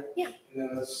help you. Yeah. And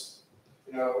then let's,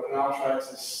 and I'll try to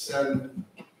send,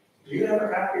 do you have a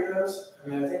copy of those? I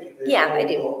mean, I think. Yeah, I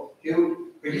do.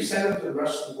 Could you send it to the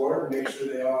rest of the board and make sure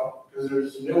they all, because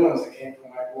there's new ones that came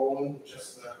from Mike Boland,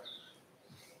 just the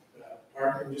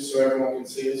parking, just so everyone can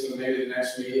see it, so maybe the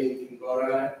next meeting we can vote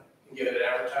on it and get it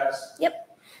advertised.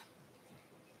 Yep.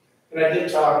 And I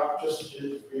did talk, just for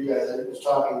you guys, I was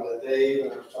talking to Dave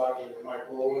and I was talking to Mike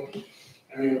Boland.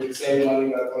 I mean, we could save money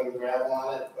by putting gravel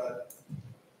on it, but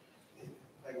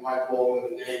like Mike Boland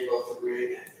and Dave both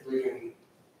agreed, if we can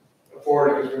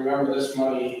afford it, because remember, this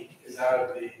money is out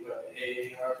of the,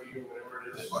 ARPU, whatever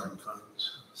it is.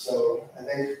 So I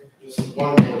think just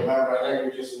one thing to remember, I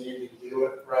think we just need to do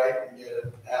it right and get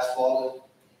it asphalted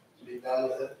to be done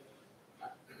with it.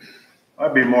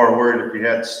 I'd be more worried if you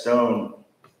had stone,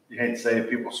 you hate to say it,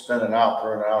 people spinning out,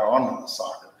 throwing it out onto the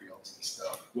soccer fields and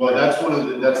stuff. Well,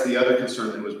 that's the other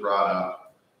concern that was brought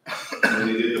up. When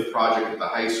they did the project at the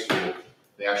high school,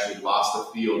 they actually lost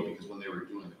the field because when they were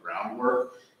doing the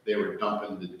groundwork, they were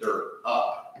dumping the dirt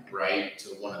up, right, to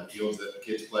one of the fields that the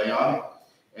kids play on.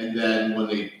 And then when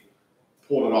they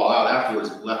pulled it all out afterwards,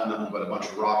 it left nothing but a bunch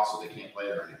of rocks, so they can't play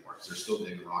there anymore, because they're still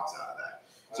digging rocks out of that.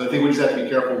 So I think we just have to be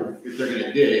careful if they're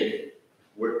gonna dig,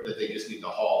 that they just need to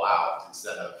haul out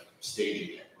instead of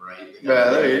staging it, right?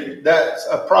 Yeah, that's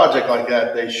a project like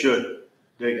that, they should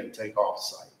dig and take off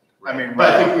site. I mean,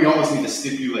 But I think we almost need to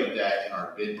stipulate that in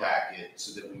our bid packet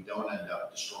so that we don't end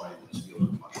up destroying this field with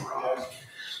a bunch of rocks.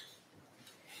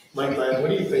 Mike, what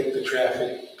do you think the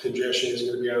traffic congestion is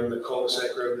gonna be on the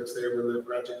cul-de-sac road that's there when the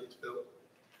project gets built?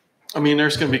 I mean,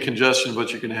 there's gonna be congestion,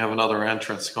 but you're gonna have another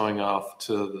entrance going off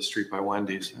to the street by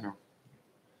Wendy's there.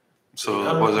 So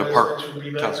How was many it park? residents would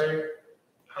be back there?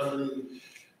 How many,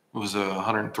 Was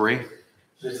 103?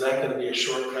 is that gonna be a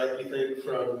shortcut, you think,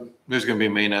 from, There's gonna be a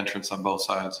main entrance on both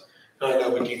sides. I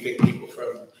know, but do you think people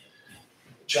from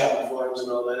Chapel Farms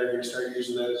and all that are gonna start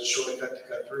using that as a shortcut to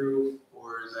cut through,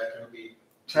 or is that gonna be?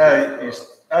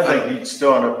 I think you'd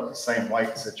still end up in the same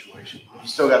light situation. You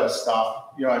still gotta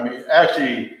stop, you know, I mean,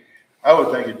 actually, I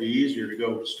would think it'd be easier to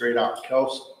go straight out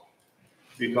Kelso.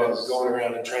 Because, Going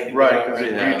around and trying to. right, because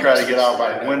if you try to get out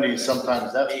by Wendy's,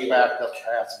 sometimes that's backed up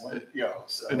past Wendy's, you know,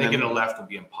 so. And making a left would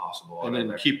be impossible. And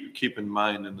then keep in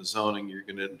mind in the zoning, you're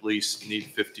gonna at least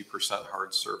need 50%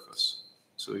 hard surface.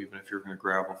 So even if you're gonna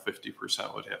gravel,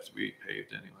 50% would have to be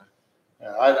paved anyway.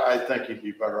 Yeah, I think you'd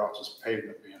be better off just paving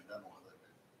it, being done with it.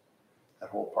 That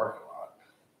whole parking lot.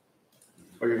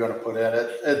 What you're gonna put in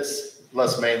it, it's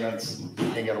less maintenance,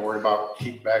 you ain't gotta worry about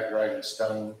keep back dragging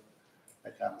stone,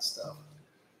 that kind of stuff.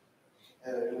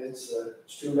 And it's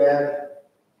too bad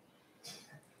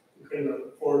we couldn't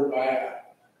afford to buy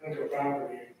a chunk of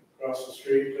property across the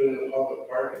street, put it in the public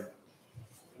parking.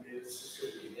 I mean, it's just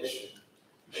gonna be an issue.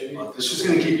 It's just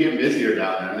gonna keep getting busier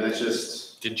down there, I mean, it's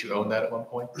just. Didn't you own that at one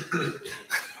point?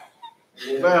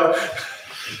 Well,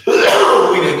 We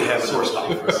didn't have a source of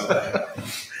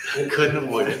We couldn't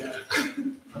avoid it.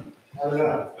 I don't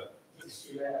know. It's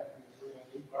too bad. We're gonna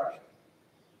need parking.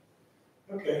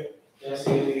 Okay. Yes,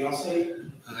 anything else,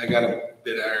 Steve? I got a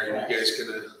bit iron, you guys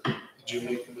gonna, did you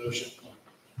make the motion?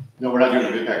 no, we're not doing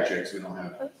the bid pack checks, we don't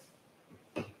have.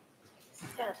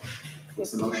 Yeah.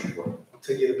 What's the motion for?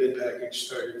 To get a bid package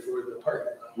started for the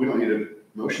parking lot. We don't need a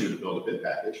motion to build a bid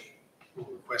package. We're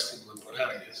requesting one put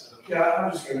out, I guess. Yeah,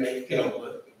 I'm just gonna make, You know,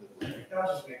 but I'll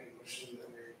just make a motion that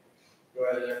we go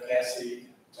ahead and have Cassie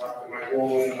talk to my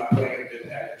goal and I'm putting a bid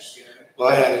package together. well,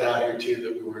 I had it out here too,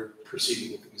 that we were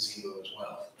proceeding with the gazebo as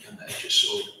well, and that just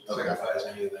so it clarifies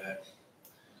any of that.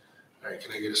 All right,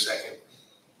 can I get a second?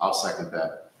 I'll second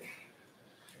that.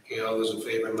 Okay, all those in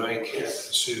favor, Mike,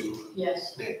 Sue,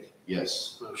 Yes. Nick,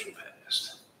 Yes. motion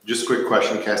passed. Just a quick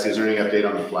question, Cassie, is there any update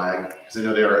on the flag? Because I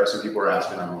know there are, some people are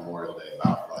asking on Memorial Day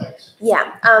about flags.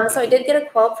 Yeah, so I did get a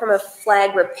quote from a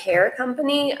flag repair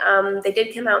company. They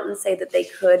did come out and say that they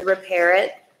could repair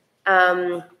it.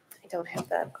 I don't have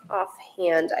that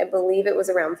offhand. I believe it was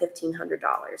around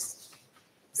 $1,500.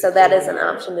 So that is an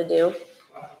option to do.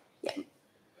 Yeah.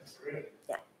 That's great.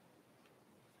 Yeah.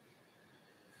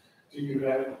 Do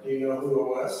you know who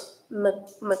it was?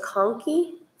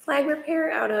 McConkey Flag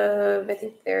Repair out of, I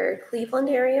think they're Cleveland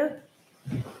area.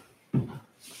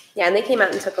 Yeah, and they came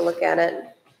out and took a look at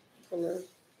it.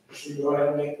 Should we go ahead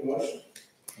and make the motion?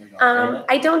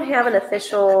 I don't have an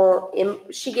official,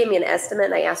 she gave me an estimate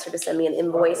and I asked her to send me an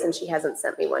invoice and she hasn't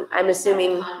sent me one. I'm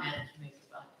assuming.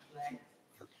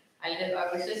 I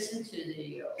was listening to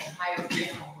the Ohio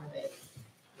Channel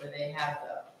where they have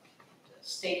the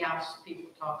State House people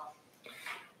talk.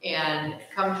 And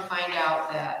come to find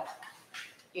out that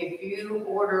if you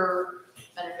order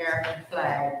an American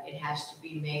flag, it has to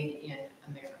be made in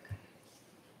America.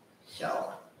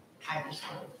 So I just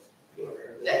want to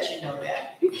let you know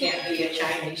that. You can't be a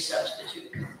Chinese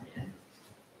substitute coming in.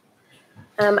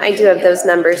 I do have those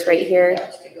numbers right here.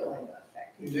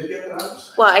 You did get the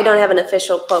numbers? Well, I don't have an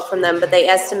official quote from them, but they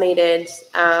estimated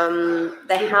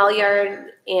the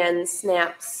halyard and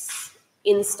snaps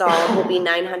install will be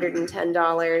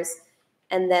 $910.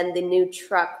 And then the new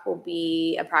truck will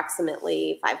be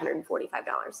approximately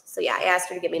 $545. So yeah, I asked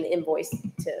her to give me an invoice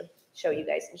to show you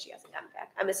guys, and she hasn't gotten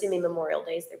back. I'm assuming Memorial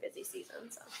Day is their busy season,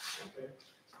 so. Okay.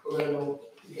 Well, then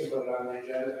you can put it on the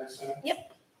agenda next time.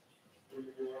 Yep. We want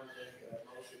to make a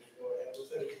motion to go ahead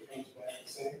with it, if it comes back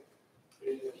the same.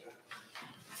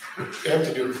 We have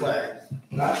to do a flag.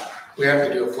 Not, We have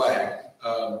to do a flag.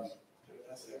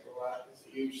 that's a lot, it's a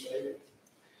huge savings.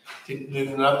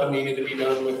 Did nothing needed to be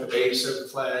done with the base of the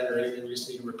flag or anything, we just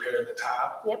need to repair the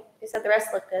top. Yep, they said the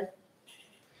rest looked good.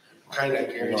 Kind of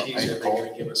guarantees that they're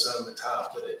gonna give us on the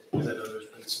top with it, because I know there's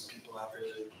been some people out there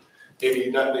that, maybe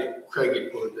not that Craig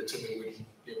had quoted, but somebody would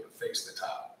be able to fix the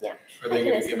top. Yeah. Are they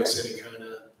gonna give us any kind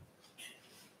of,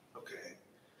 okay.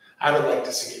 I would like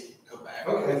to see it come back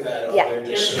with that on Yeah. there,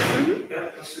 just so.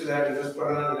 Yeah, let's do that and just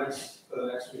put it on for the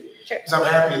next meeting. Sure. Because I'm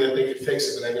happy that they could fix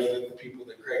it, but I know that the people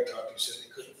that Craig talked to said they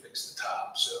couldn't fix the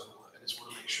top, so I just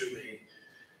want to make sure they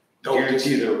don't.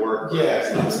 Guarantee their work.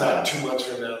 Yeah, it's not 2 months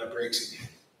from now that breaks again.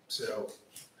 So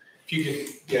if you could,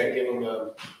 yeah, give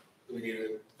them we need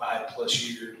a 5+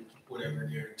 year, whatever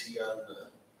guarantee on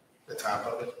the top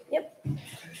of it. Yep.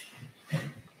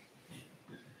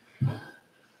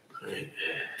 Great.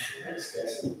 Thanks,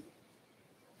 guys.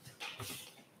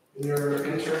 Your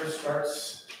intern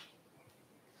starts,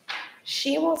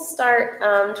 She will start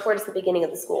towards the beginning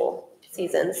of the school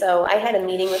season. So I had a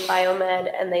meeting with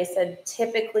Biomed, and they said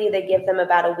typically they give them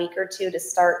about a week or two to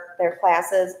start their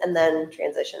classes and then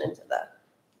transition into the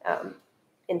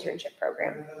internship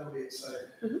program. that'll be exciting.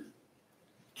 Mhm.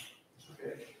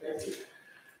 Okay, thank you.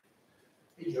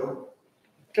 Hey, Joe.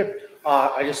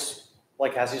 I just,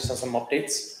 like Cassie said, some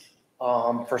updates.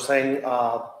 First thing,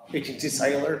 AT&T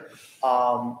Cellular,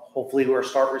 hopefully we'll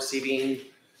start receiving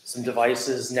some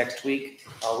devices next week.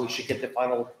 We should get the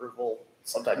final approval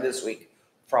sometime this week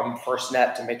from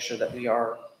FirstNet to make sure that we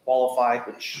are qualified,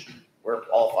 which we're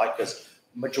qualified because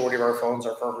majority of our phones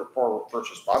are for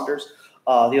first responders.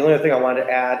 The only other thing I wanted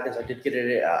to add is I did get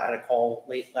a call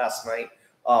late last night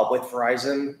with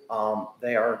Verizon.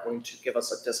 They are going to give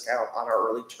us a discount on our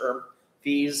early term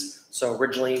fees. So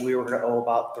originally we were going to owe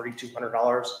about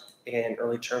 $3,200 in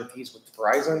early term fees with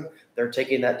Verizon. They're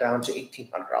taking that down to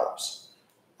 $1,800.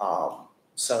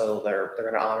 So they're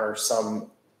going to honor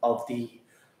some of the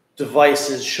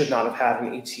devices should not have had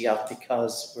an ETF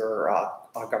because we're on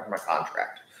a government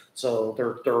contract. So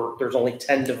there's only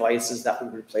 10 devices that we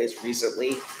replaced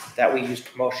recently that we used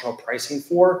promotional pricing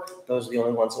for. Those are the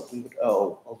only ones that we would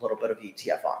owe a little bit of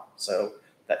ETF on. So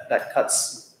that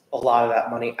cuts a lot of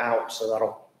that money out.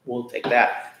 So we'll take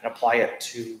that and apply it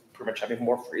to pretty much having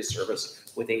more free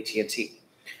service with AT&T.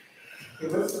 Hey,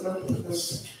 what's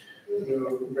this,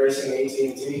 you're embracing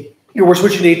AT&T? Yeah, we're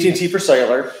switching to AT&T for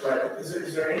cellular. Right,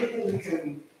 is there anything we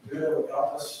can do that would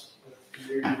help us?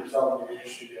 You were telling me the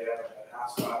issue you have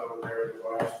a hotspot over there at the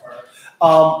Wise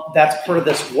Park. That's part of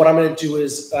this. What I'm going to do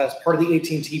is, as part of the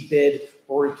AT&T bid,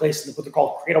 we're replacing what they're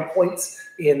called cradle points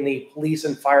in the police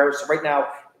and fire. So right now,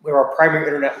 we're our primary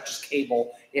internet, which is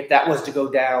cable. If that was to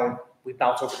go down, we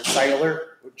bounce over to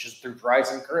cellular, which is through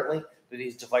Verizon currently.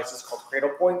 These devices called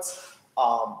cradle points.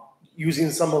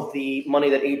 Using some of the money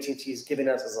that AT&T is giving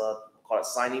us as called a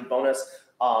signing bonus,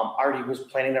 already was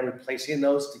planning on replacing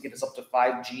those to get us up to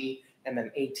 5G and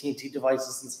then AT&T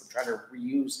devices instead of trying to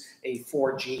reuse a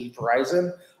 4G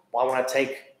Verizon. Well, I'm going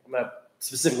to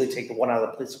specifically take the one out of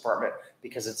the police department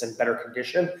because it's in better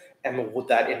condition, and we'll put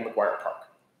that in McGuire Park.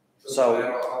 So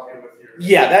that'll help you with your.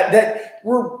 Yeah, that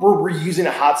we're reusing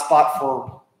a hotspot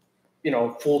for,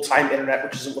 full-time internet,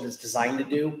 which isn't what it's designed to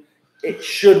do. It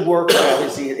should work, but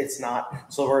obviously it's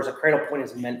not. So whereas a cradle point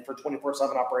is meant for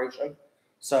 24/7 operation.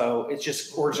 So it's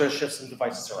just, we're just shift some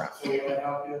devices around. So will that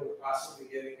help you with possibly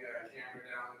getting a camera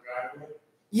down the driveway?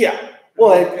 Yeah,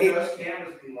 well, Can those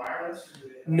cameras be wireless?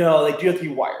 no, they do have to be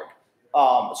wired.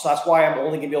 So that's why I'm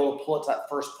only gonna be able to pull it to that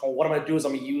first pole. What I'm gonna do is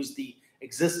I'm gonna use the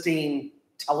existing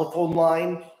telephone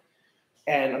line.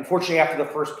 And unfortunately, after the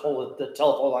first pole, the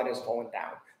telephone line is going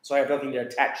down. So I have nothing to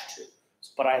attach to.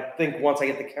 But I think once I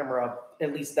get the camera up,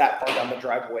 at least that far down the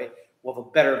driveway, we'll have a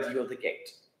better view of the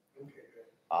gate.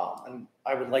 And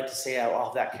I would like to say I'll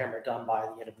have that camera done by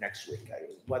the end of next week,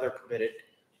 weather permitted.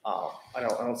 I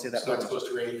don't see that. It's not supposed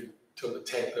to rain until the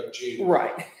 10th of June.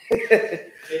 Right.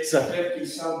 So 50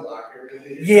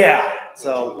 sunblocker. Yeah.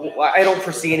 So I don't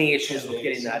foresee any issues with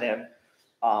getting that in.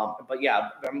 But yeah,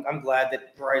 I'm glad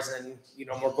that Verizon,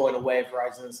 we're going away.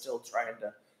 Verizon is still trying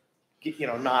to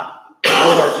not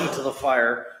hold our feet to the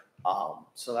fire.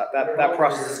 So that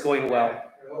process is going well.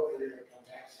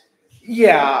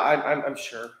 Yeah, I'm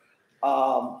sure.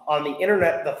 On the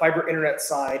internet, the fiber internet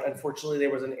side, unfortunately, there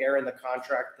was an error in the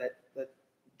contract that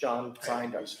John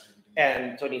signed,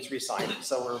 and so it needs re-signed.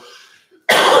 So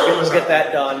we'll get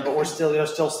that done, but they're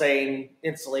still saying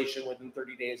installation within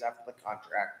 30 days after the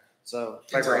contract. So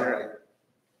fiber internet.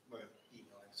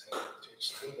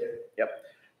 Yep.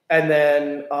 And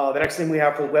then the next thing we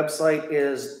have for the website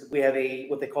is we have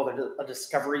what they call a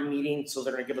discovery meeting. So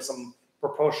they're going to give us some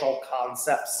proposal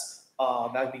concepts.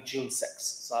 That would be June 6th.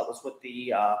 So that was with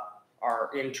our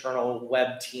internal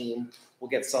web team. We'll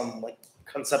get some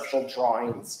conceptual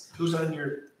drawings. Who's on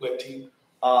your web team?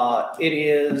 It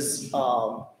is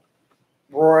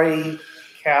Roy,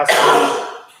 Cassie,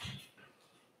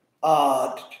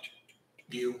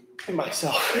 You. and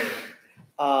myself.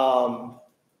 I'm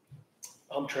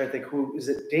trying to think who is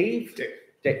it? Dave.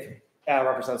 Dave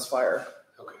represents fire.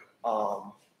 Okay.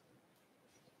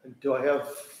 Do I have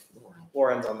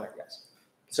Lauren's on there? Yes.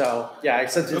 So yeah, I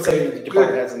sent it Okay, to the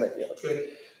department heads and Good.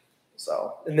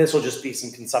 So, and this will just be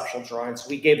some conceptual drawings.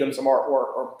 We gave them some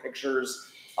artwork or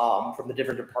pictures from the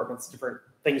different departments, different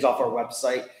things off our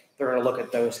website. They're going to look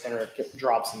at those and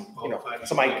drop some,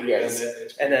 some ideas.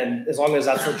 And then as long as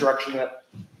that's the direction that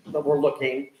we're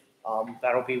looking,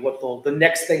 that'll be what the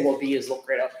next thing will be is we'll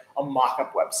create a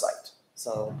mock-up website.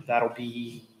 So that'll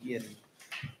be in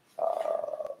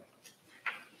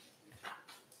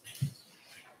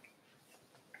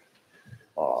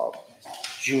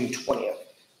June 20th.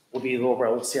 Will be a little bit,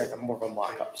 we'll see like more of a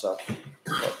mock-up. So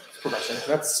progression.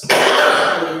 That's.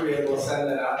 Will you be able to send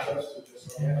that out to us to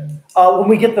just look at? When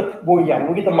we get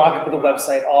the mock-up of the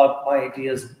website, all of my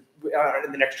ideas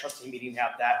in the next trustee meeting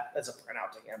have that as a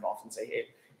printout to hand off and say, hey,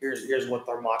 here's what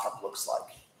their mock-up looks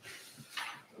like.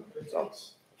 So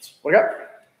that's what I got.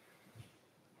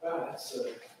 Wow, that's a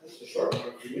short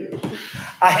one for you.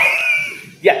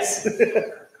 Yes.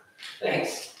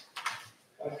 Thanks.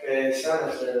 Okay,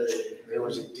 sanitary. There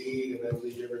was a deed, and I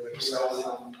believe everybody saw it.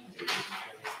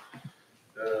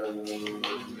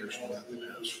 There's nothing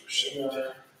else for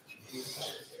cemetery.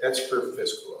 That's for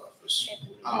fiscal office.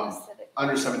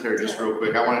 Under cemetery, just real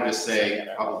quick, I wanted to say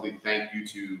probably thank you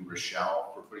to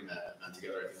Rochelle for putting that event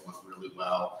together. I think it went really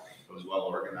well. It was well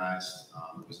organized.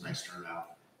 It was a nice turnout.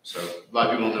 So a lot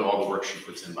of people don't know all the work she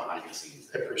puts in behind the scenes.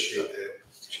 I appreciate that.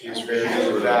 She is very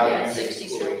good value.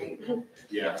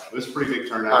 Yeah, it was a pretty big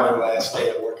On turnout. her last day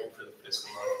of working for the fiscal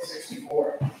office.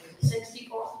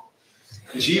 64.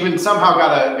 And she even somehow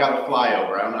got a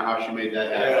flyover. I don't know how she made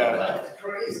that happen. That's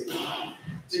crazy.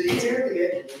 Did you hear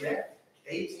the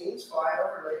 18s fly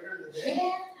over later in the day?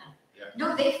 Yeah.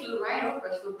 No, they flew right over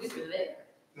us when we were there.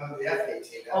 No, the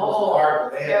F-18. That Oh, was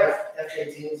hard. They had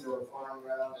F-18s that were flying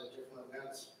around at different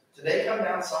events. Did they come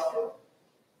down Suffolk?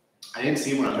 I didn't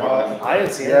see when I was walking. I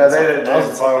didn't see it. Yeah, they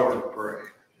didn't fly over the parade.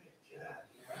 Yeah,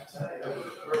 I tell you, I was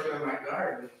working in my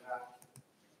garden.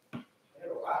 They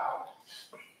were loud.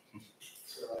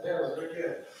 So that was pretty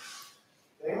good.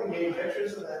 Anyone get any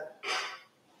pictures of that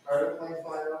airplane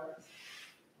flying over?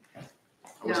 I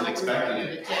wasn't expecting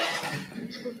it.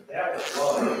 That was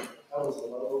low. That was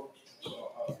low.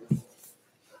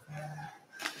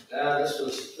 This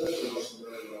was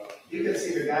really low. You could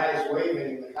see the guys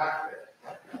waving in the cockpit.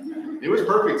 It was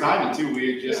perfect timing too.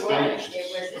 We had just finished.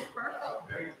 It was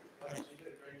perfect.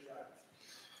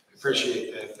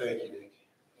 Appreciate that. Thank you, Nick.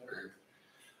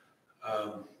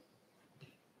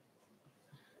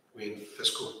 We in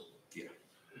fiscal? Yeah.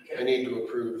 I need to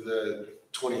approve the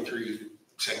 23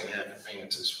 second half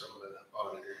advances from the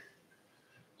auditor.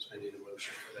 So I need a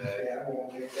motion for that. Yeah, I'm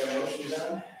gonna make that motion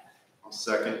down. I'll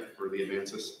second for the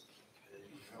advances. Okay,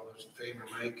 all those in favor,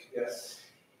 Mike? Yes.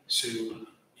 Sue?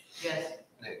 Yes.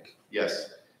 Nick?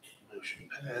 Yes. Motion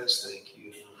passed. Thank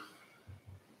you.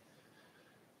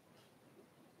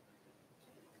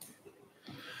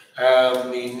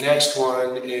 The next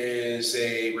one is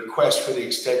a request for the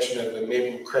extension of the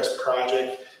Maple Crest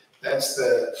project. That's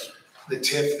the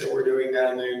TIF that we're doing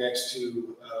down there next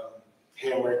to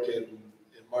Hamrick and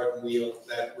Martin Wheel,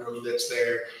 that road that's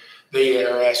there. They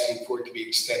are asking for it to be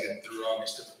extended through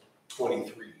August of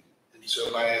 23. And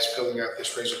so by us filling out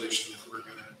this resolution, that we're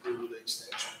going to approve the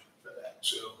extension for that.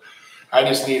 So I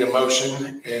just need a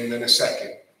motion and then a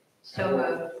second. So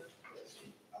moved.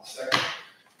 I'll second.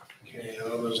 Okay,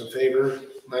 all those in favor?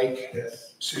 Mike?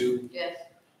 Yes. Sue? Yes.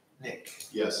 Nick?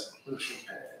 Yes. Motion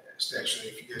passed. Actually,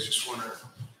 if you guys just want to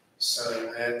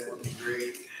sign that, would be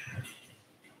great.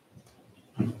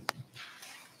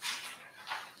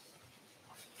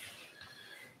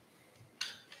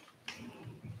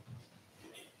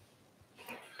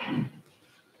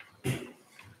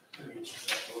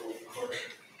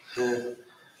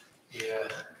 Yeah.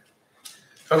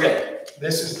 Okay,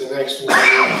 this is the next one we're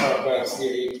going to talk about. It's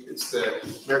the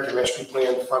American Rescue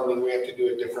Plan funding. We have to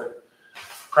do a different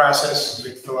process.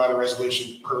 We fill out a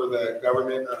resolution per the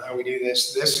government on how we do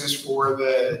this. This is for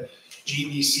the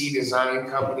GBC design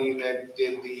company that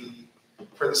did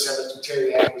for the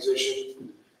cemetery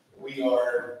acquisition.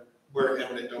 We're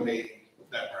eminent domain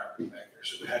that property back there.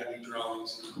 So we had to do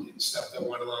drawings and stuff that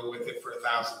went along with it for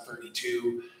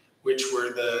 1,032, which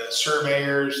were the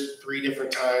surveyors 3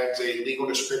 different times, a legal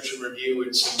description review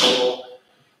and submittal.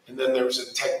 And then there was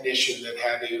a technician that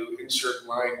had to insert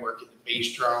line work in the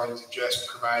base drawings, adjust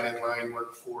provided line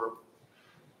work for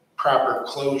proper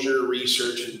closure,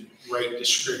 research, and right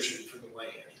description for the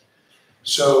land.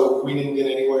 So we didn't get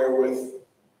anywhere with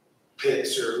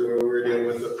Pitts or whoever we were dealing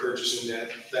with the purchasing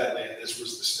that land. This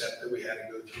was the step that we had to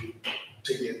go through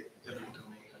to get eminent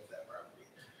domain of that property.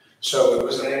 So it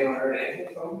was. Has anyone heard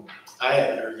anything from them? I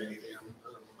haven't heard anything.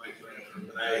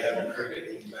 But I haven't heard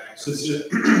anything back. So it's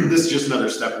just, this is just another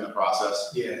step in the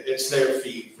process. Yeah, it's their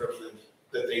fee from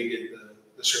that they did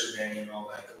the surveying and all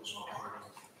that was all part of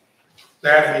it.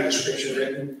 There had to be a description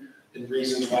written and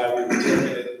reasons why we were taking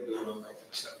it and doing all that kind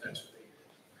of stuff. That's what they did.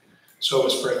 So it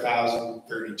was for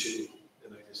 1,032,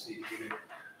 and I just need to get it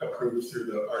approved through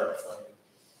the ARPA funding.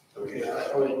 Okay, I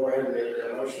will go ahead and make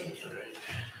that motion.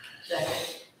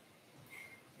 Second.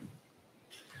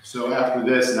 So after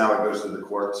this, now it goes to the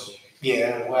courts.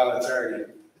 Yeah, well, it's already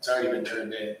been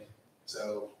turned in,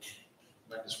 so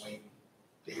I'm just waiting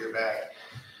to hear back.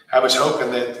 I was hoping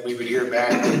that we would hear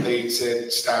back that they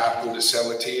said, stop, we'll just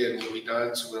sell it to you and we'll be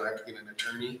done, so we don't have to get an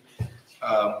attorney.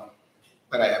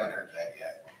 But I haven't heard that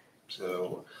yet.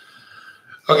 So,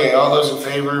 okay, all those in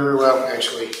favor, well,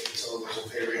 actually, it's all those in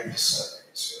favor have to sign,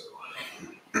 so.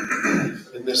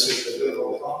 And this is the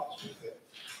bill.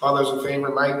 All those in favor,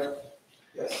 Mike?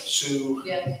 Yes. Sue?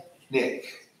 Yes.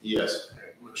 Nick? Yes. All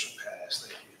right, motion passed,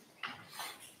 thank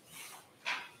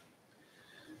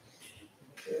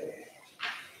you. Okay.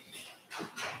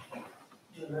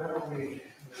 And now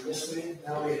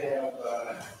now we have,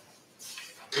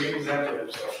 3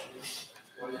 executive sessions.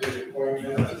 1 is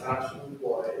appointment of township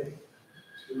employee,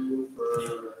 2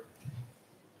 for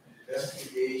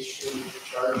investigation,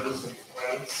 charges, and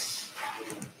complaints.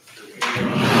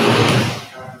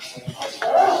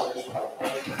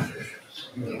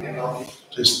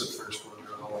 Just the first one,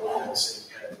 they're all in the same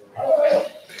category.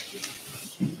 Thank you.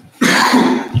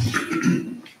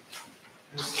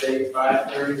 This date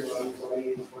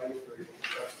 5/31/2023,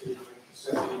 trustees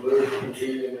simply move to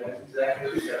convene in an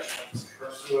executive session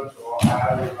pursuant to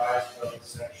Ohio Revised Code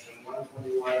section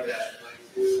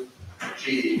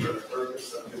 121-22G for the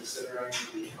purpose of considering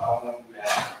the following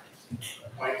matter.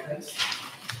 Appointments.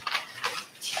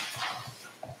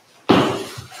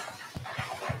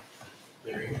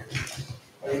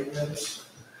 Appointments.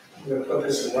 We're gonna put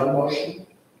this in one motion.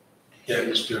 Yeah, I'm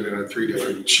just doing it on 3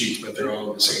 different sheets, but they're all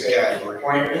in the same category.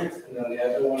 Appointment, and then the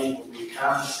other one will be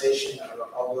compensation of a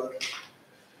public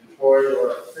employee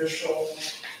or official.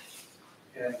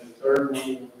 And the third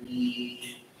one will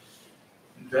be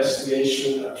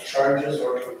investigation of charges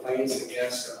or complaints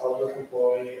against a public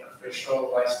employee,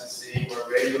 official, licensee, or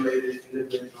regulated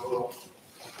individual,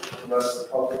 unless the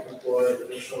public employee,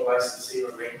 official, licensee,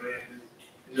 or regulated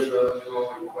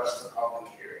individual requests a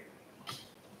public hearing.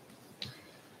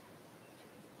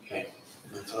 Okay,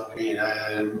 that's all I need. I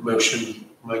had a motion,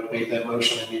 Mike made that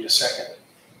motion, I need a second.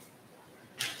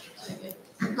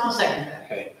 I'll second that.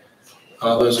 Okay.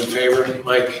 All those in favor,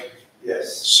 Mike,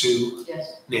 Yes. Sue,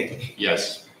 Yes. Nick.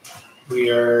 Yes. We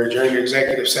are adjourned to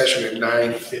executive session at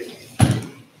 9:50.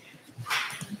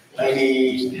 I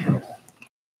need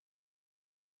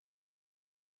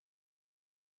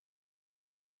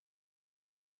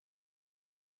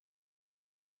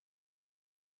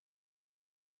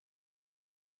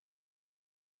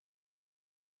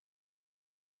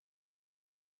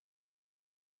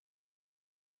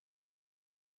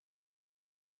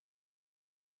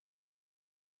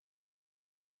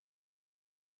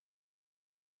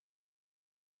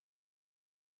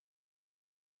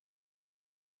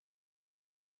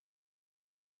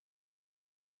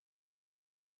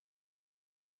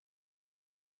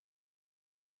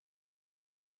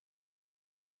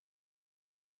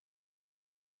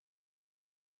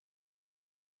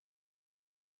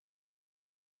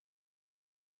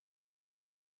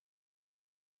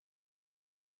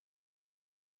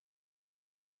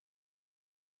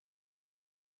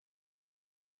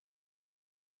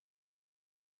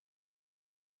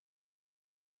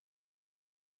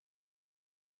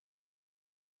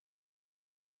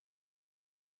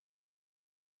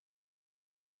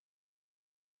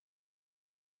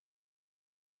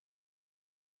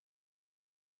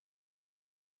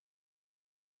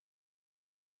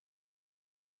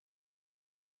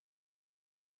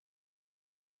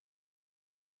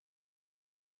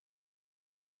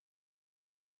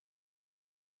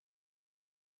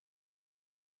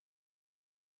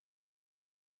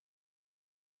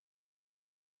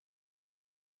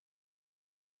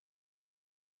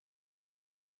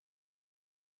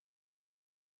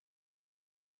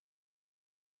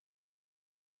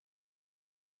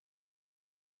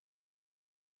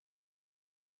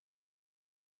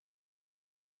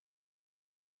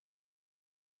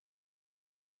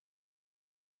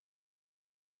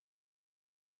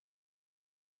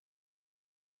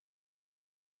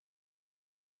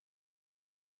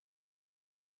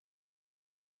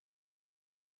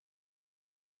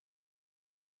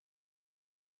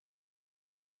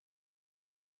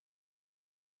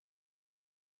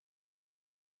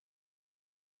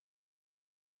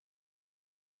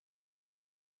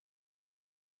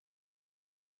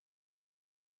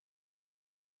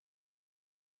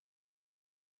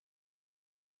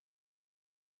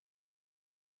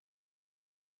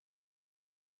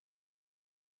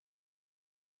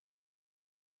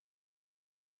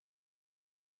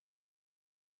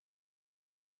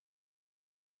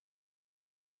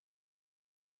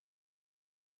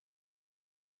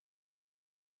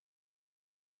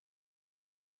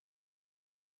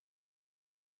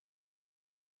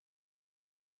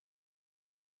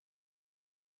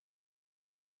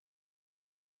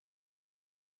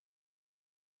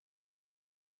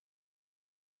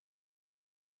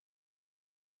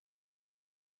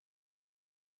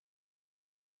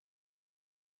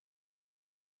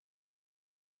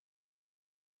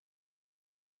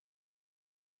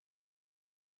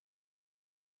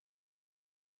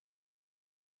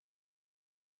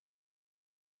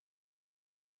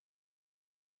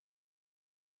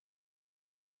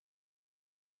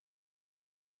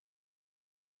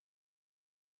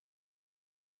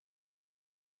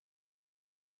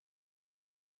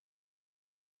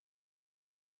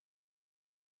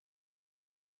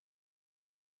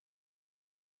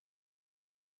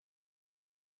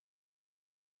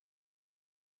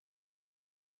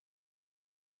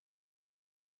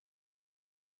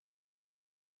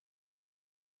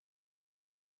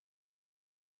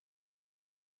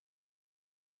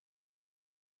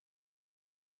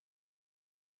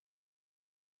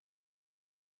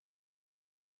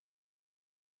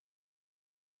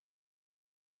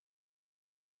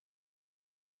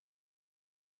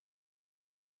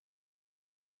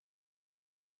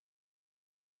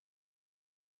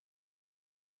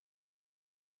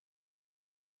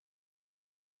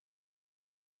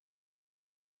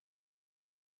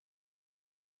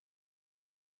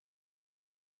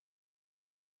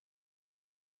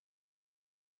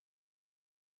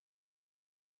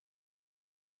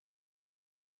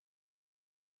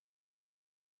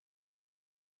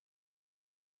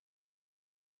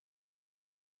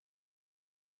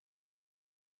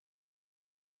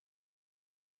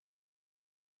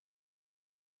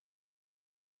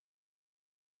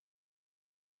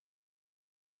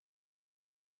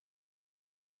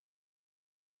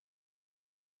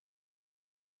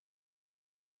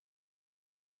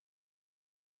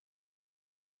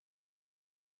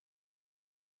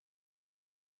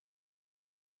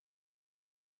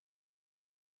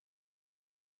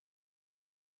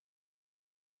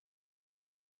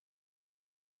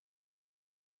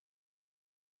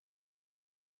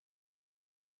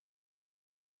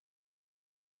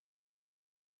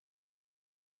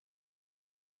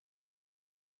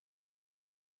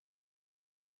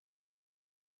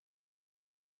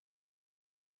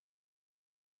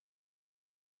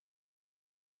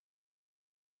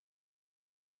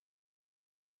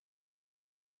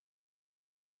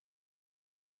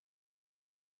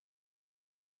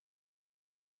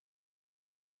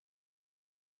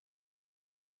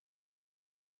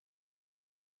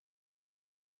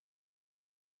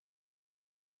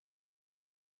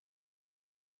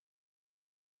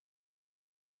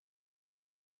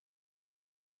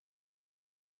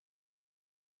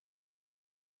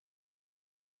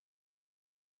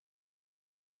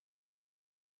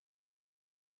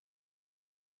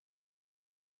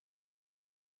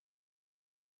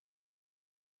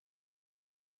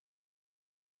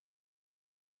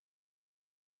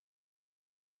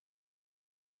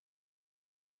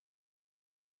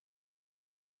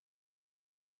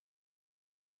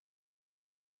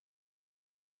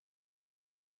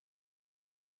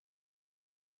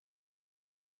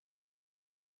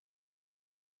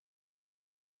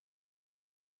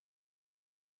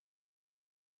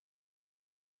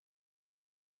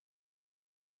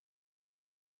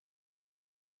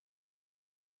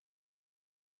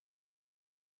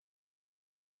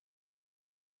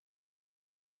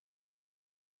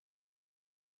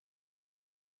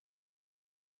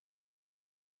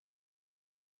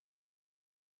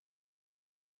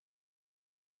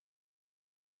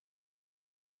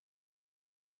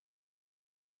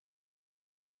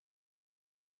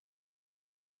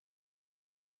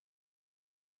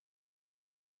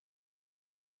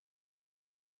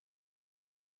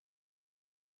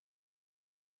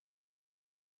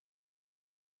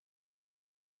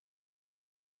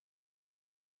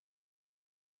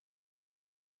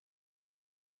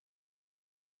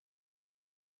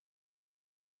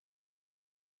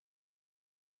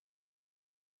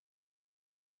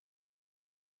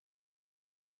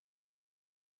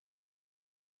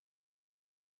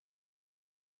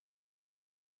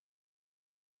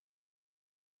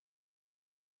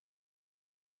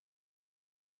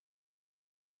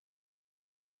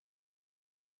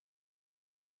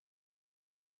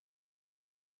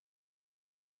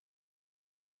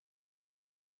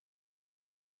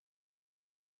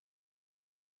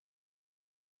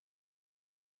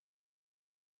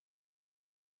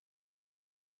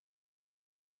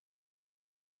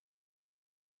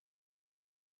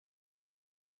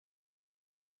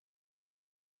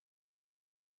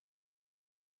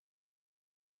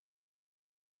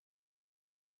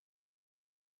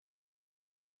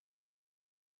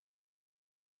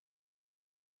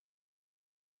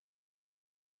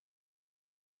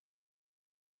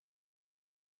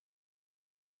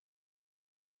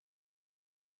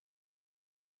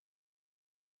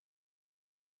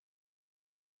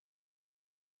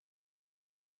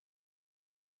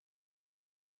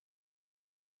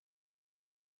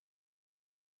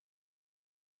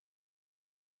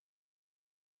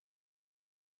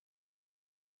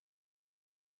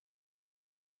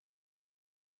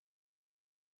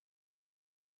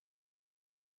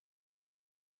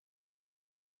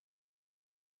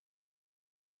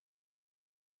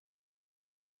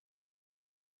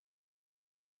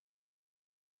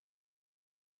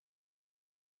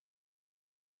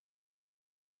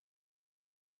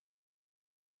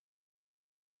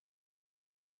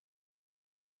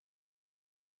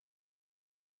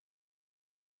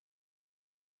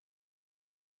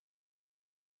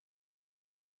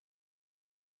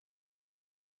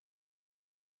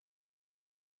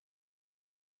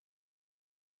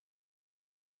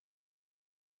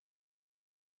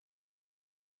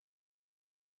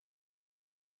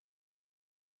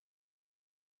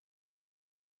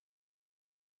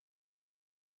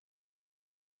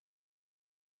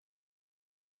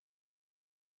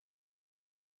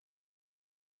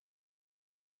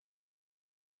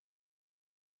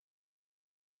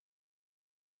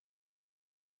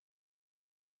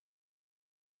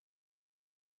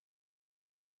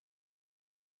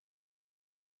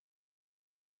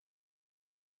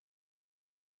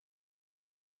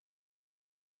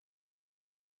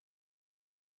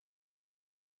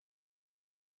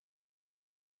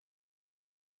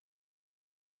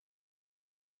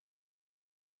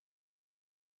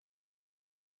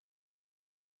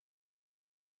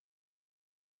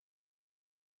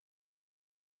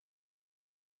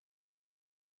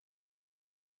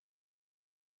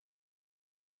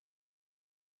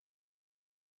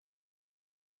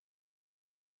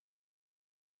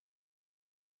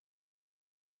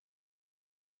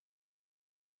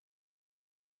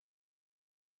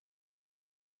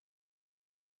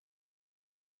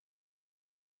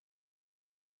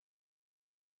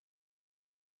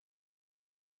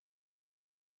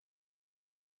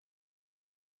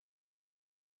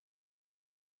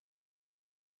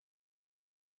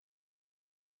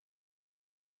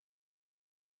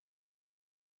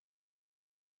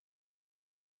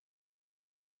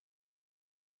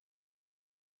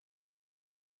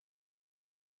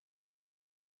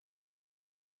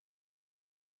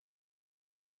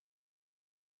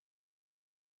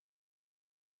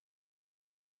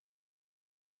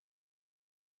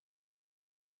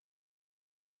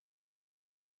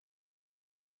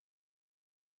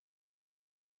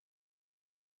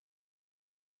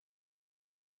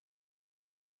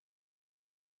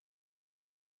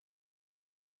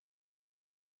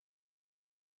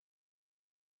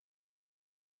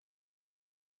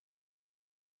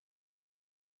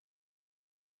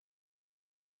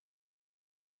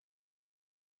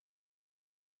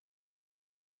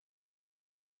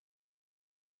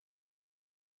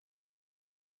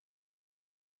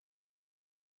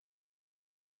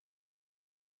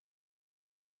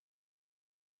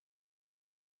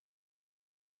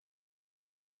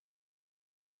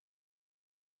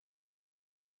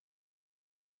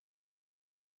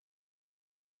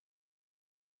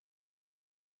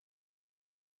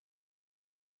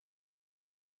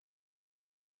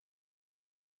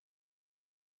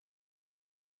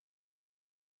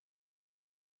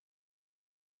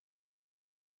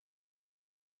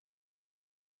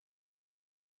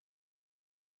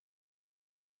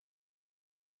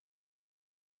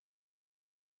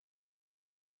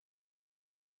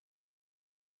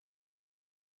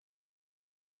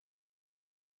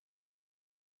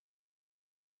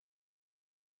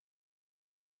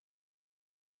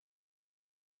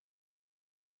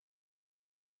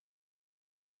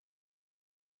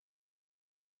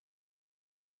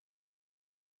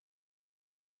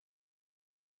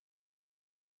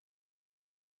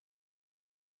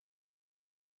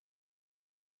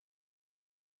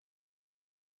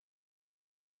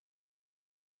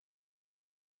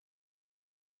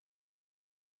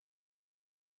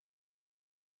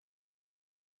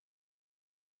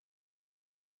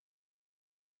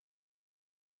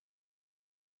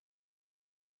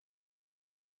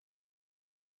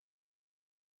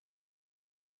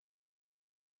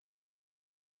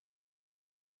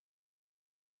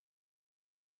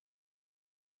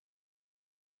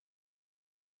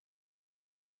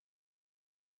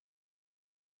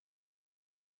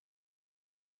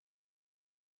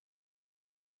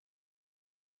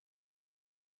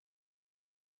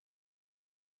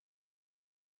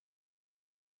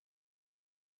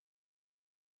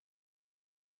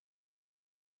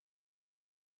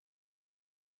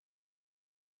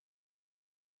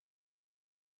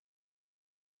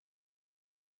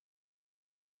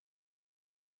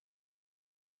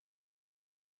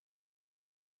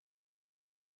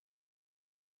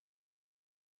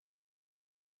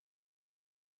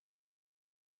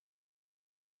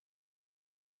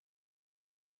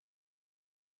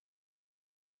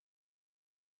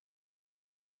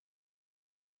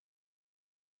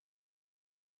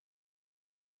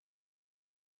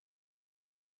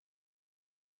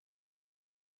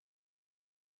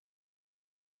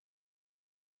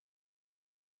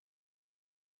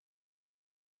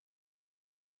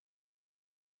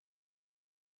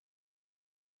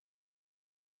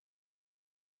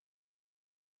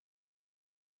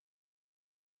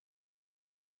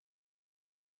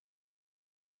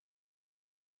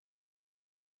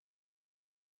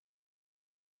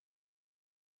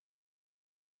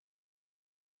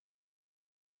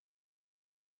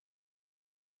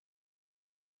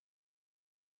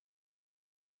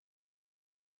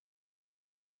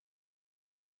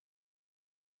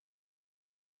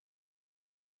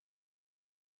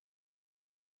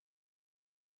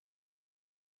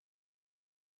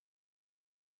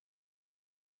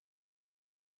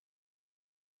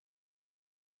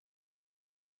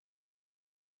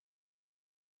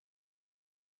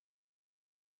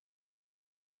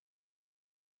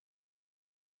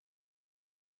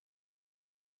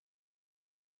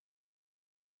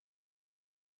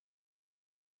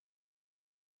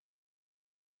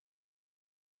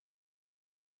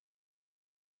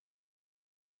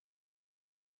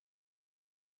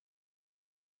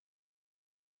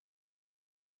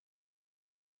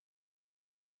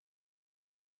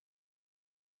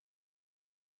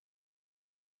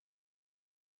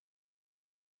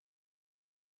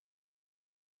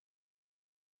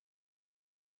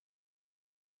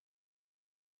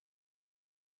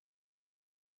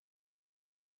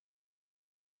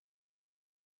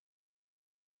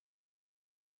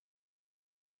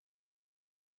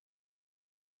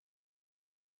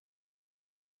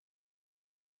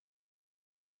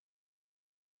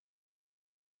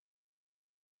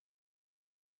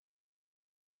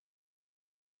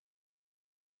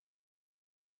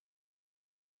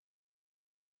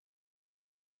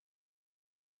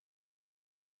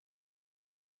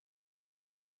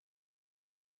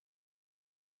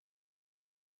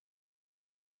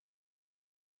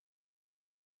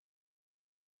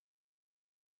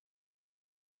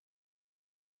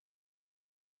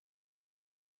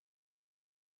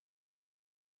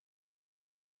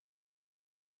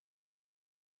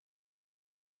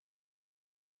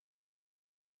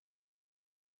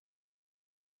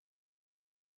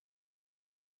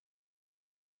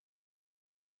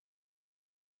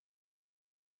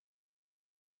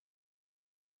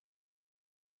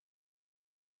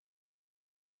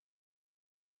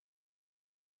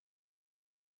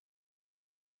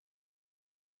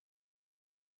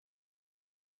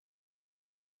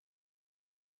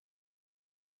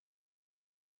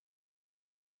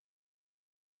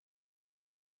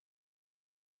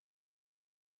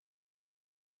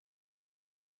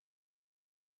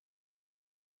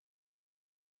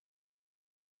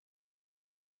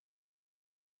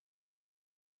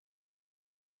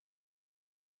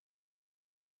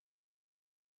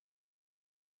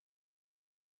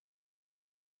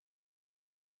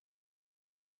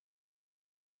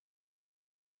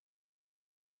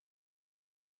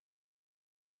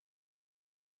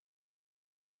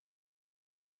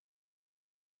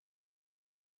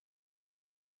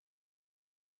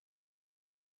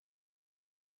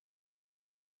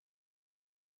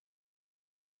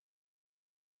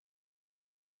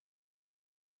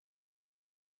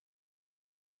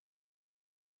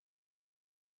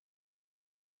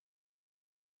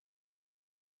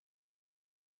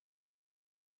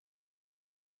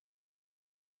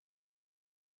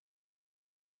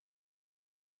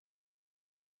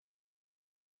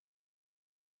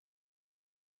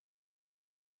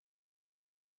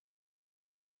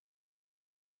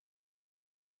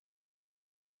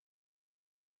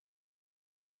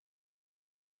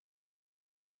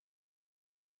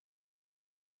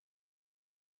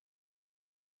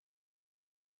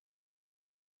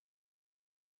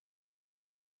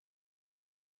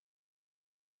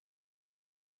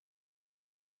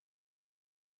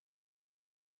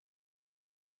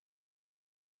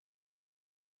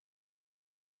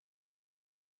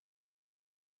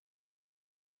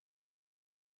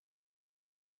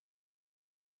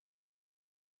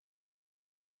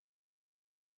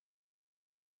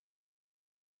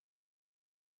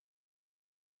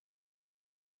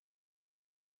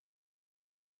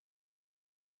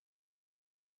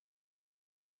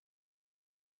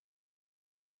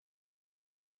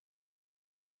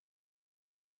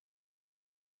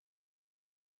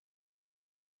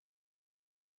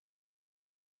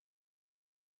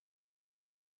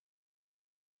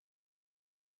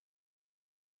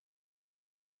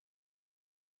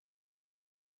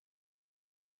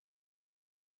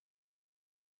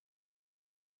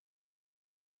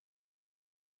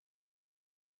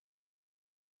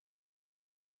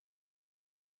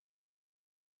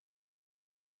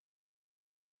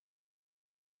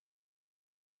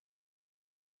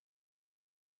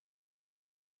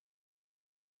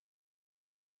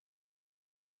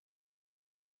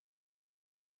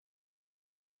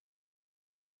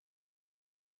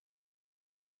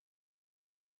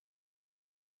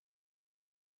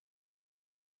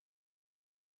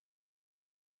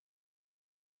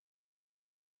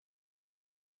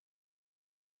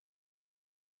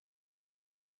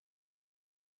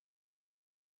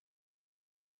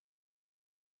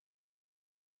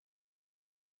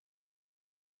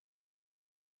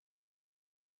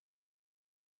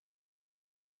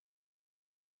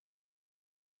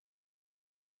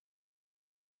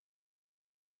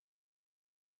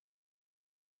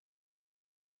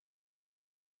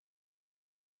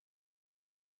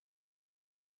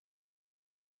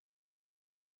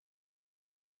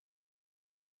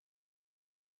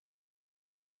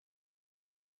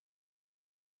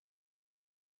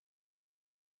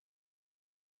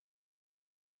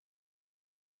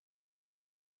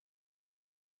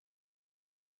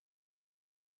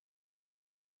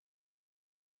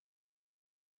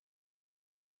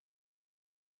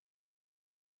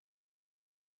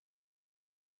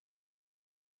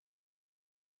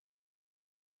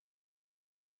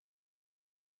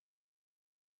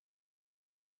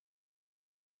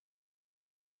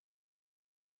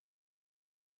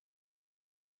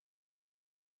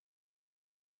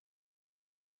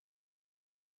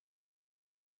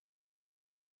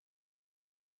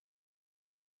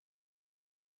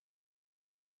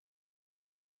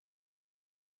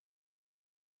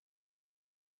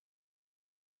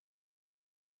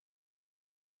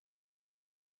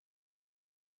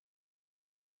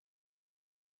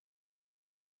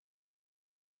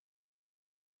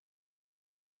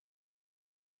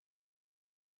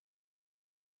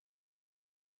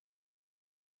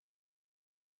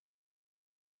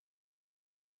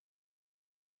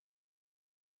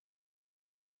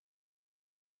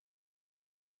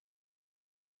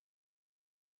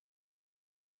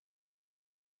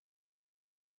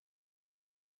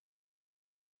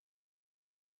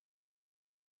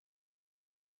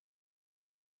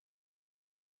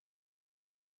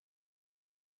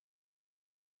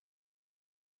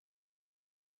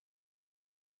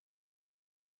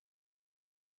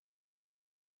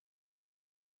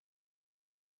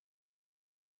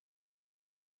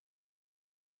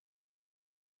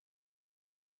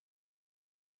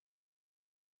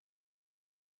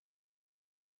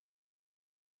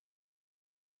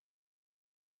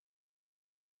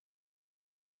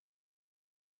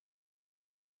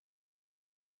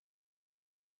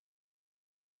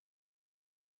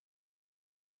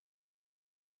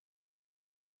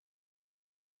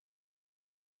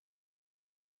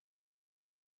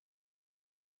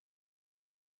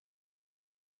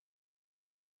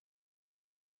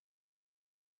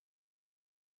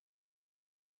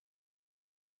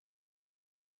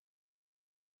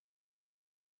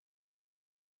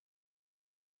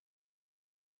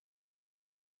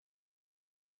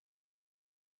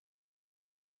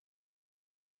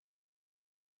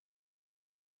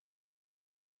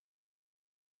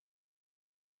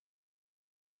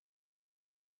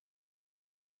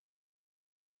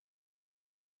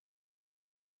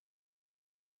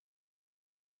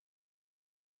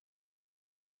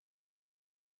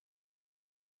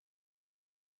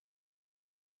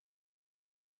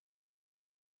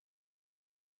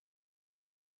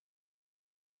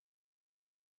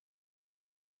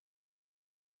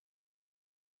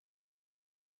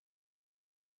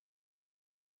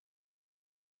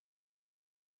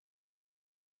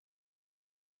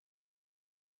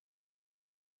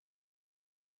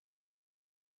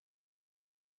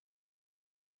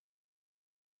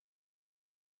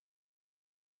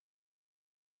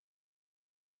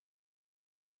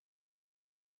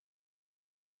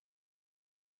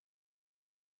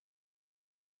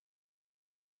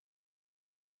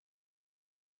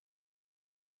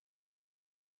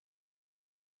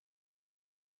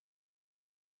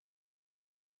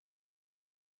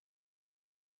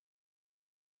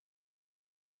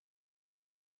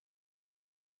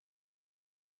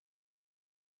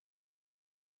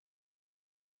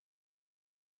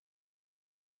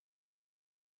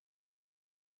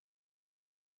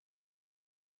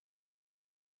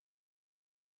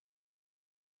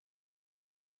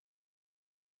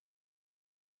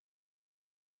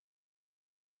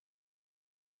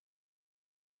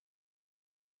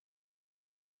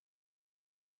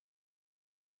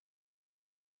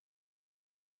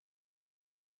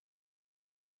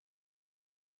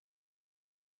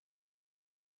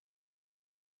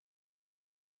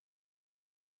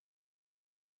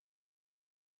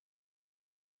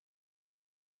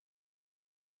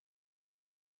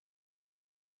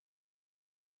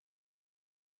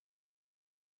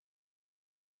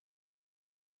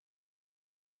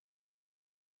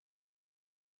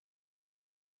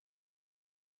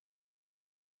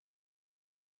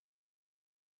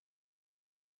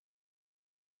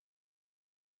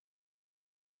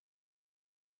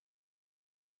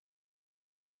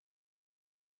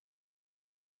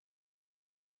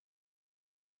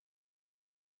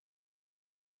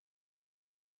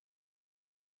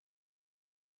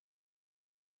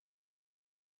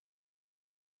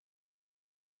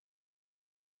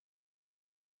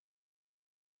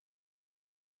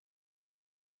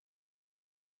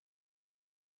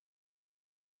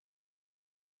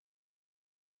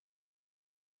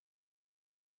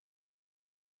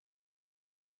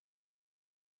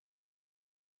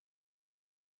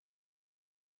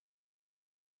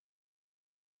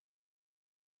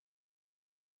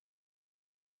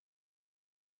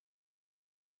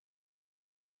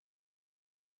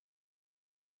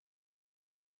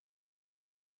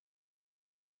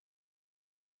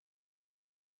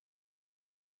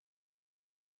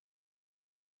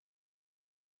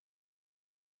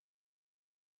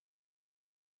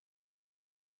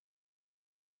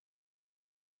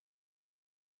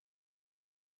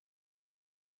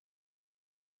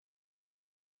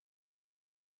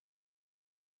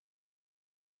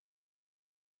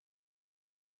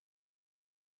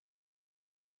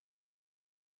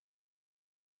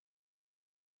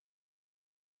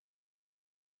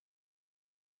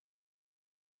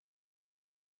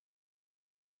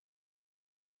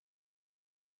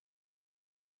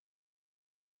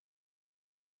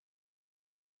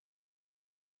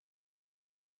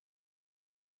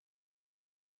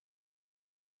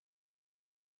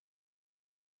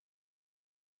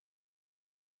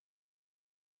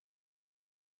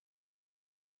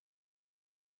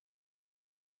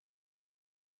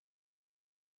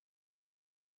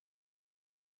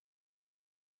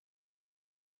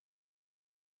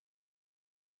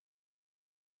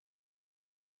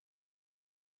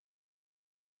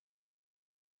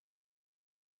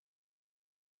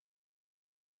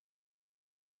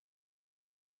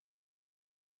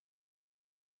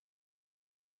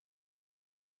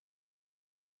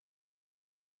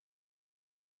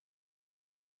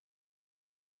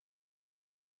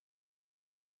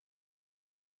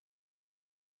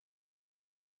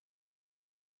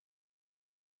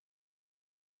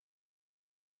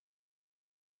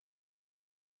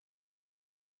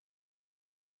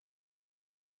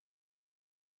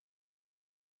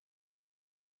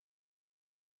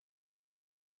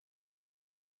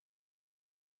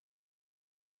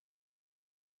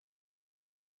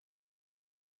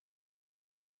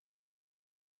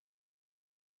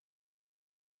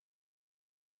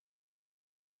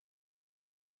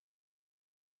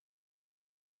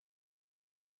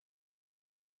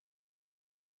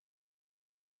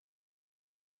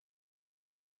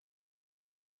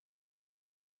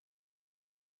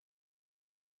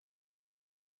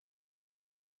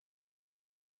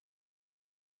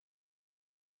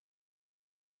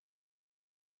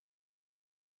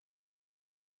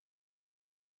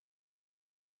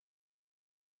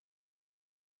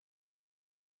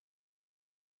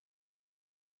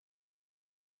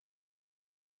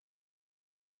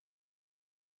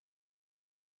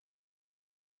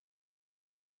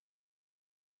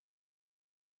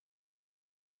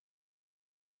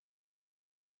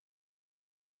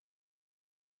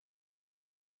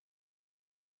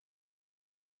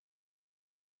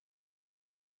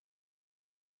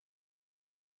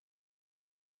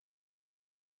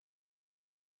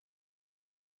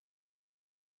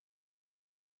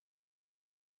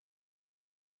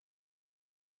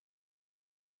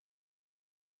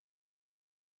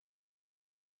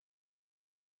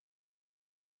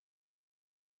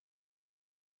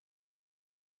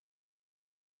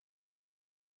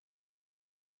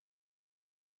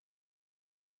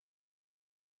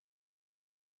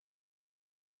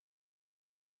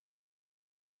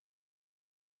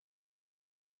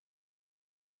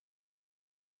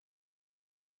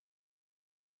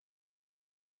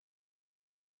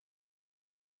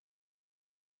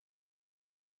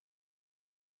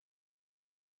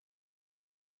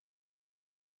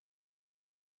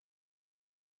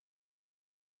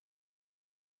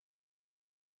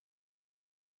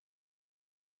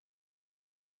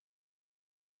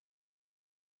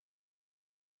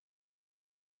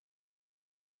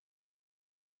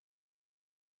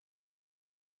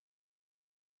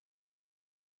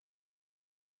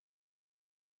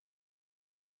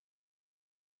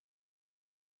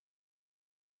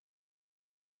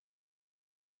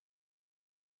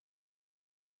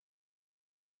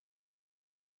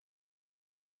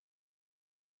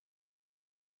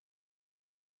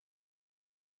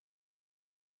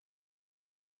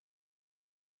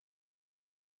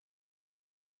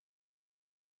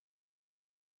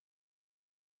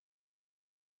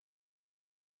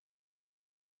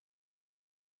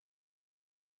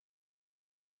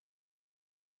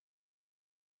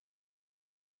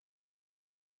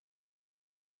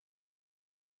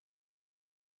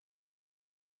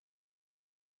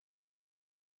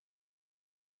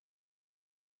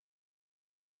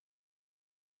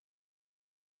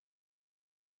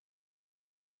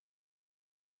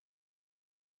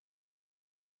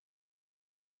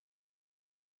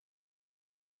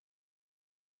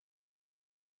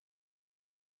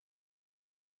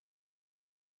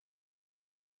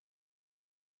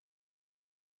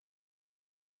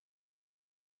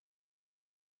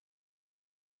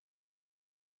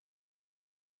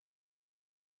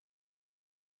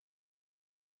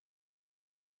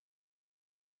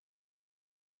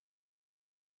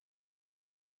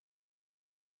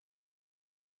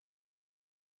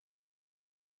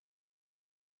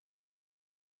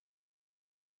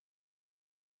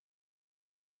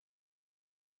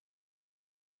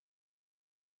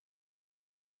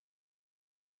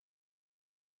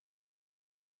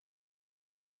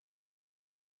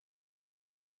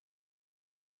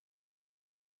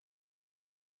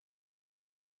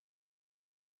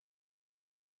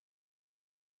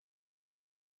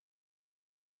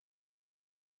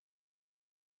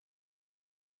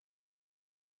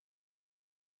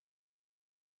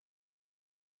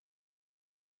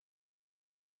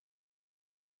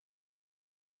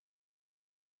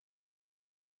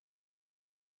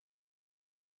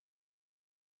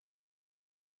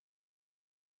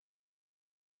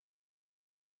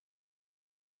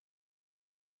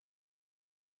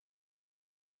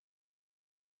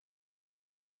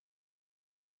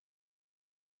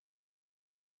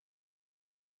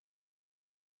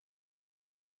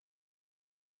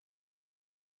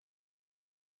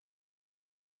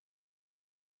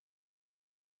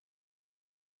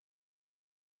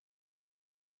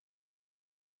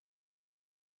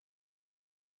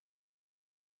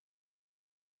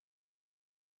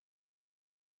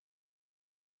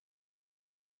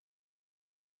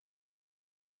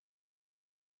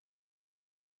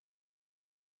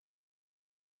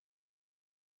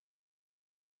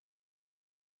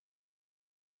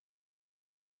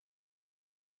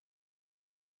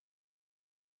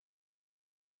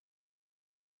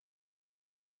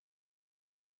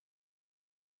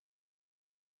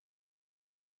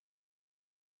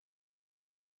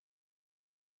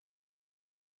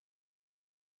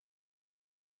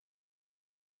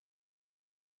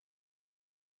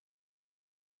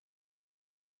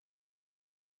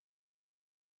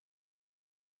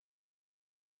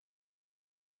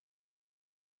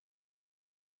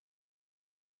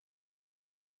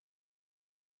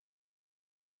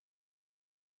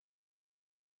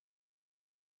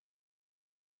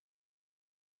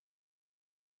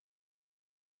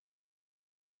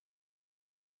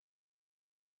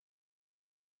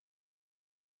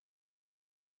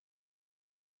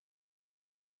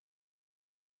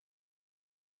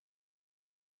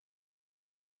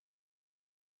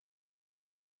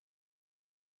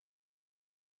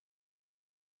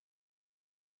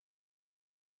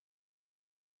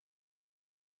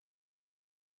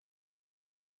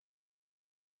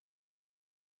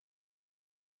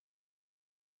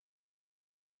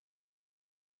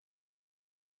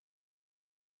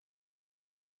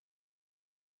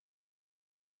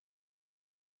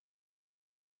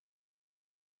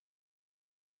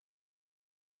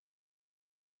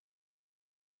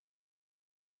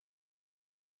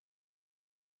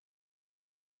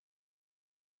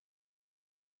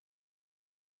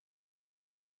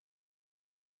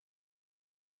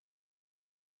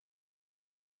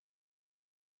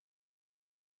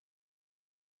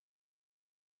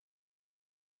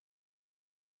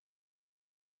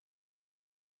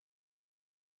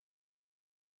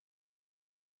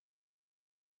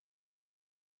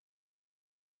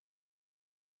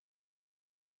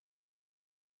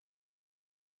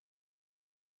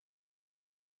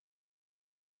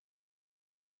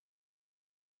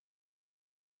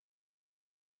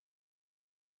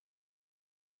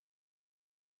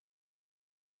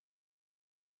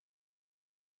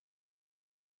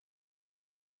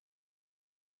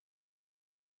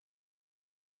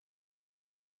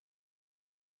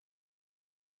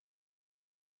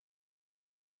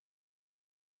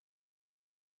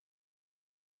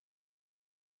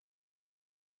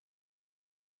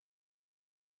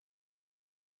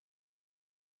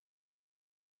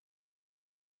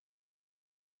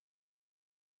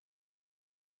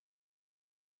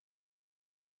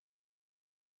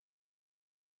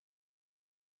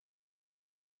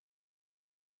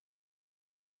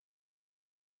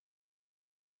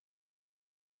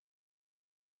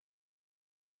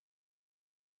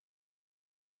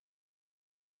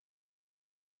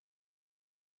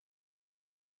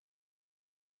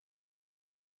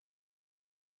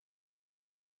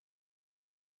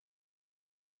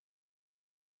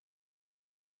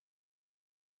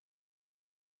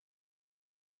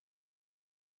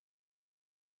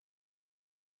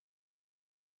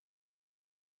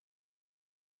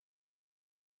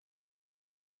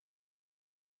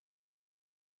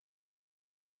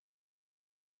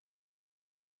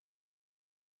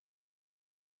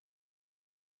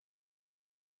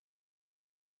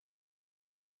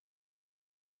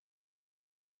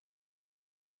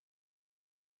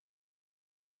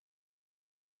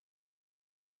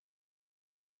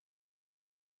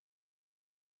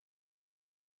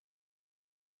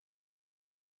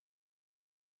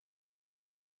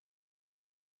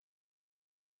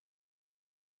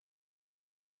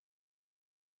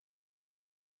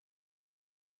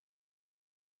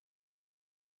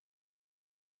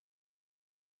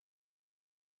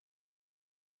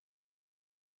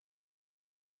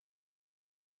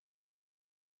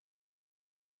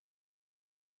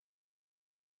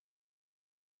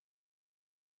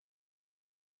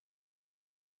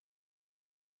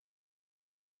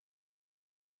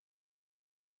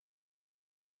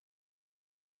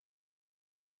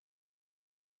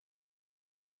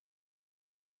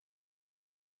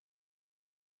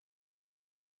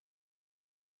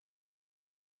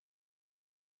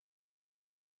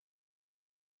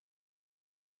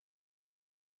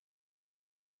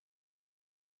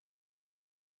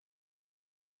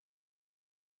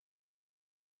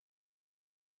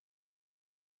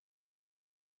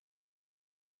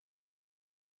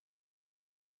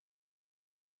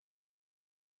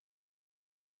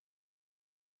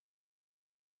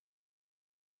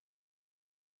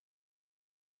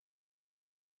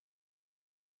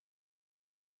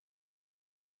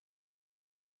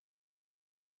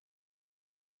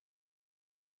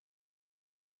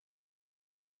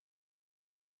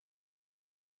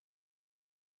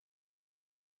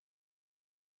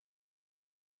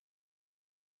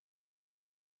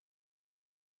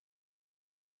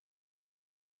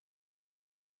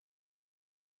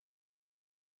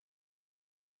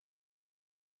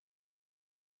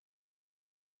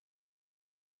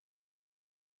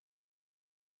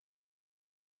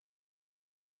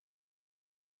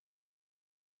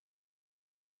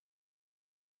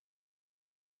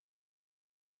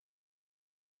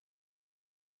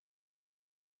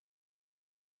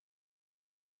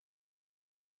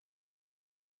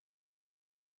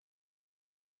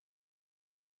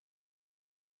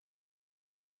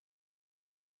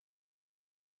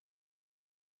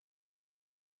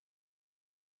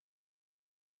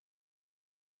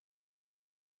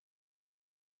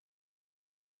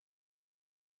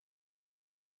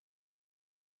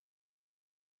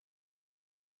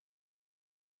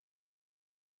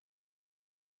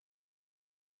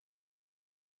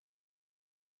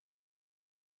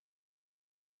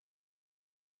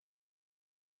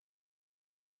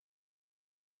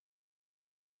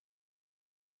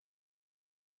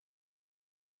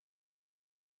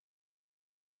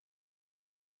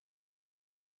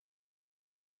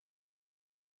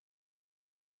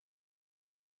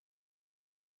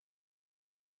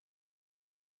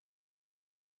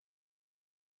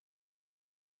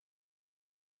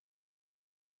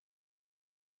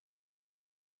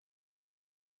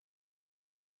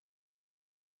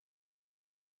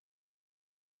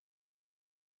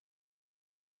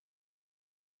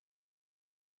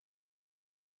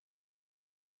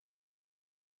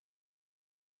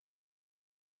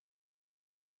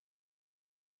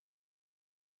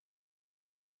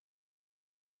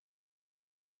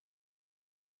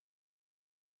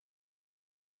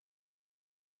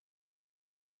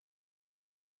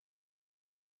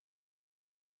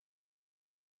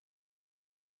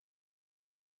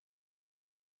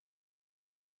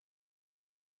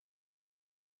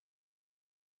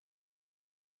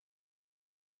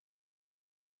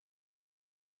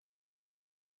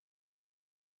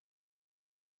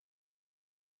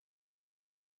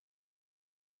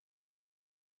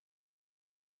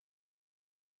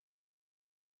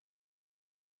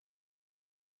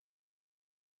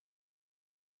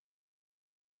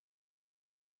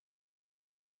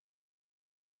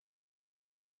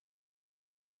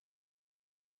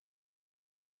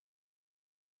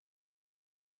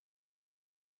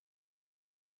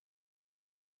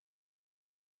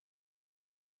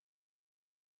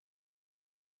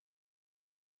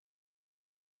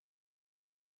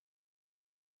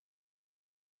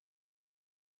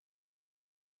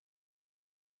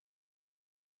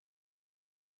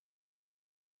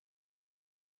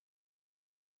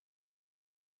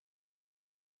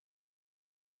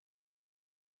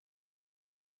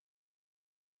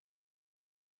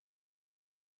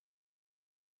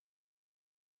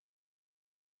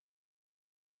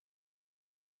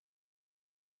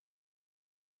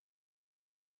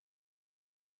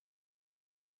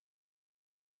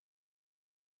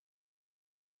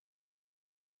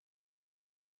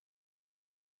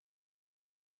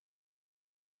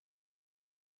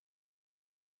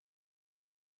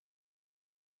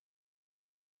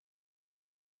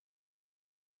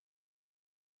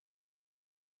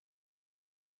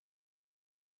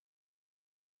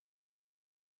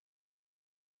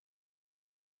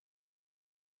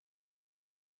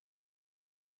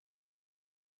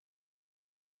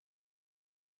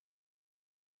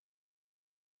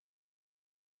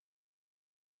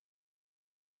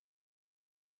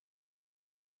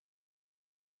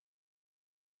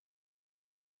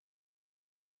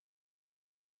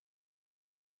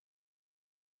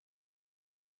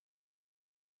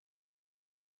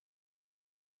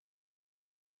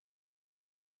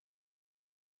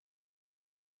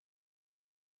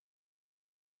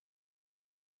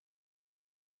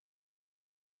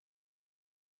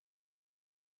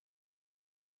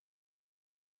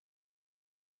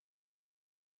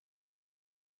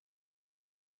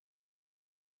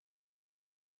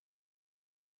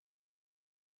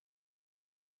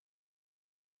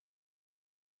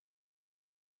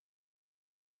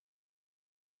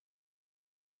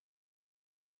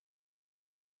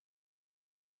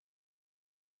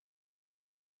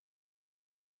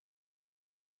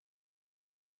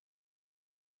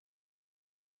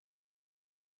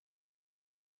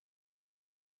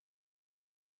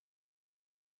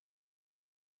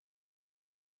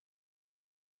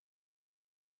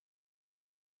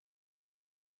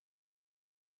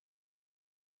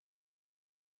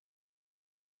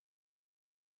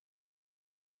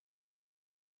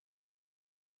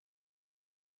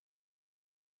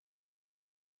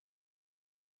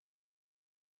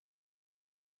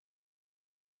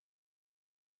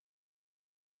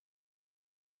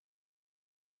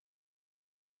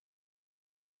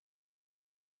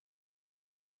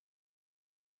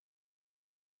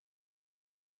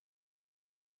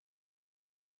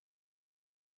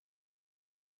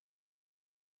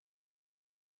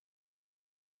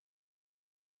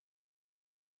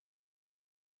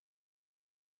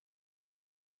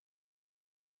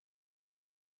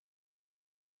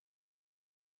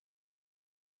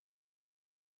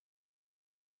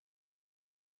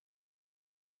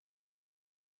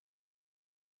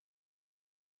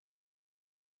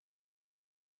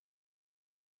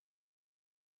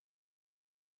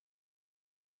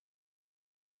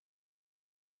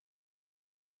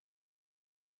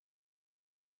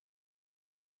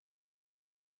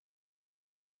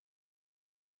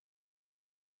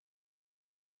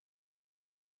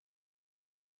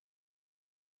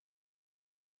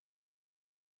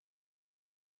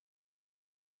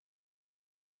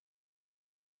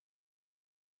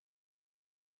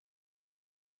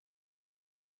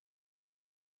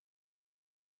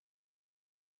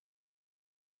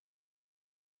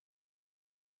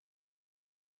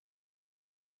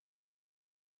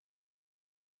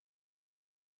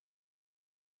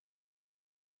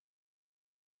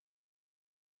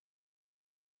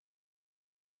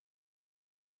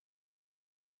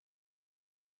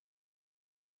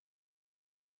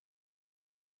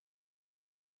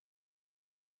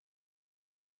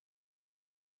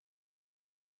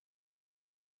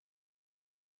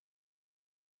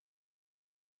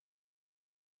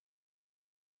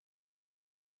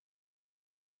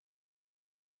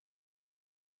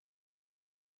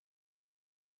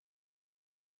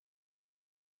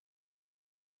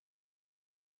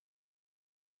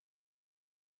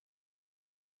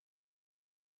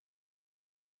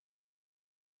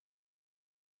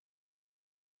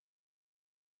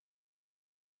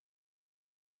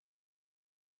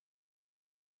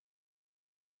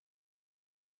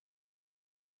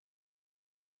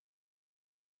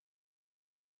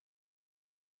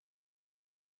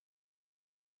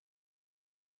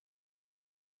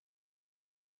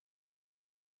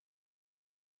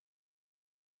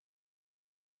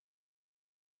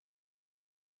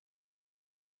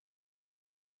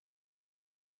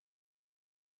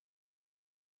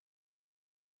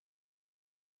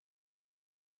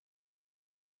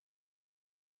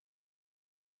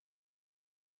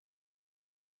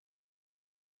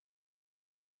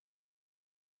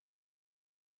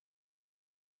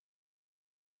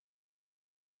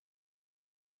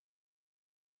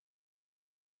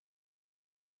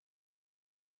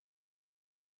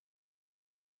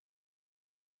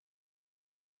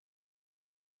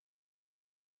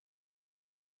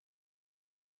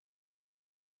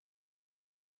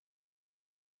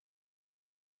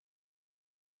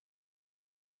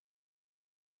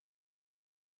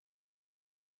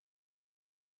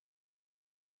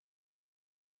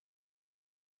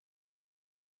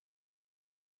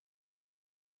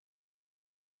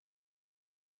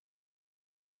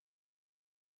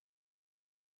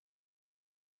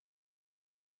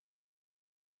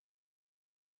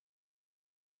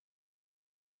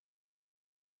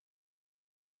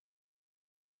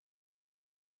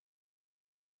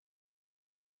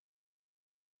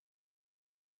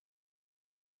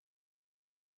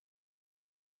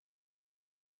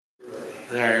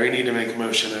All right, we need to make a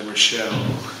motion on Rochelle.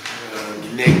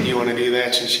 Nick, do you want to do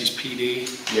that since she's PD?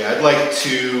 Yeah, I'd like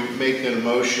to make a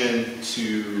motion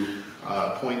to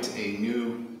appoint a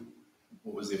new,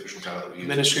 what was the official title that we used?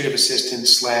 Administrative assistant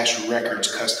 /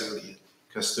 records custodian.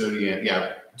 Custodian,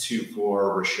 yeah,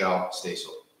 for Rochelle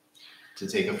Stasel to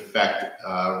take effect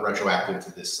retroactive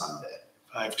to this Sunday.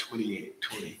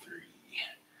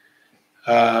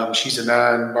 5/28/23. She's a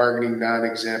non-bargaining,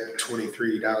 non-exempt,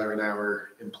 $23 an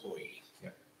hour employee.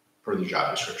 Per the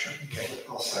job description. Okay.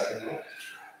 I'll second that.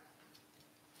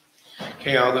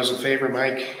 Okay, all those in favor,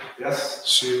 Mike, Yes?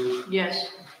 Sue, Yes.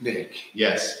 Nick?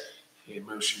 Yes. Okay,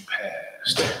 motion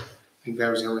passed. I think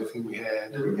that was the only thing we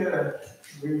had. Do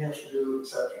we have to do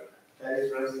exception,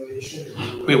 Patty's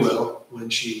resignation? We will,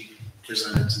 when she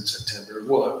resigns in September.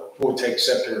 We'll take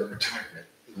September retirement.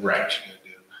 Right. She gonna do.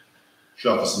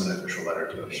 She'll have to submit an official letter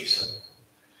to us, she said.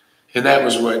 And that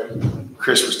was what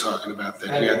Chris was talking about,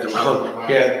 that you had the wrong,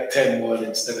 you had 10-1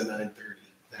 instead of 9:30.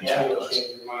 That's Yeah, what it was.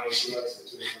 change your mind, she likes it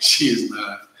too. She is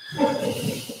not.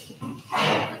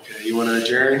 Okay, you want to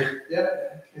adjourn? Yeah,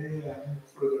 okay,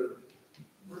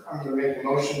 I'm gonna make a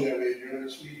motion that we adjourn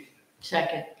this meeting.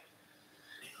 Second.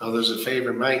 All those in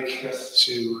favor, Mike, Yes.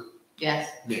 Sue, Yes.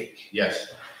 Nick.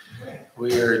 Yes.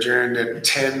 We are adjourned at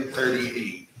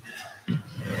 10:38.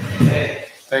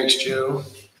 Thanks, Joe.